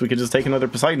I guess we could just take another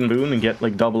Poseidon boon and get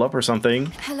like double up or something.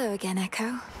 Hello again,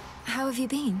 Echo. How have you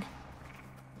been?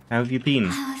 How have you been?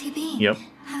 How have you been? Yep.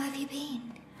 How have you been?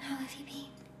 How have you been?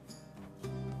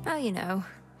 Oh, you know,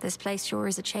 this place sure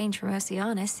is a change from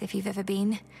Oceanus, if you've ever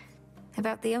been.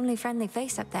 About the only friendly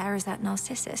face up there is that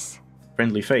Narcissus.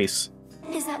 Friendly face?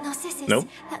 Is that Narcissus? No.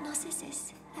 That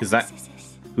Narcissus? Is that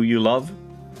who you love?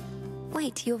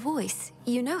 Wait, your voice.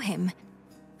 You know him.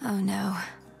 Oh no.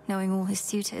 Knowing all his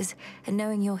suitors, and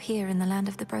knowing you're here in the land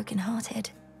of the broken-hearted.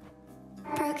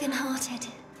 Broken-hearted.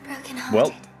 Broken-hearted.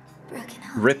 Well,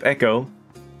 broken-hearted. Rip Echo.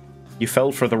 You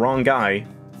fell for the wrong guy.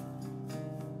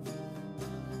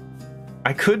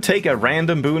 I could take a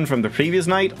random boon from the previous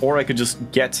night, or I could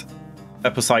just get a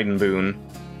Poseidon boon.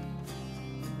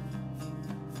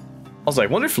 Also, I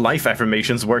wonder if life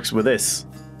affirmations works with this.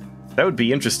 That would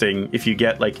be interesting if you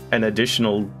get like an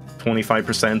additional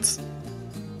 25%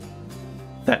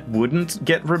 that wouldn't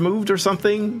get removed or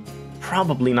something.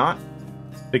 Probably not,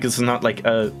 because it's not like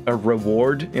a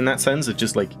reward in that sense. It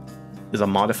just like is a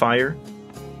modifier.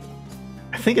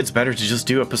 I think it's better to just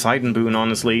do a Poseidon boon,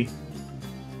 honestly.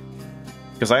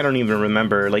 Because I don't even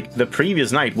remember, like, the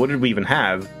previous night, what did we even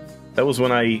have? That was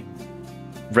when I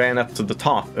ran up to the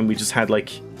top and we just had, like...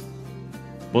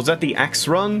 Was that the axe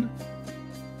run?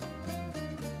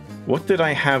 What did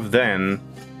I have then?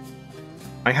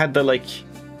 I had the, like...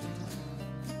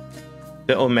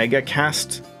 The Omega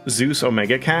cast? Zeus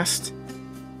Omega cast?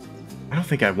 I don't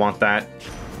think I want that.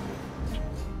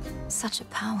 Such a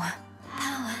power.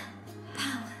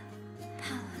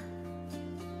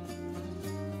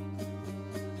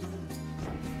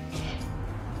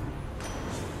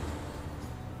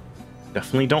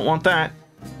 Definitely don't want that.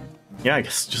 Yeah, I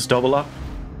guess just double up.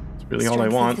 That's really all I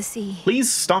want.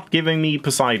 Please stop giving me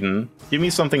Poseidon. Give me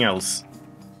something else.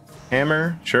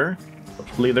 Hammer, sure.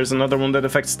 Hopefully there's another one that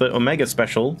affects the Omega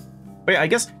special. Wait, I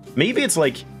guess maybe it's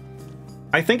like...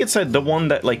 I think it said the one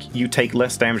that, like, you take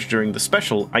less damage during the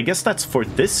special. I guess that's for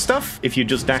this stuff. If you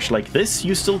just dash like this,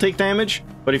 you still take damage.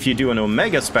 But if you do an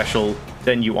Omega special,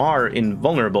 then you are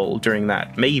invulnerable during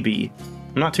that. Maybe.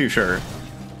 I'm not too sure.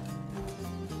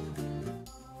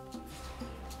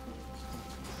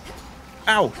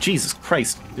 Ow! Jesus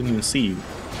Christ! Didn't even see you.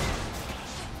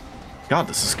 God,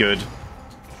 this is good.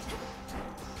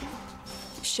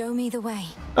 Show me the way.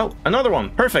 Oh, another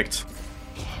one! Perfect!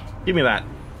 Give me that.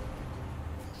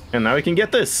 And now we can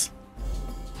get this.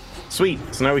 Sweet.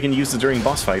 So now we can use it during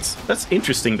boss fights. That's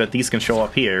interesting that these can show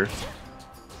up here.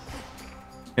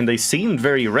 And they seemed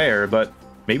very rare, but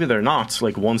maybe they're not.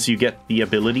 Like, once you get the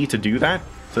ability to do that,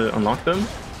 to unlock them.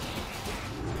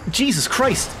 Jesus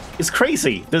Christ! It's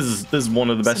crazy! This is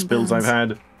one of the best builds I've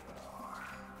had.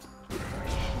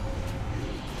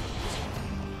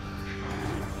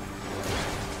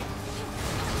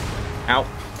 Ow.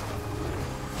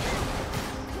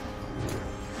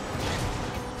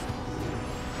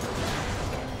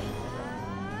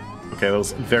 Okay, that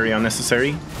was very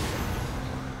unnecessary.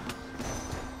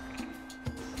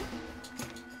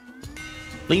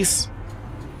 Please.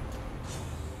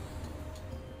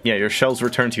 Yeah, your shells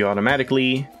return to you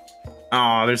automatically.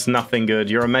 Ah, there's nothing good.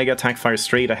 Your Omega attack fires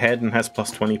straight ahead and has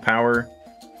plus 20 power.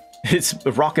 It's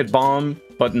a rocket bomb,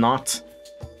 but not.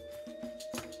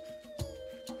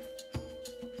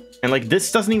 And like,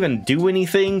 this doesn't even do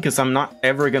anything, because I'm not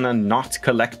ever gonna not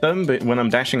collect them but when I'm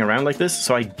dashing around like this,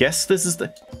 so I guess this is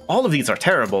the... All of these are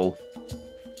terrible.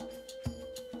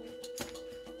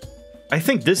 I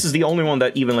think this is the only one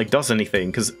that even, like, does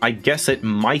anything, because I guess it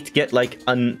might get, like,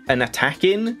 an attack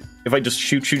in. If I just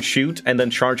shoot, and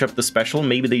then charge up the special,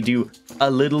 maybe they do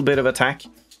a little bit of attack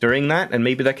during that, and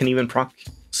maybe that can even proc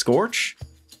Scorch?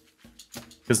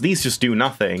 Because these just do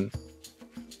nothing.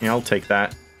 Yeah, I'll take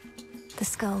that. The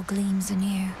skull gleams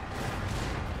anew.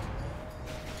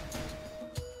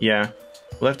 Yeah,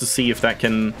 we'll have to see if that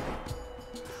can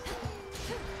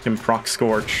proc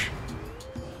Scorch.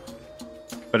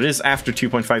 But it is after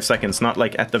 2.5 seconds, not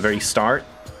like at the very start.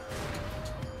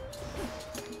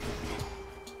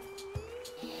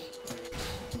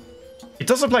 It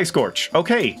does apply Scorch.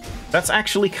 Okay, that's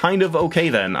actually kind of okay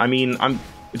then. I mean,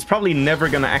 it's probably never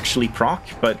gonna actually proc,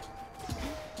 but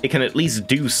it can at least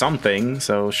do something,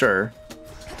 so sure.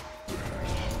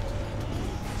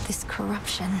 This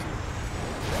corruption.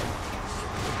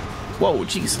 Whoa,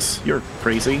 Jesus, you're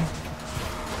crazy.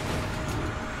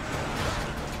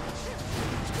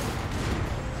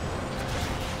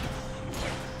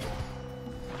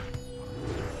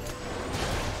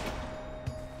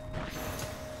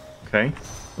 Okay,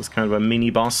 that's kind of a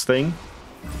mini-boss thing.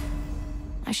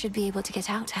 I should be able to get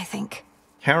out, I think.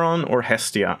 Charon or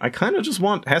Hestia? I kind of just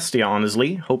want Hestia,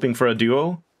 honestly, hoping for a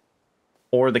duo.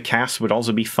 Or the cast would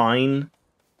also be fine.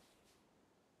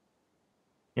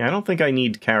 Yeah, I don't think I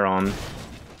need Charon.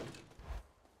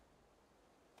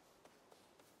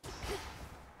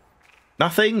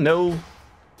 Nothing? No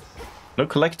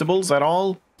collectibles at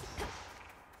all?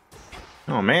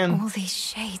 Oh, man. All these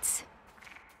shades.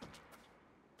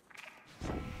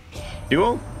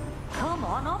 Duo? Come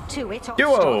on, up to it.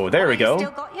 Duo! There we go.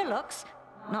 Still got your looks.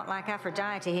 Not like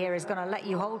Aphrodite here is going to let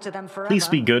you hold to them forever. Please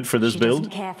be good for this build. She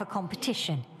doesn't care for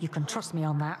competition. You can trust me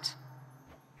on that.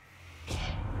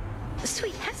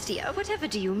 Sweet Hestia, whatever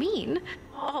do you mean?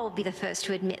 I'll be the first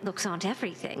to admit looks aren't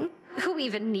everything. Who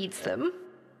even needs them?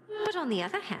 But on the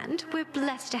other hand, we're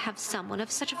blessed to have someone of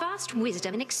such vast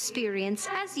wisdom and experience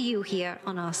as you here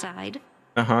on our side.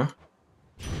 Uh-huh.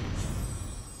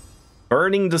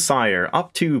 Burning Desire.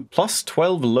 Up to plus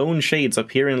 12 lone shades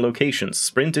appear in locations.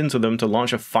 Sprint into them to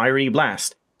launch a fiery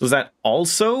blast. Does that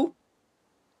also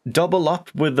double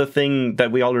up with the thing that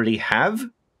we already have?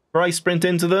 Where I sprint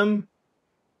into them?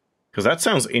 Because that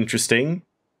sounds interesting.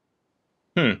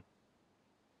 And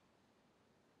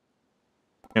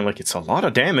like, it's a lot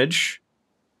of damage.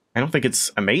 I don't think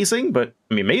it's amazing, but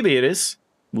I mean, maybe it is.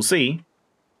 We'll see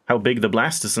how big the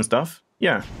blast is and stuff.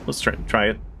 Yeah, let's try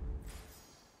it.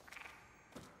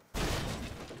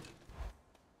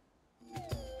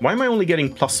 Why am I only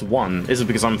getting +1? Is it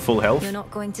because I'm full health? You're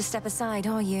not going to step aside,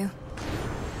 are you?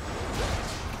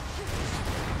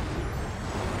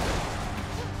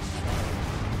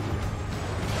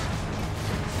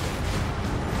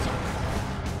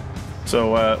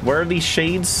 So, where are these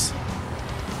shades?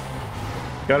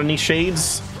 Got any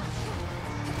shades?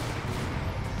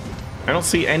 I don't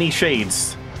see any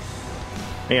shades.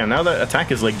 Yeah, now that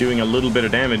attack is like doing a little bit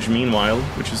of damage meanwhile,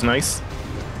 which is nice.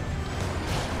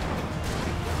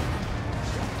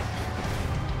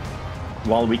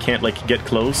 While we can't, like, get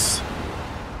close.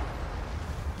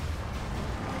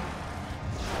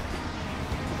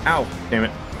 Ow! Damn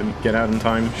it. Didn't get out in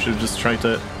time. Should've just tried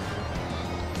to...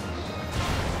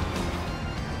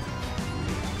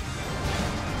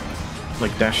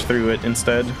 like, dash through it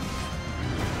instead.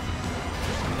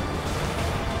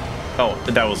 Oh,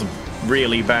 that was a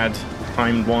really bad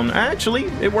timed one. Actually,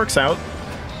 it works out.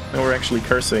 Now we're actually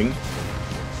cursing.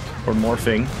 Or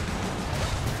morphing.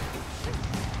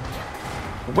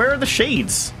 Where are the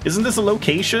shades? Isn't this a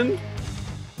location?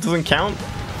 It doesn't count?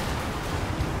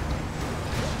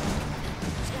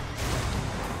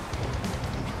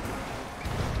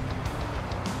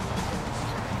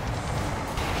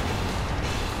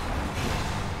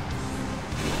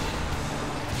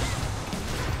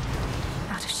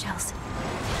 Out of shells.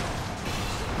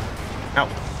 Ow.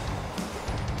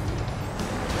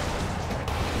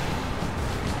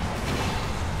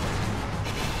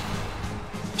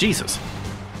 Jesus.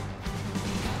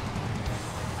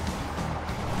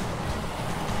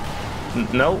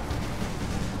 No.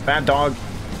 Bad dog.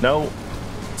 No.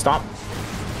 Stop.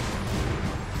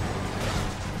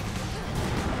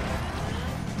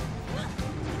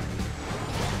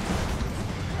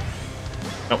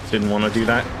 Nope, didn't want to do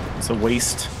that. It's a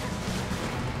waste.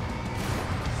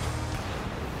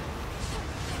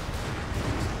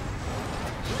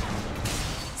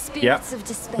 Yep.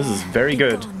 This is very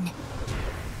good.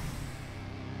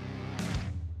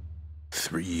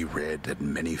 3 red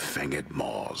and many-fanged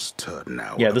maws turn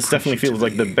now. Yeah, this definitely feels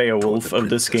like the Beowulf of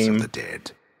this game. Of the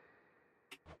dead.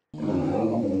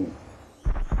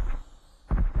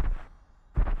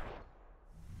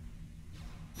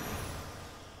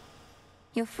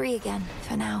 You're free again,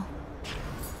 for now.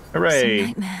 Hooray! Some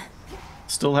nightmare.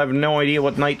 Still have no idea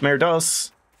what nightmare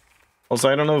does. Also,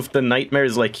 I don't know if the nightmare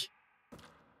is like...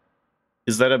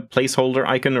 Is that a placeholder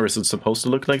icon, or is it supposed to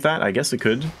look like that? I guess it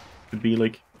could. Could be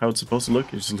like how it's supposed to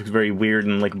look. It just looks very weird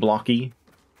and like blocky.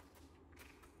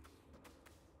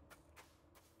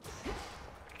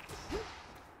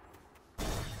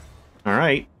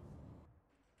 Alright.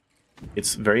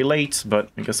 It's very late, but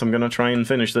I guess I'm gonna try and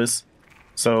finish this.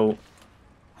 So,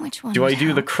 which one do I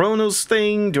do the Kronos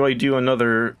thing? Do I do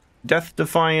another Death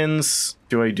Defiance?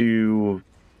 Do I do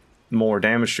more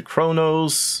damage to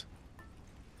Kronos?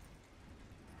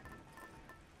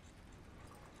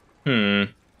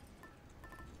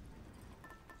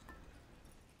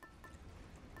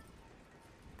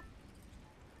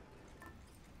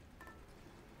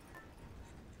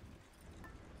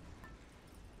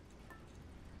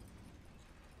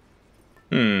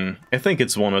 I think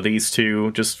it's one of these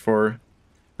two, just for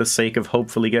the sake of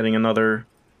hopefully getting another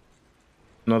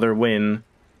win.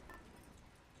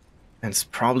 And it's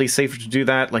probably safer to do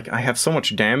that. Like, I have so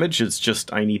much damage, it's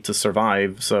just I need to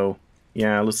survive, so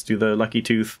yeah, let's do the Lucky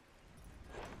Tooth.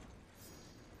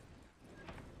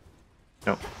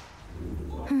 No.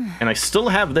 And I still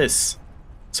have this.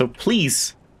 So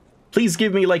please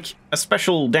give me, like, a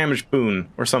special damage boon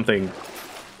or something.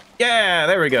 Yeah,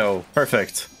 there we go.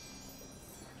 Perfect.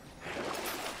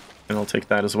 And I'll take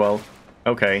that as well.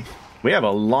 Okay. We have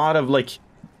a lot of, like,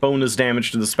 bonus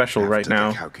damage to the special right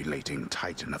now. The calculating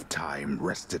Titan of Time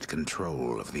wrested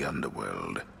control of the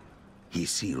underworld. He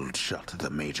sealed shut the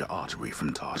major artery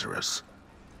from Tartarus.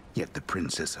 Yet the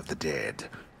Princess of the Dead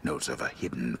knows of a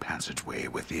hidden passageway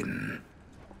within.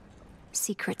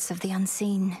 Secrets of the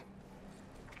unseen.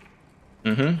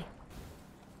 Mm-hmm.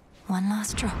 One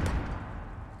last drop.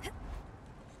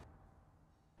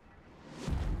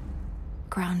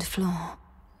 Ground floor.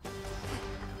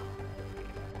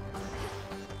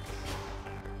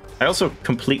 I also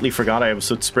completely forgot I have a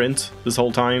soot sprint this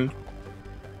whole time.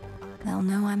 They'll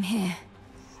know I'm here.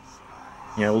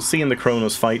 Yeah, we'll see in the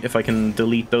Kronos fight if I can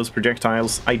delete those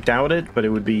projectiles. I doubt it, but it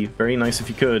would be very nice if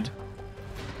you could.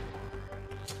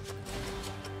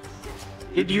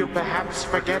 Did you perhaps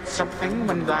forget something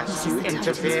when last you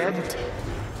interfered?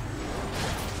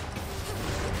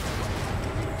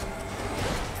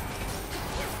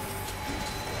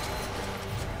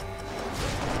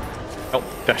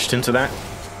 Oh, dashed into that.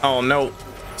 Oh no.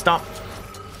 Stop.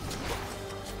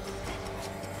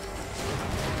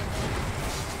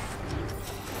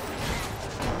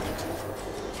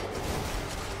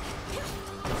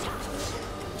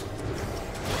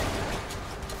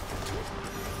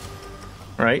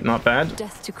 Alright, not bad.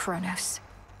 Death to Kronos.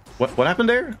 What happened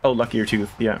there? Oh, Luckier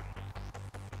Tooth, yeah.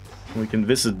 We can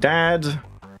visit Dad.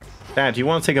 Dad, do you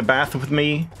want to take a bath with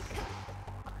me?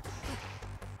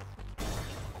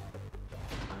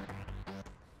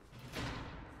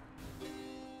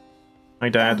 Hi,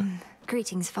 Dad.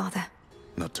 Greetings, Father.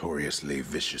 Notoriously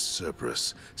vicious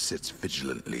Cerberus sits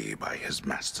vigilantly by his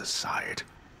master's side.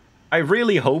 I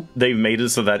really hope they've made it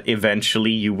so that eventually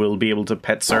you will be able to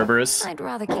pet Cerberus. I'd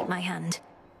rather keep my hand.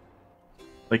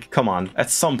 Like, come on.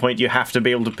 At some point you have to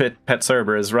be able to pet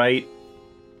Cerberus, right?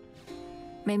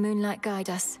 May moonlight guide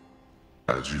us.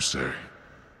 As you say.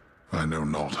 I know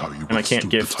not how you And I can't withstood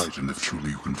gift. the Titan if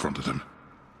truly you confronted him.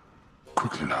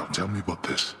 Quickly now, tell me about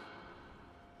this.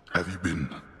 Have you been...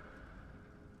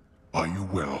 Are you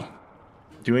well?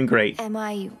 Doing great. Am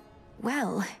I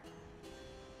well?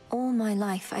 All my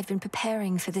life I've been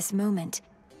preparing for this moment.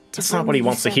 That's not what he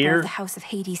wants to hear. The House of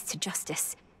Hades to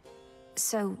justice.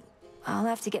 So, I'll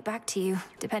have to get back to you,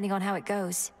 depending on how it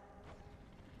goes.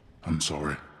 I'm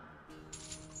sorry.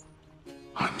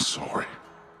 I'm sorry.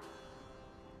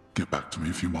 Get back to me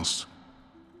if you must.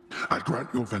 I'd grant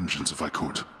your vengeance if I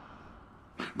could.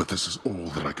 But this is all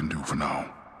that I can do for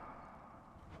now.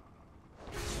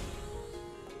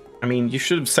 I mean, you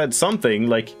should have said something,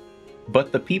 like,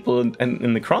 but the people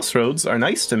in the crossroads are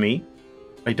nice to me.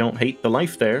 I don't hate the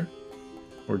life there.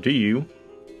 Or do you?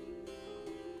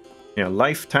 Yeah,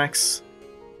 life tax.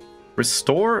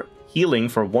 Restore healing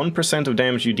for 1% of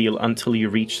damage you deal until you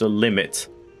reach the limit.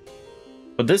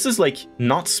 But this is, like,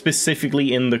 not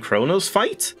specifically in the Kronos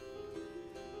fight?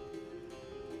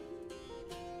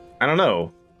 I don't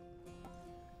know.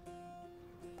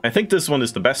 I think this one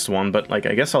is the best one, but, like,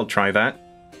 I guess I'll try that.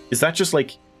 Is that just,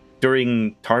 like,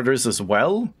 during Tartarus as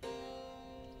well?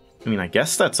 I mean, I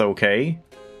guess that's okay.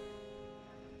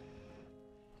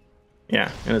 Yeah,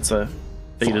 and it's a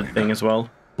dated thing as well.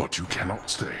 But you cannot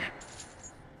stay.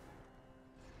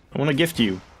 I want to gift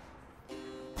you.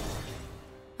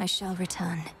 I shall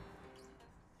return.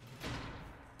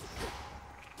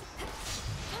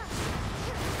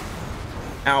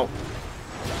 Ow.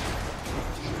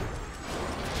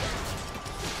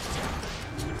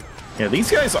 Yeah,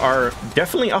 these guys are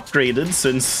definitely upgraded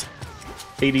since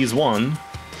Hades 1.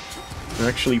 They're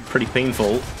actually pretty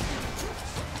painful.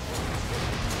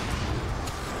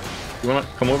 You wanna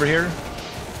come over here?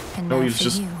 And No, now he's for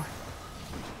just you.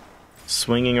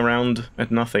 swinging around at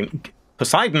nothing.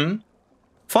 Poseidon?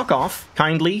 Fuck off.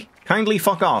 Kindly. Kindly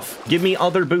fuck off. Give me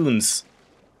other boons.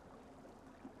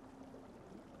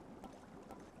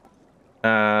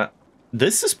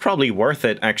 This is probably worth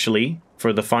it, actually,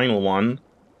 for the final one.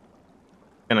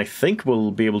 And I think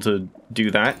we'll be able to do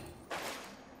that.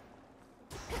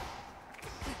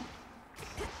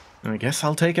 I guess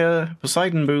I'll take a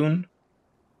Poseidon boon.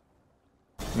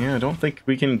 Yeah, I don't think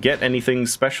we can get anything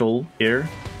special here.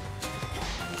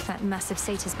 That massive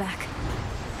satyr's back.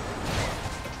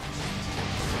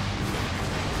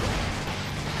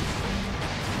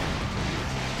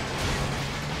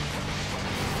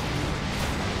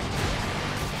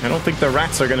 I don't think the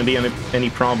rats are going to be any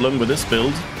problem with this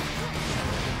build.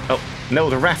 Oh, no,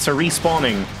 the rats are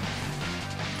respawning.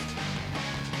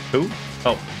 Who?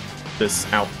 Oh,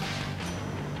 this. Ow.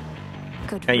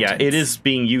 Yeah, it is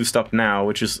being used up now,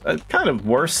 which is kind of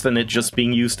worse than it just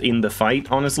being used in the fight,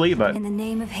 honestly, but In the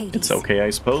name of Hades. it's okay,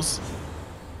 I suppose.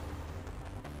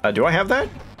 Do I have that?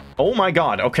 Oh my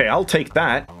god, okay, I'll take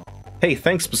that. Hey,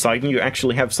 thanks, Poseidon, you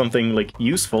actually have something, like,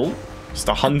 useful. Just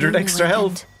 100 extra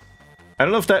health. I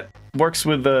don't know if that works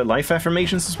with the life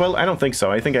affirmations as well. I don't think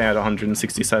so. I think I had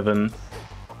 167.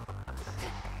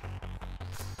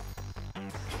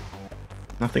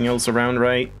 Nothing else around,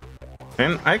 right?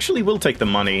 And I actually will take the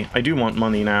money. I do want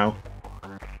money now.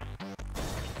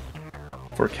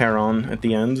 For Charon at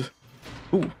the end.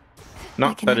 Ooh.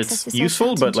 Not that it's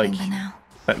useful, but like,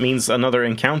 that means another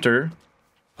encounter.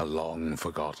 A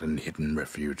long-forgotten hidden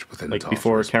refuge within like Tartarus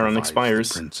before Charon provides expires.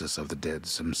 The Princess of the Dead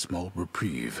some small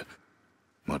reprieve,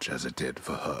 much as it did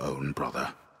for her own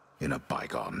brother in a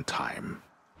bygone time.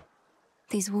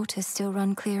 These waters still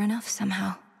run clear enough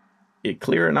somehow. Yeah,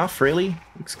 clear enough, really?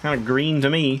 Looks kind of green to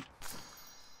me.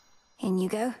 In you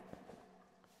go.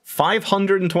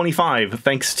 525,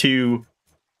 thanks to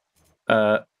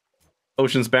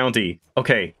Ocean's Bounty.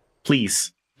 Okay,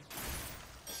 please.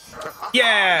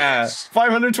 Yeah!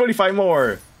 525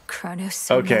 more! Kronos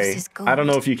so loves Okay, his gold. I don't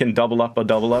know if you can double up a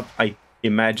double up. I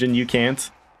imagine you can't.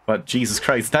 But Jesus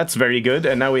Christ, that's very good.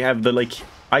 And now we have the, like,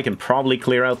 I can probably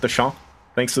clear out the shop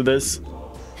thanks to this.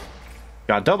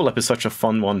 God, double up is such a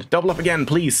fun one. Double up again,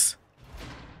 please.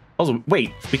 Also,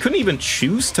 wait, we couldn't even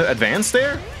choose to advance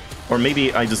there? Or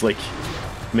maybe I just, like,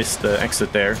 missed the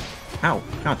exit there. Ow.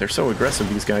 God, they're so aggressive,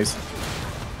 these guys.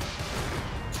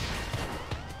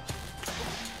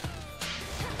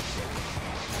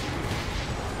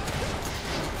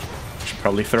 Should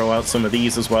probably throw out some of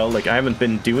these as well. Like, I haven't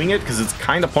been doing it because it's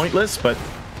kind of pointless, but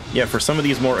yeah, for some of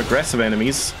these more aggressive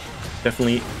enemies,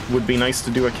 definitely would be nice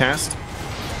to do a cast.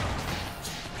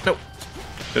 Nope.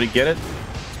 Did I get it?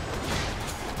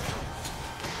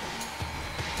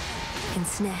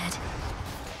 Ensnared.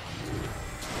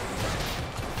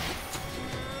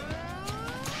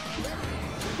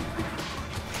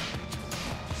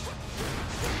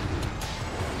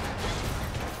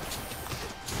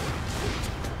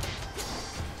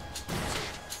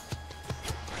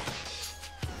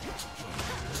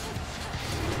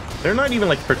 They're not even,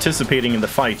 like, participating in the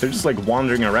fight. They're just, like,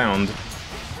 wandering around.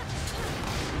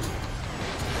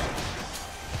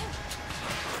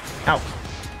 Ow.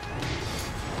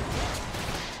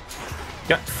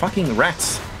 Got fucking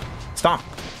rats. Stop.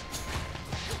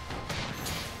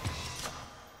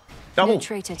 Double. No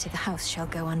traitor to the house shall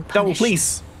go unpunished. Double,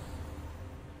 please.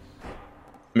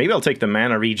 Maybe I'll take the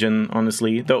mana regen,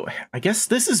 honestly. Though, I guess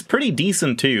this is pretty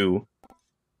decent, too.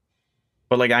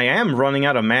 But, like, I am running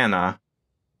out of mana.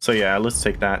 So, yeah, let's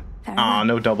take that. Ah,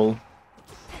 no double.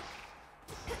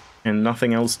 And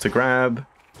nothing else to grab.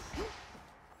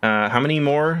 How many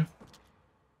more?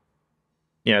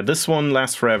 Yeah, this one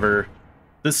lasts forever.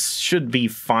 This should be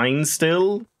fine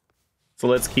still. So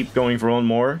let's keep going for one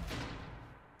more.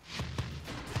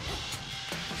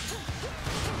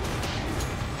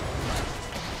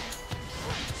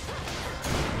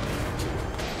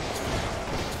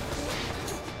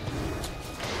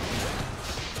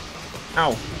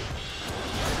 Ow.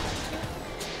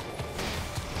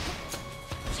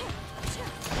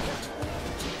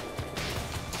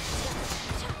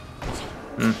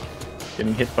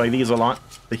 Getting hit by these a lot.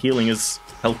 The healing is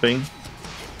helping.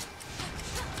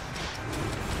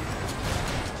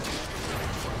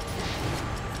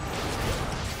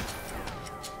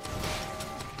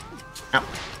 Ow.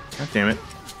 God damn it.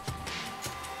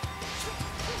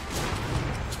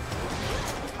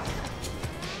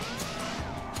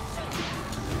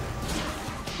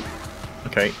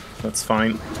 Okay, that's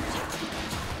fine.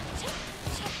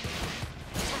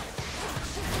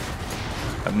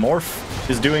 That morph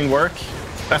is doing work.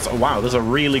 That's, wow, there's a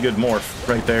really good morph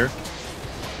right there.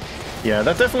 Yeah,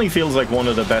 that definitely feels like one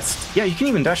of the best. Yeah, you can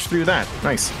even dash through that.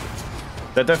 Nice.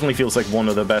 That definitely feels like one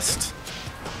of the best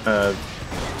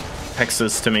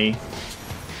hexes to me.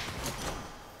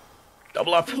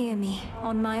 Double up. Hear me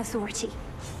on my authority.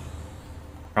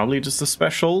 Probably just a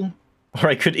special. Or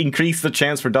I could increase the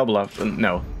chance for double up.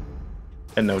 No.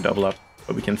 And no double up.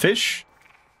 But we can fish.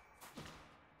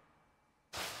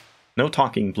 No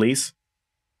talking, please.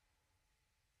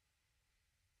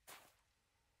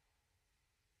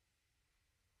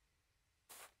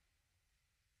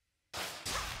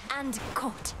 And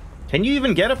caught. Can you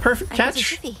even get a perfect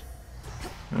catch? I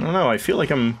don't know, I feel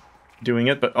like I'm doing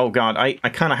it, but oh god, I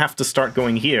kind of have to start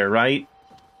going here, right?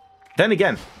 Then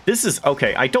again, this is...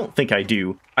 Okay, I don't think I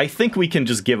do. I think we can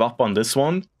just give up on this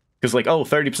one. Because like, oh,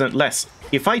 30% less.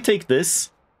 If I take this,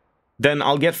 then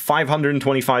I'll get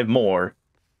 525 more.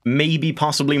 Maybe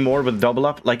possibly more with double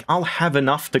up. Like, I'll have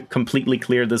enough to completely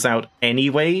clear this out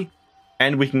anyway.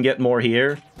 And we can get more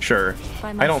here. Sure.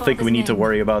 I don't think we need to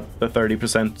worry about the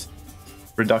 30%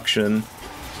 reduction.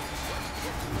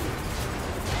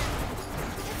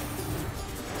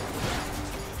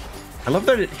 I love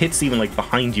that it hits even like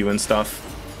behind you and stuff.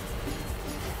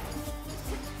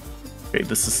 Okay,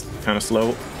 this is kind of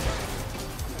slow.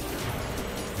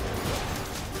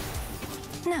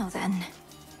 Now then.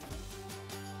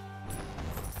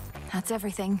 That's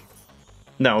everything.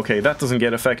 No, okay, that doesn't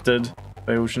get affected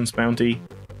by Ocean's Bounty.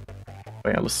 Oh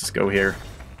yeah, let's just go here.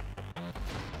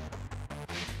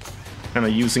 Kind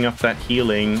of using up that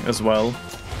healing as well.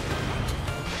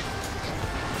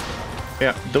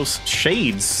 Yeah, those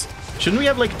shades. Shouldn't we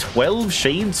have like 12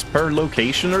 shades per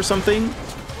location or something?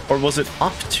 Or was it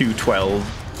up to 12?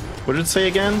 What did it say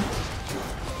again?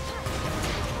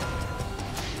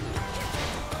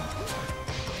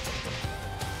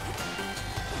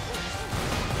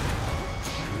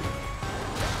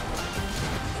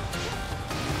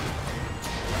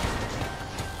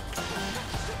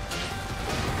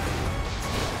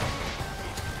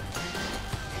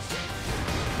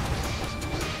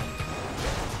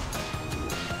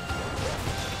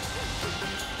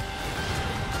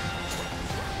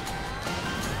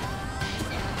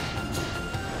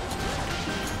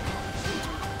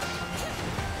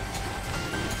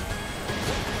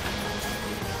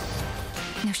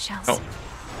 No shells. Oh,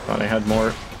 thought I had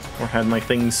more, or had my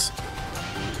things.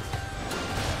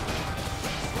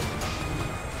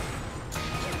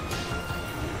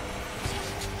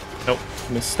 Nope,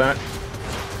 missed that.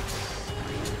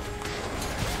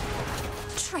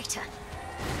 Traitor.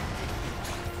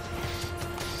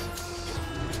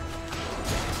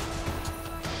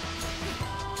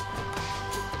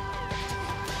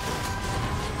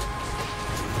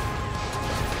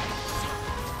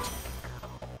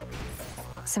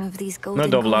 Some of these golden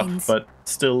No double coins. up, but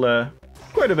still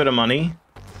quite a bit of money.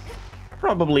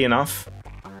 Probably enough.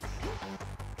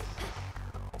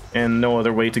 And no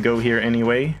other way to go here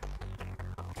anyway.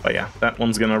 But yeah, that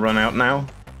one's gonna run out now.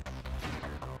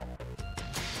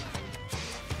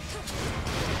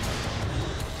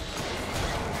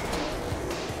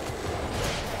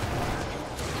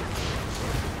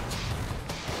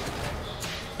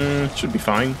 Should be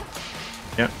fine.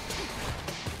 Yep.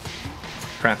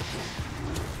 Crap.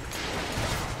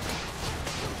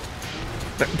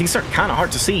 These are kind of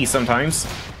hard to see sometimes.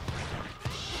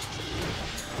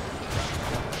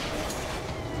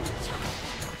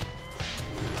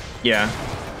 Yeah.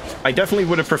 I definitely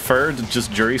would have preferred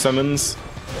just jury summons.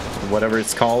 Whatever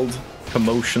it's called.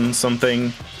 Commotion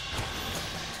something.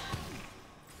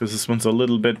 Because this one's a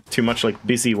little bit too much like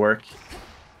busy work.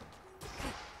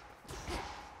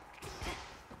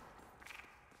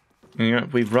 Yeah,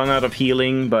 we've run out of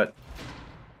healing, but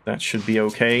that should be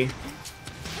okay.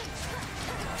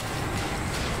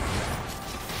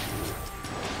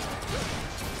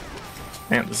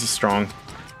 Man, this is strong.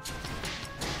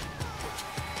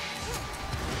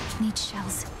 Need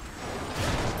shells.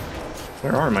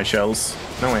 Where are my shells?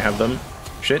 Now I have them.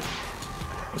 Shit.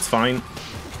 It's fine.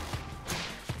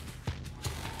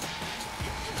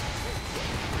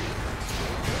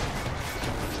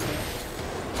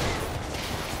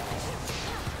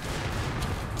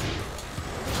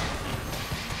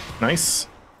 Nice.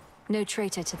 No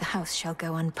traitor to the house shall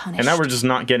go unpunished. And now we're just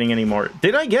not getting any more.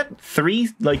 Did I get 3,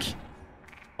 like,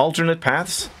 alternate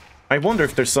paths? I wonder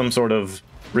if there's some sort of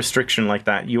restriction like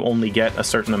that. You only get a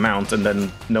certain amount and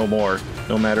then no more,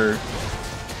 no matter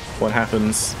what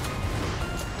happens.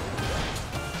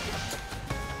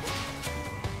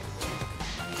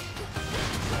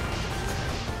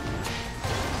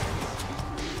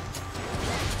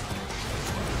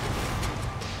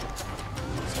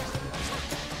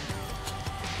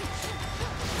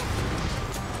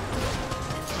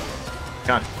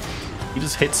 God. He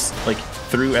just hits, like,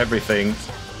 through everything.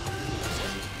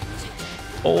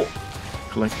 Oh.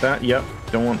 Collect that. Yep.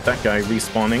 Don't want that guy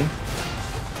respawning.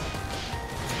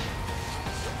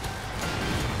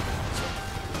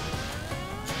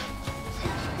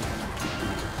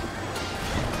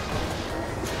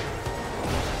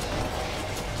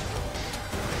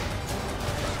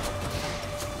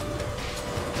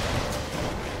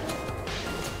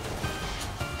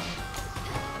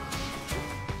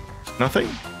 Nothing?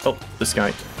 Oh, this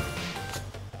guy.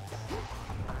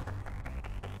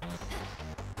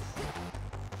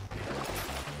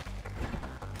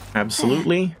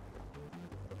 Absolutely.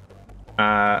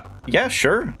 Yeah,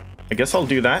 sure. I guess I'll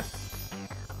do that.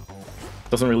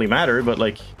 Doesn't really matter, but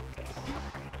like,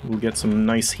 we'll get some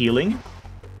nice healing.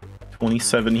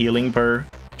 27 healing per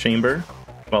chamber.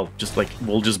 Well, just like,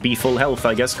 we'll just be full health,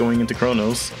 I guess, going into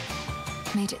Chronos.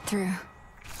 Made it through.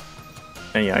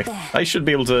 And yeah, I should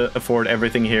be able to afford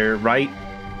everything here, right?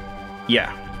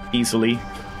 Yeah, easily.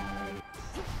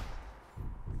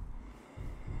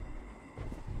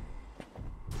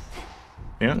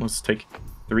 Yeah, let's take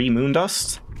 3 moon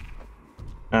dust.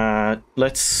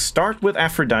 Let's start with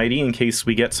Aphrodite in case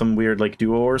we get some weird like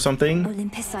duo or something.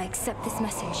 Olympus, I accept this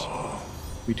message.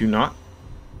 We do not.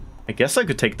 I guess I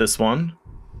could take this one.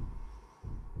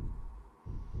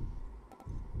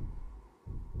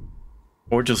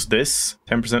 Or just this.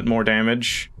 10% more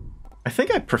damage. I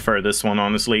think I prefer this one,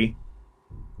 honestly.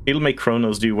 It'll make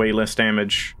Chronos do way less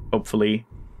damage, hopefully.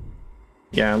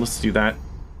 Yeah, let's do that.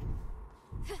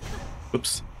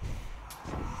 Oops.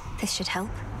 This should help.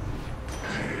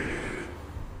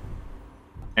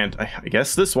 And I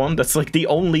guess this one, that's like the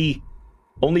only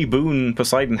boon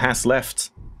Poseidon has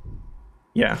left.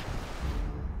 Yeah.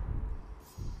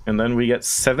 And then we get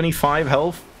 75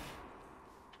 health.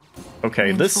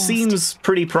 Okay, this seems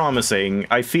pretty promising.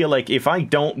 I feel like if I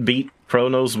don't beat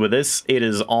Chronos with this, it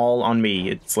is all on me.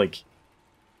 It's like,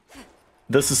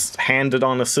 this is handed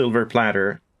on a silver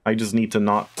platter. I just need to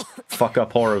not fuck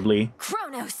up horribly.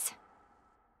 Chronos!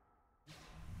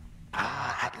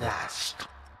 Ah, at last.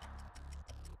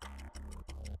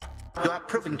 You are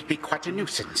proving to be quite a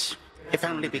nuisance. If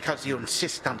only because you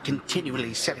insist on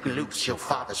continually setting loose your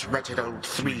father's wretched old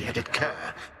 3-headed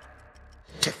cur.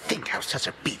 To think how such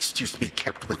a beast used to be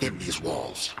kept within these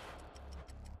walls.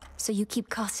 So you keep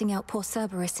casting out poor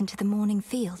Cerberus into the morning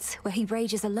fields, where he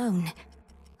rages alone,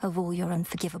 of all your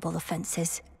unforgivable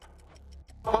offenses.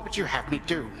 What would you have me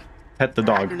do? Pet the I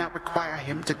dog. do not require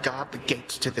him to guard the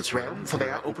gates to this realm, for they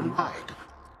are open wide.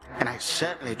 And I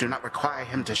certainly do not require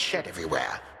him to shed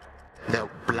everywhere.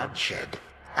 Though bloodshed,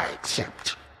 I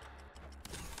accept.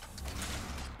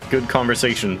 Good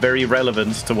conversation. Very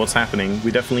relevant to what's happening.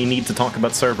 We definitely need to talk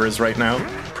about Cerberus right now.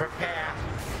 Prepare.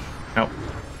 Ow.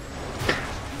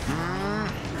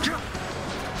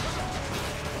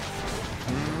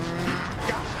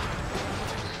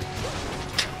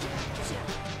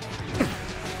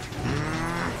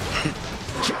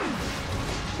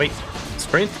 Wait,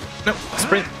 sprint? No,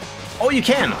 sprint. Oh, you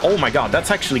can! Oh my god,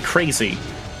 that's actually crazy.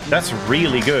 That's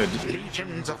really good.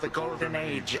 Legions of the Golden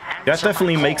Age. That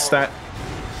definitely makes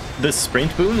this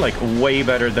sprint boon like way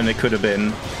better than it could have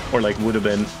been, or like would have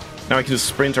been. Now I can just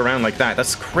sprint around like that.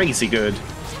 That's crazy good.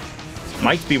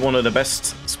 Might be one of the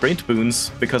best sprint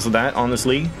boons because of that,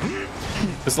 honestly.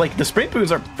 Because like the sprint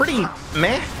boons are pretty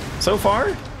meh so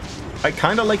far. I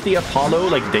kind of like the Apollo,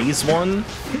 like Days one.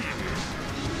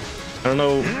 I don't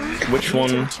know which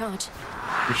one,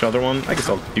 which other one. I guess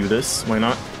I'll do this. Why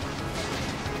not?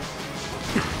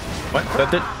 What?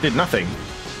 That did nothing.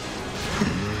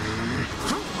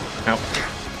 Ow.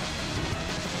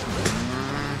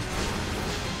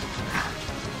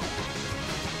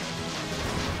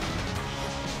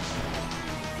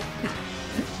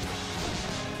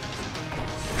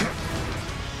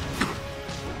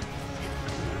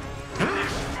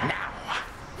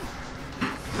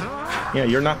 Yeah,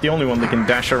 you're not the only one that can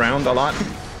dash around a lot.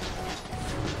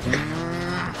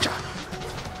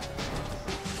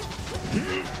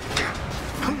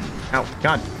 Ow,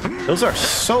 God. Those are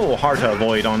so hard to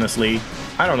avoid, honestly.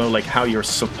 I don't know, like, how you're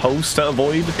supposed to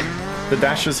avoid the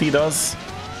dashes he does.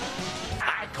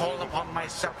 I call upon my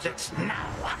subjects now.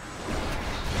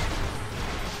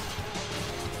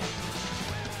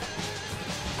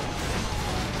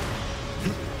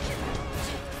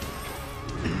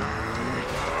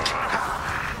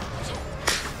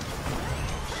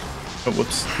 Oh,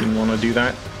 whoops. Didn't want to do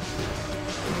that.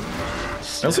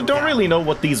 I also don't really know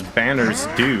what these banners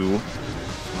do.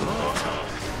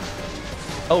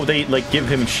 Oh, they, like, give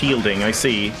him shielding. I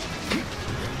see.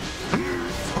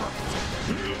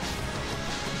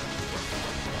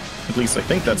 At least I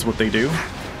think that's what they do.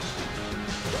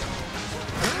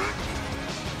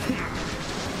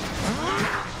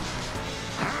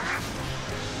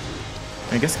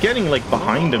 I guess getting, like,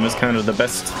 behind him is kind of the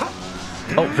best...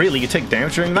 Oh, really? You take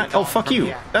damage during that? Oh, fuck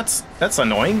you. That's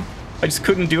annoying. I just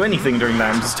couldn't do anything during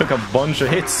that and just took a bunch of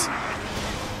hits.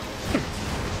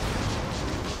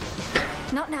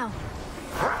 Not now.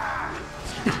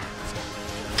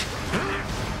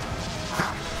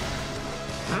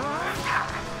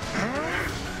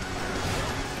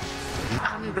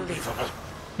 Unbelievable.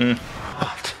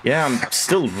 Yeah, I'm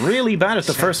still really bad at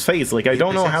the first phase. Like, I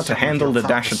don't know how to handle the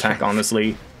dash attack,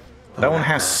 honestly. That one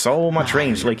has so much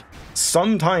range. Like,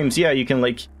 sometimes, yeah, you can,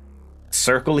 like,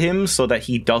 circle him so that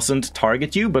he doesn't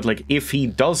target you, but, like, if he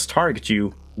does target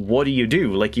you, what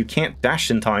do? Like, you can't dash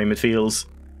in time, it feels.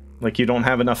 Like, you don't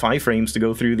have enough iframes to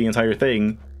go through the entire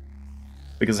thing.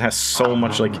 Because it has so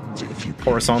much, like,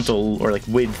 horizontal or, like,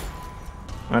 width.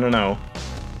 I don't know.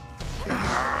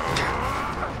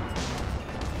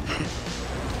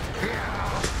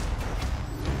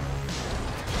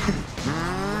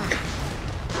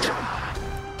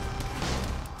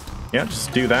 Yeah,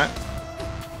 just do that.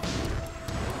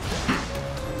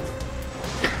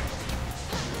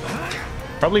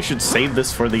 Probably should save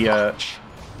this for the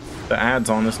ads,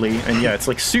 honestly. And yeah, it's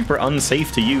like super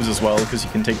unsafe to use as well because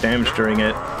you can take damage during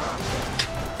it.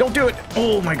 Don't do it!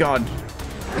 Oh my god.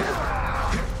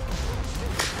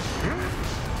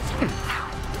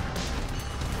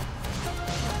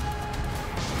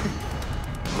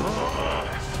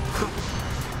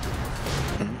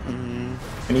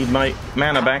 I need my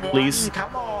mana back, please.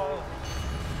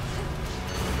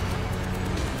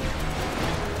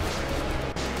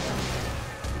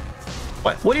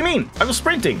 What? What do you mean? I was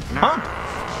sprinting, huh?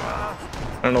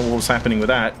 I don't know what was happening with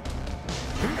that.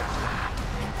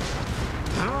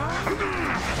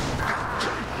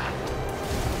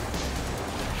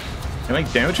 Can I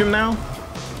damage him now?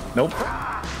 Nope.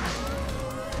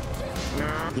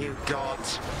 You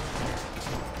got.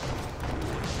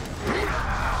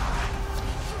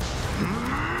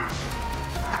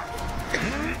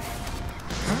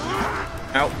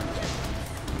 Ow.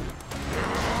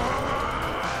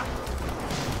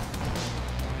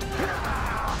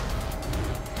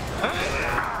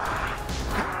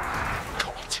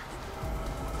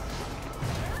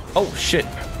 Oh shit,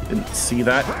 didn't see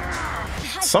that.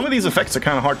 Some of these effects are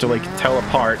kind of hard to like tell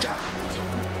apart.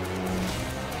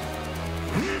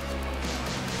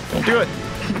 Don't do it.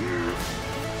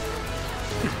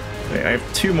 Okay, I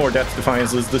have 2 more Death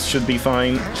Defiances, this should be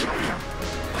fine.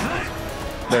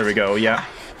 There we go, yeah.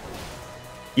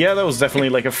 Yeah, that was definitely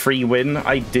like a free win.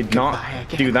 I did not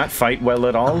do that fight well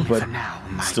at all, but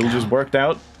still just worked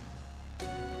out.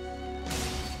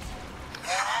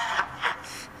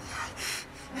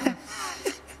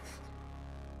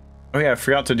 Oh yeah, I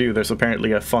forgot to do, there's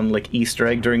apparently a fun like Easter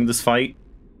egg during this fight.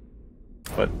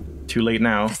 But too late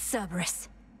now. Cerberus.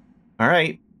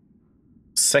 Alright.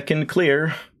 Second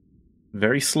clear.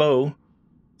 Very slow.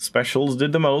 Specials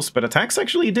did the most, but attacks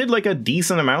actually did like a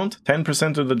decent amount.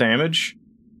 10% of the damage.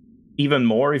 Even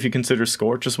more if you consider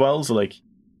Scorch as well, so like,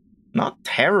 not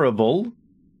terrible.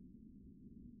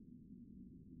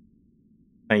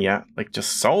 And yeah, like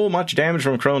just so much damage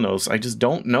from Kronos. I just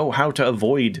don't know how to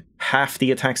avoid half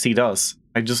the attacks he does.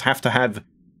 I just have to have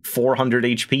 400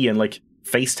 HP and like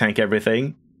face tank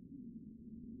everything.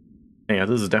 And yeah,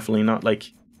 this is definitely not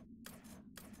like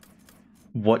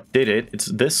what did it. It's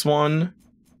this one.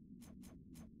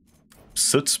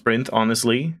 Soot Sprint,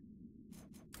 honestly.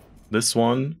 This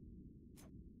one.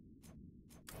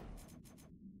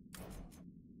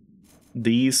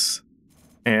 These.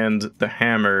 And the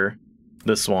hammer.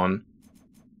 This one.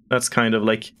 That's kind of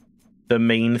like the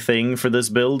main thing for this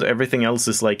build. Everything else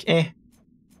is like,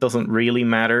 doesn't really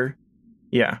matter.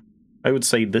 Yeah, I would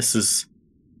say this is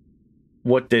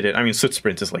what did it. I mean, Soot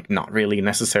Sprint is like not really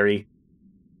necessary.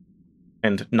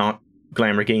 And not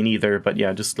Glamour Gain either, but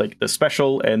yeah, just like the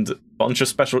special and a bunch of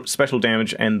special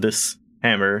damage and this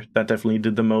hammer, that definitely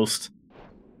did the most.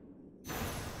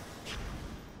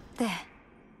 There.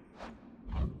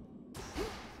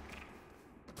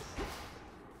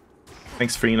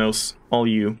 Thanks, Phrenos. All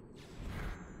you.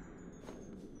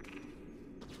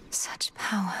 Such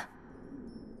power.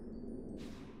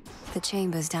 The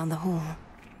chamber's down the hall.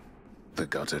 The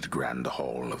gutted grand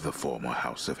hall of the former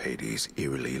House of Hades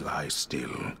eerily lies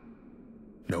still.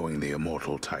 Knowing the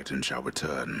immortal Titan shall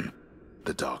return,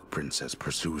 the Dark Princess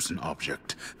pursues an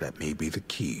object that may be the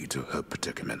key to her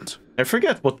predicament. I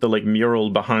forget what the like mural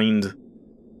behind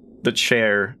the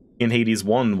chair in Hades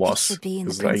 1 was.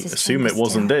 Because I assume it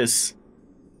wasn't this.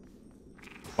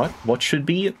 What? What should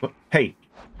be? Hey,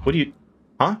 what are you...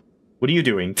 Huh? What are you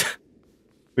doing?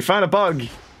 We found a bug!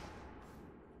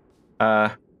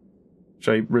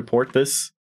 Should I report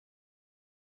this?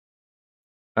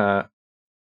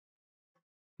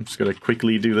 I'm just gonna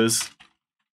quickly do this.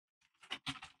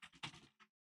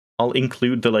 I'll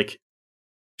include the, like,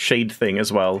 shade thing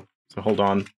as well. So hold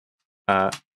on.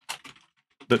 The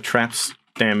traps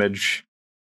damage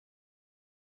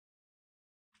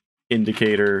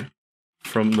indicator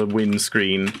from the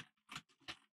windscreen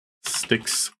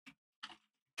sticks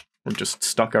or just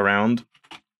stuck around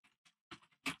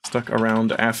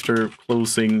after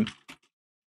closing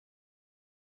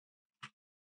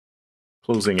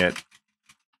it.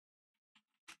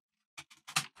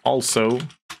 Also,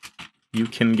 you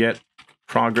can get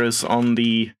progress on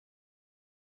the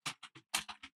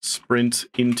sprint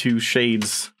into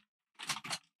Shades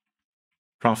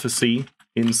prophecy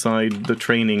inside the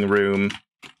training room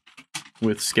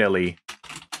with Skelly.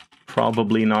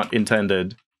 Probably not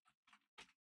intended.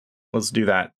 Let's do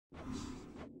that.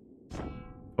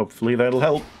 Hopefully that'll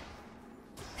help.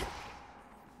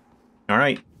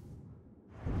 Alright.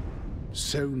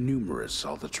 So numerous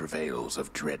are the travails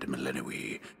of dread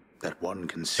Millennium that one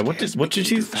can what did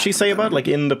she say about, like,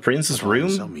 in the prince's room?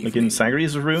 Like, in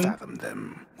Sagri's room? Fathom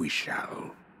them, we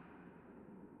shall.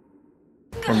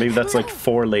 Or maybe that's, like,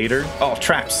 4 later? Oh,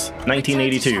 traps!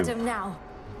 1982.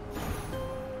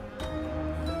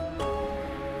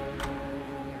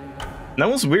 That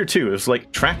was weird, too. It was,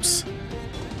 like, traps.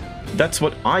 That's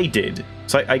what I did.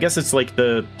 So I guess it's, like,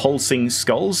 the pulsing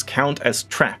skulls count as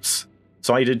traps.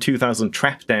 So I did 2,000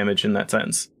 trap damage in that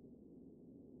sense.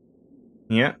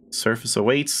 Yeah, surface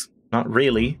awaits. Not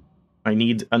really. I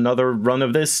need another run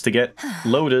of this to get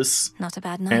Lotus Not a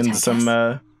bad night, and I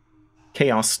some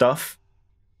chaos stuff.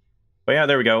 But yeah,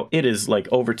 there we go. It is like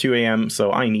over 2 AM,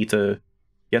 so I need to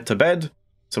get to bed.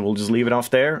 So we'll just leave it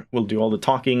off there. We'll do all the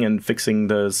talking and fixing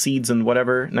the seeds and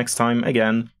whatever next time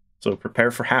again. So prepare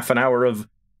for half an hour of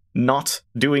not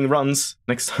doing runs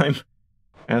next time.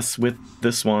 As with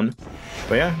this one.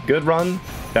 But yeah, good run.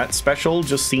 That special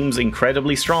just seems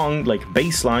incredibly strong. Like,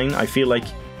 baseline, I feel like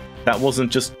that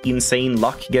wasn't just insane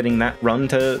luck getting that run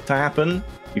to happen.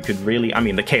 You could really... I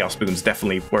mean, the Chaos Boons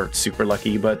definitely were super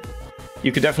lucky, but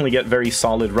you could definitely get very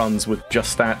solid runs with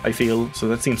just that, I feel. So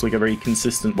that seems like a very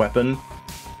consistent weapon.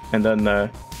 And then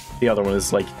the other one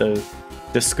is, like, the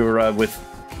Skura with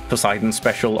Poseidon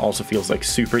special also feels like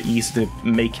super easy to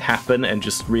make happen and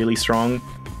just really strong.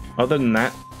 Other than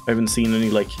that, I haven't seen any,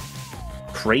 like,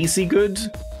 crazy good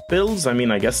builds. I mean,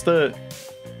 I guess the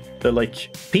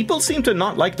like, people seem to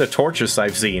not like the torches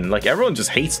I've seen. Like, everyone just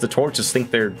hates the torches, thinks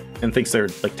they're,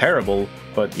 like, terrible.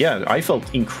 But yeah, I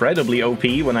felt incredibly OP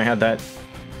when I had that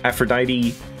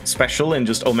Aphrodite special and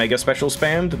just Omega special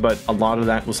spammed, but a lot of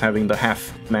that was having the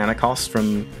half mana cost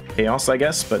from Chaos, I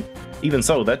guess. But even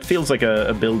so, that feels like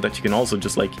a build that you can also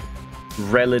just, like,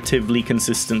 relatively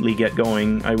consistently get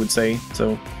going, I would say.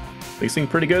 So they seem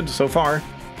pretty good so far.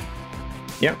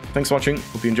 Yeah, thanks for watching.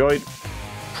 Hope you enjoyed.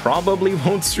 Probably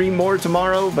won't stream more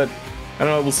tomorrow, but I don't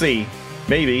know, we'll see.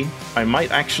 Maybe. I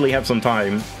might actually have some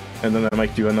time, and then I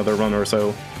might do another run or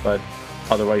so, but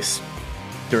otherwise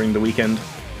during the weekend.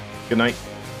 Good night.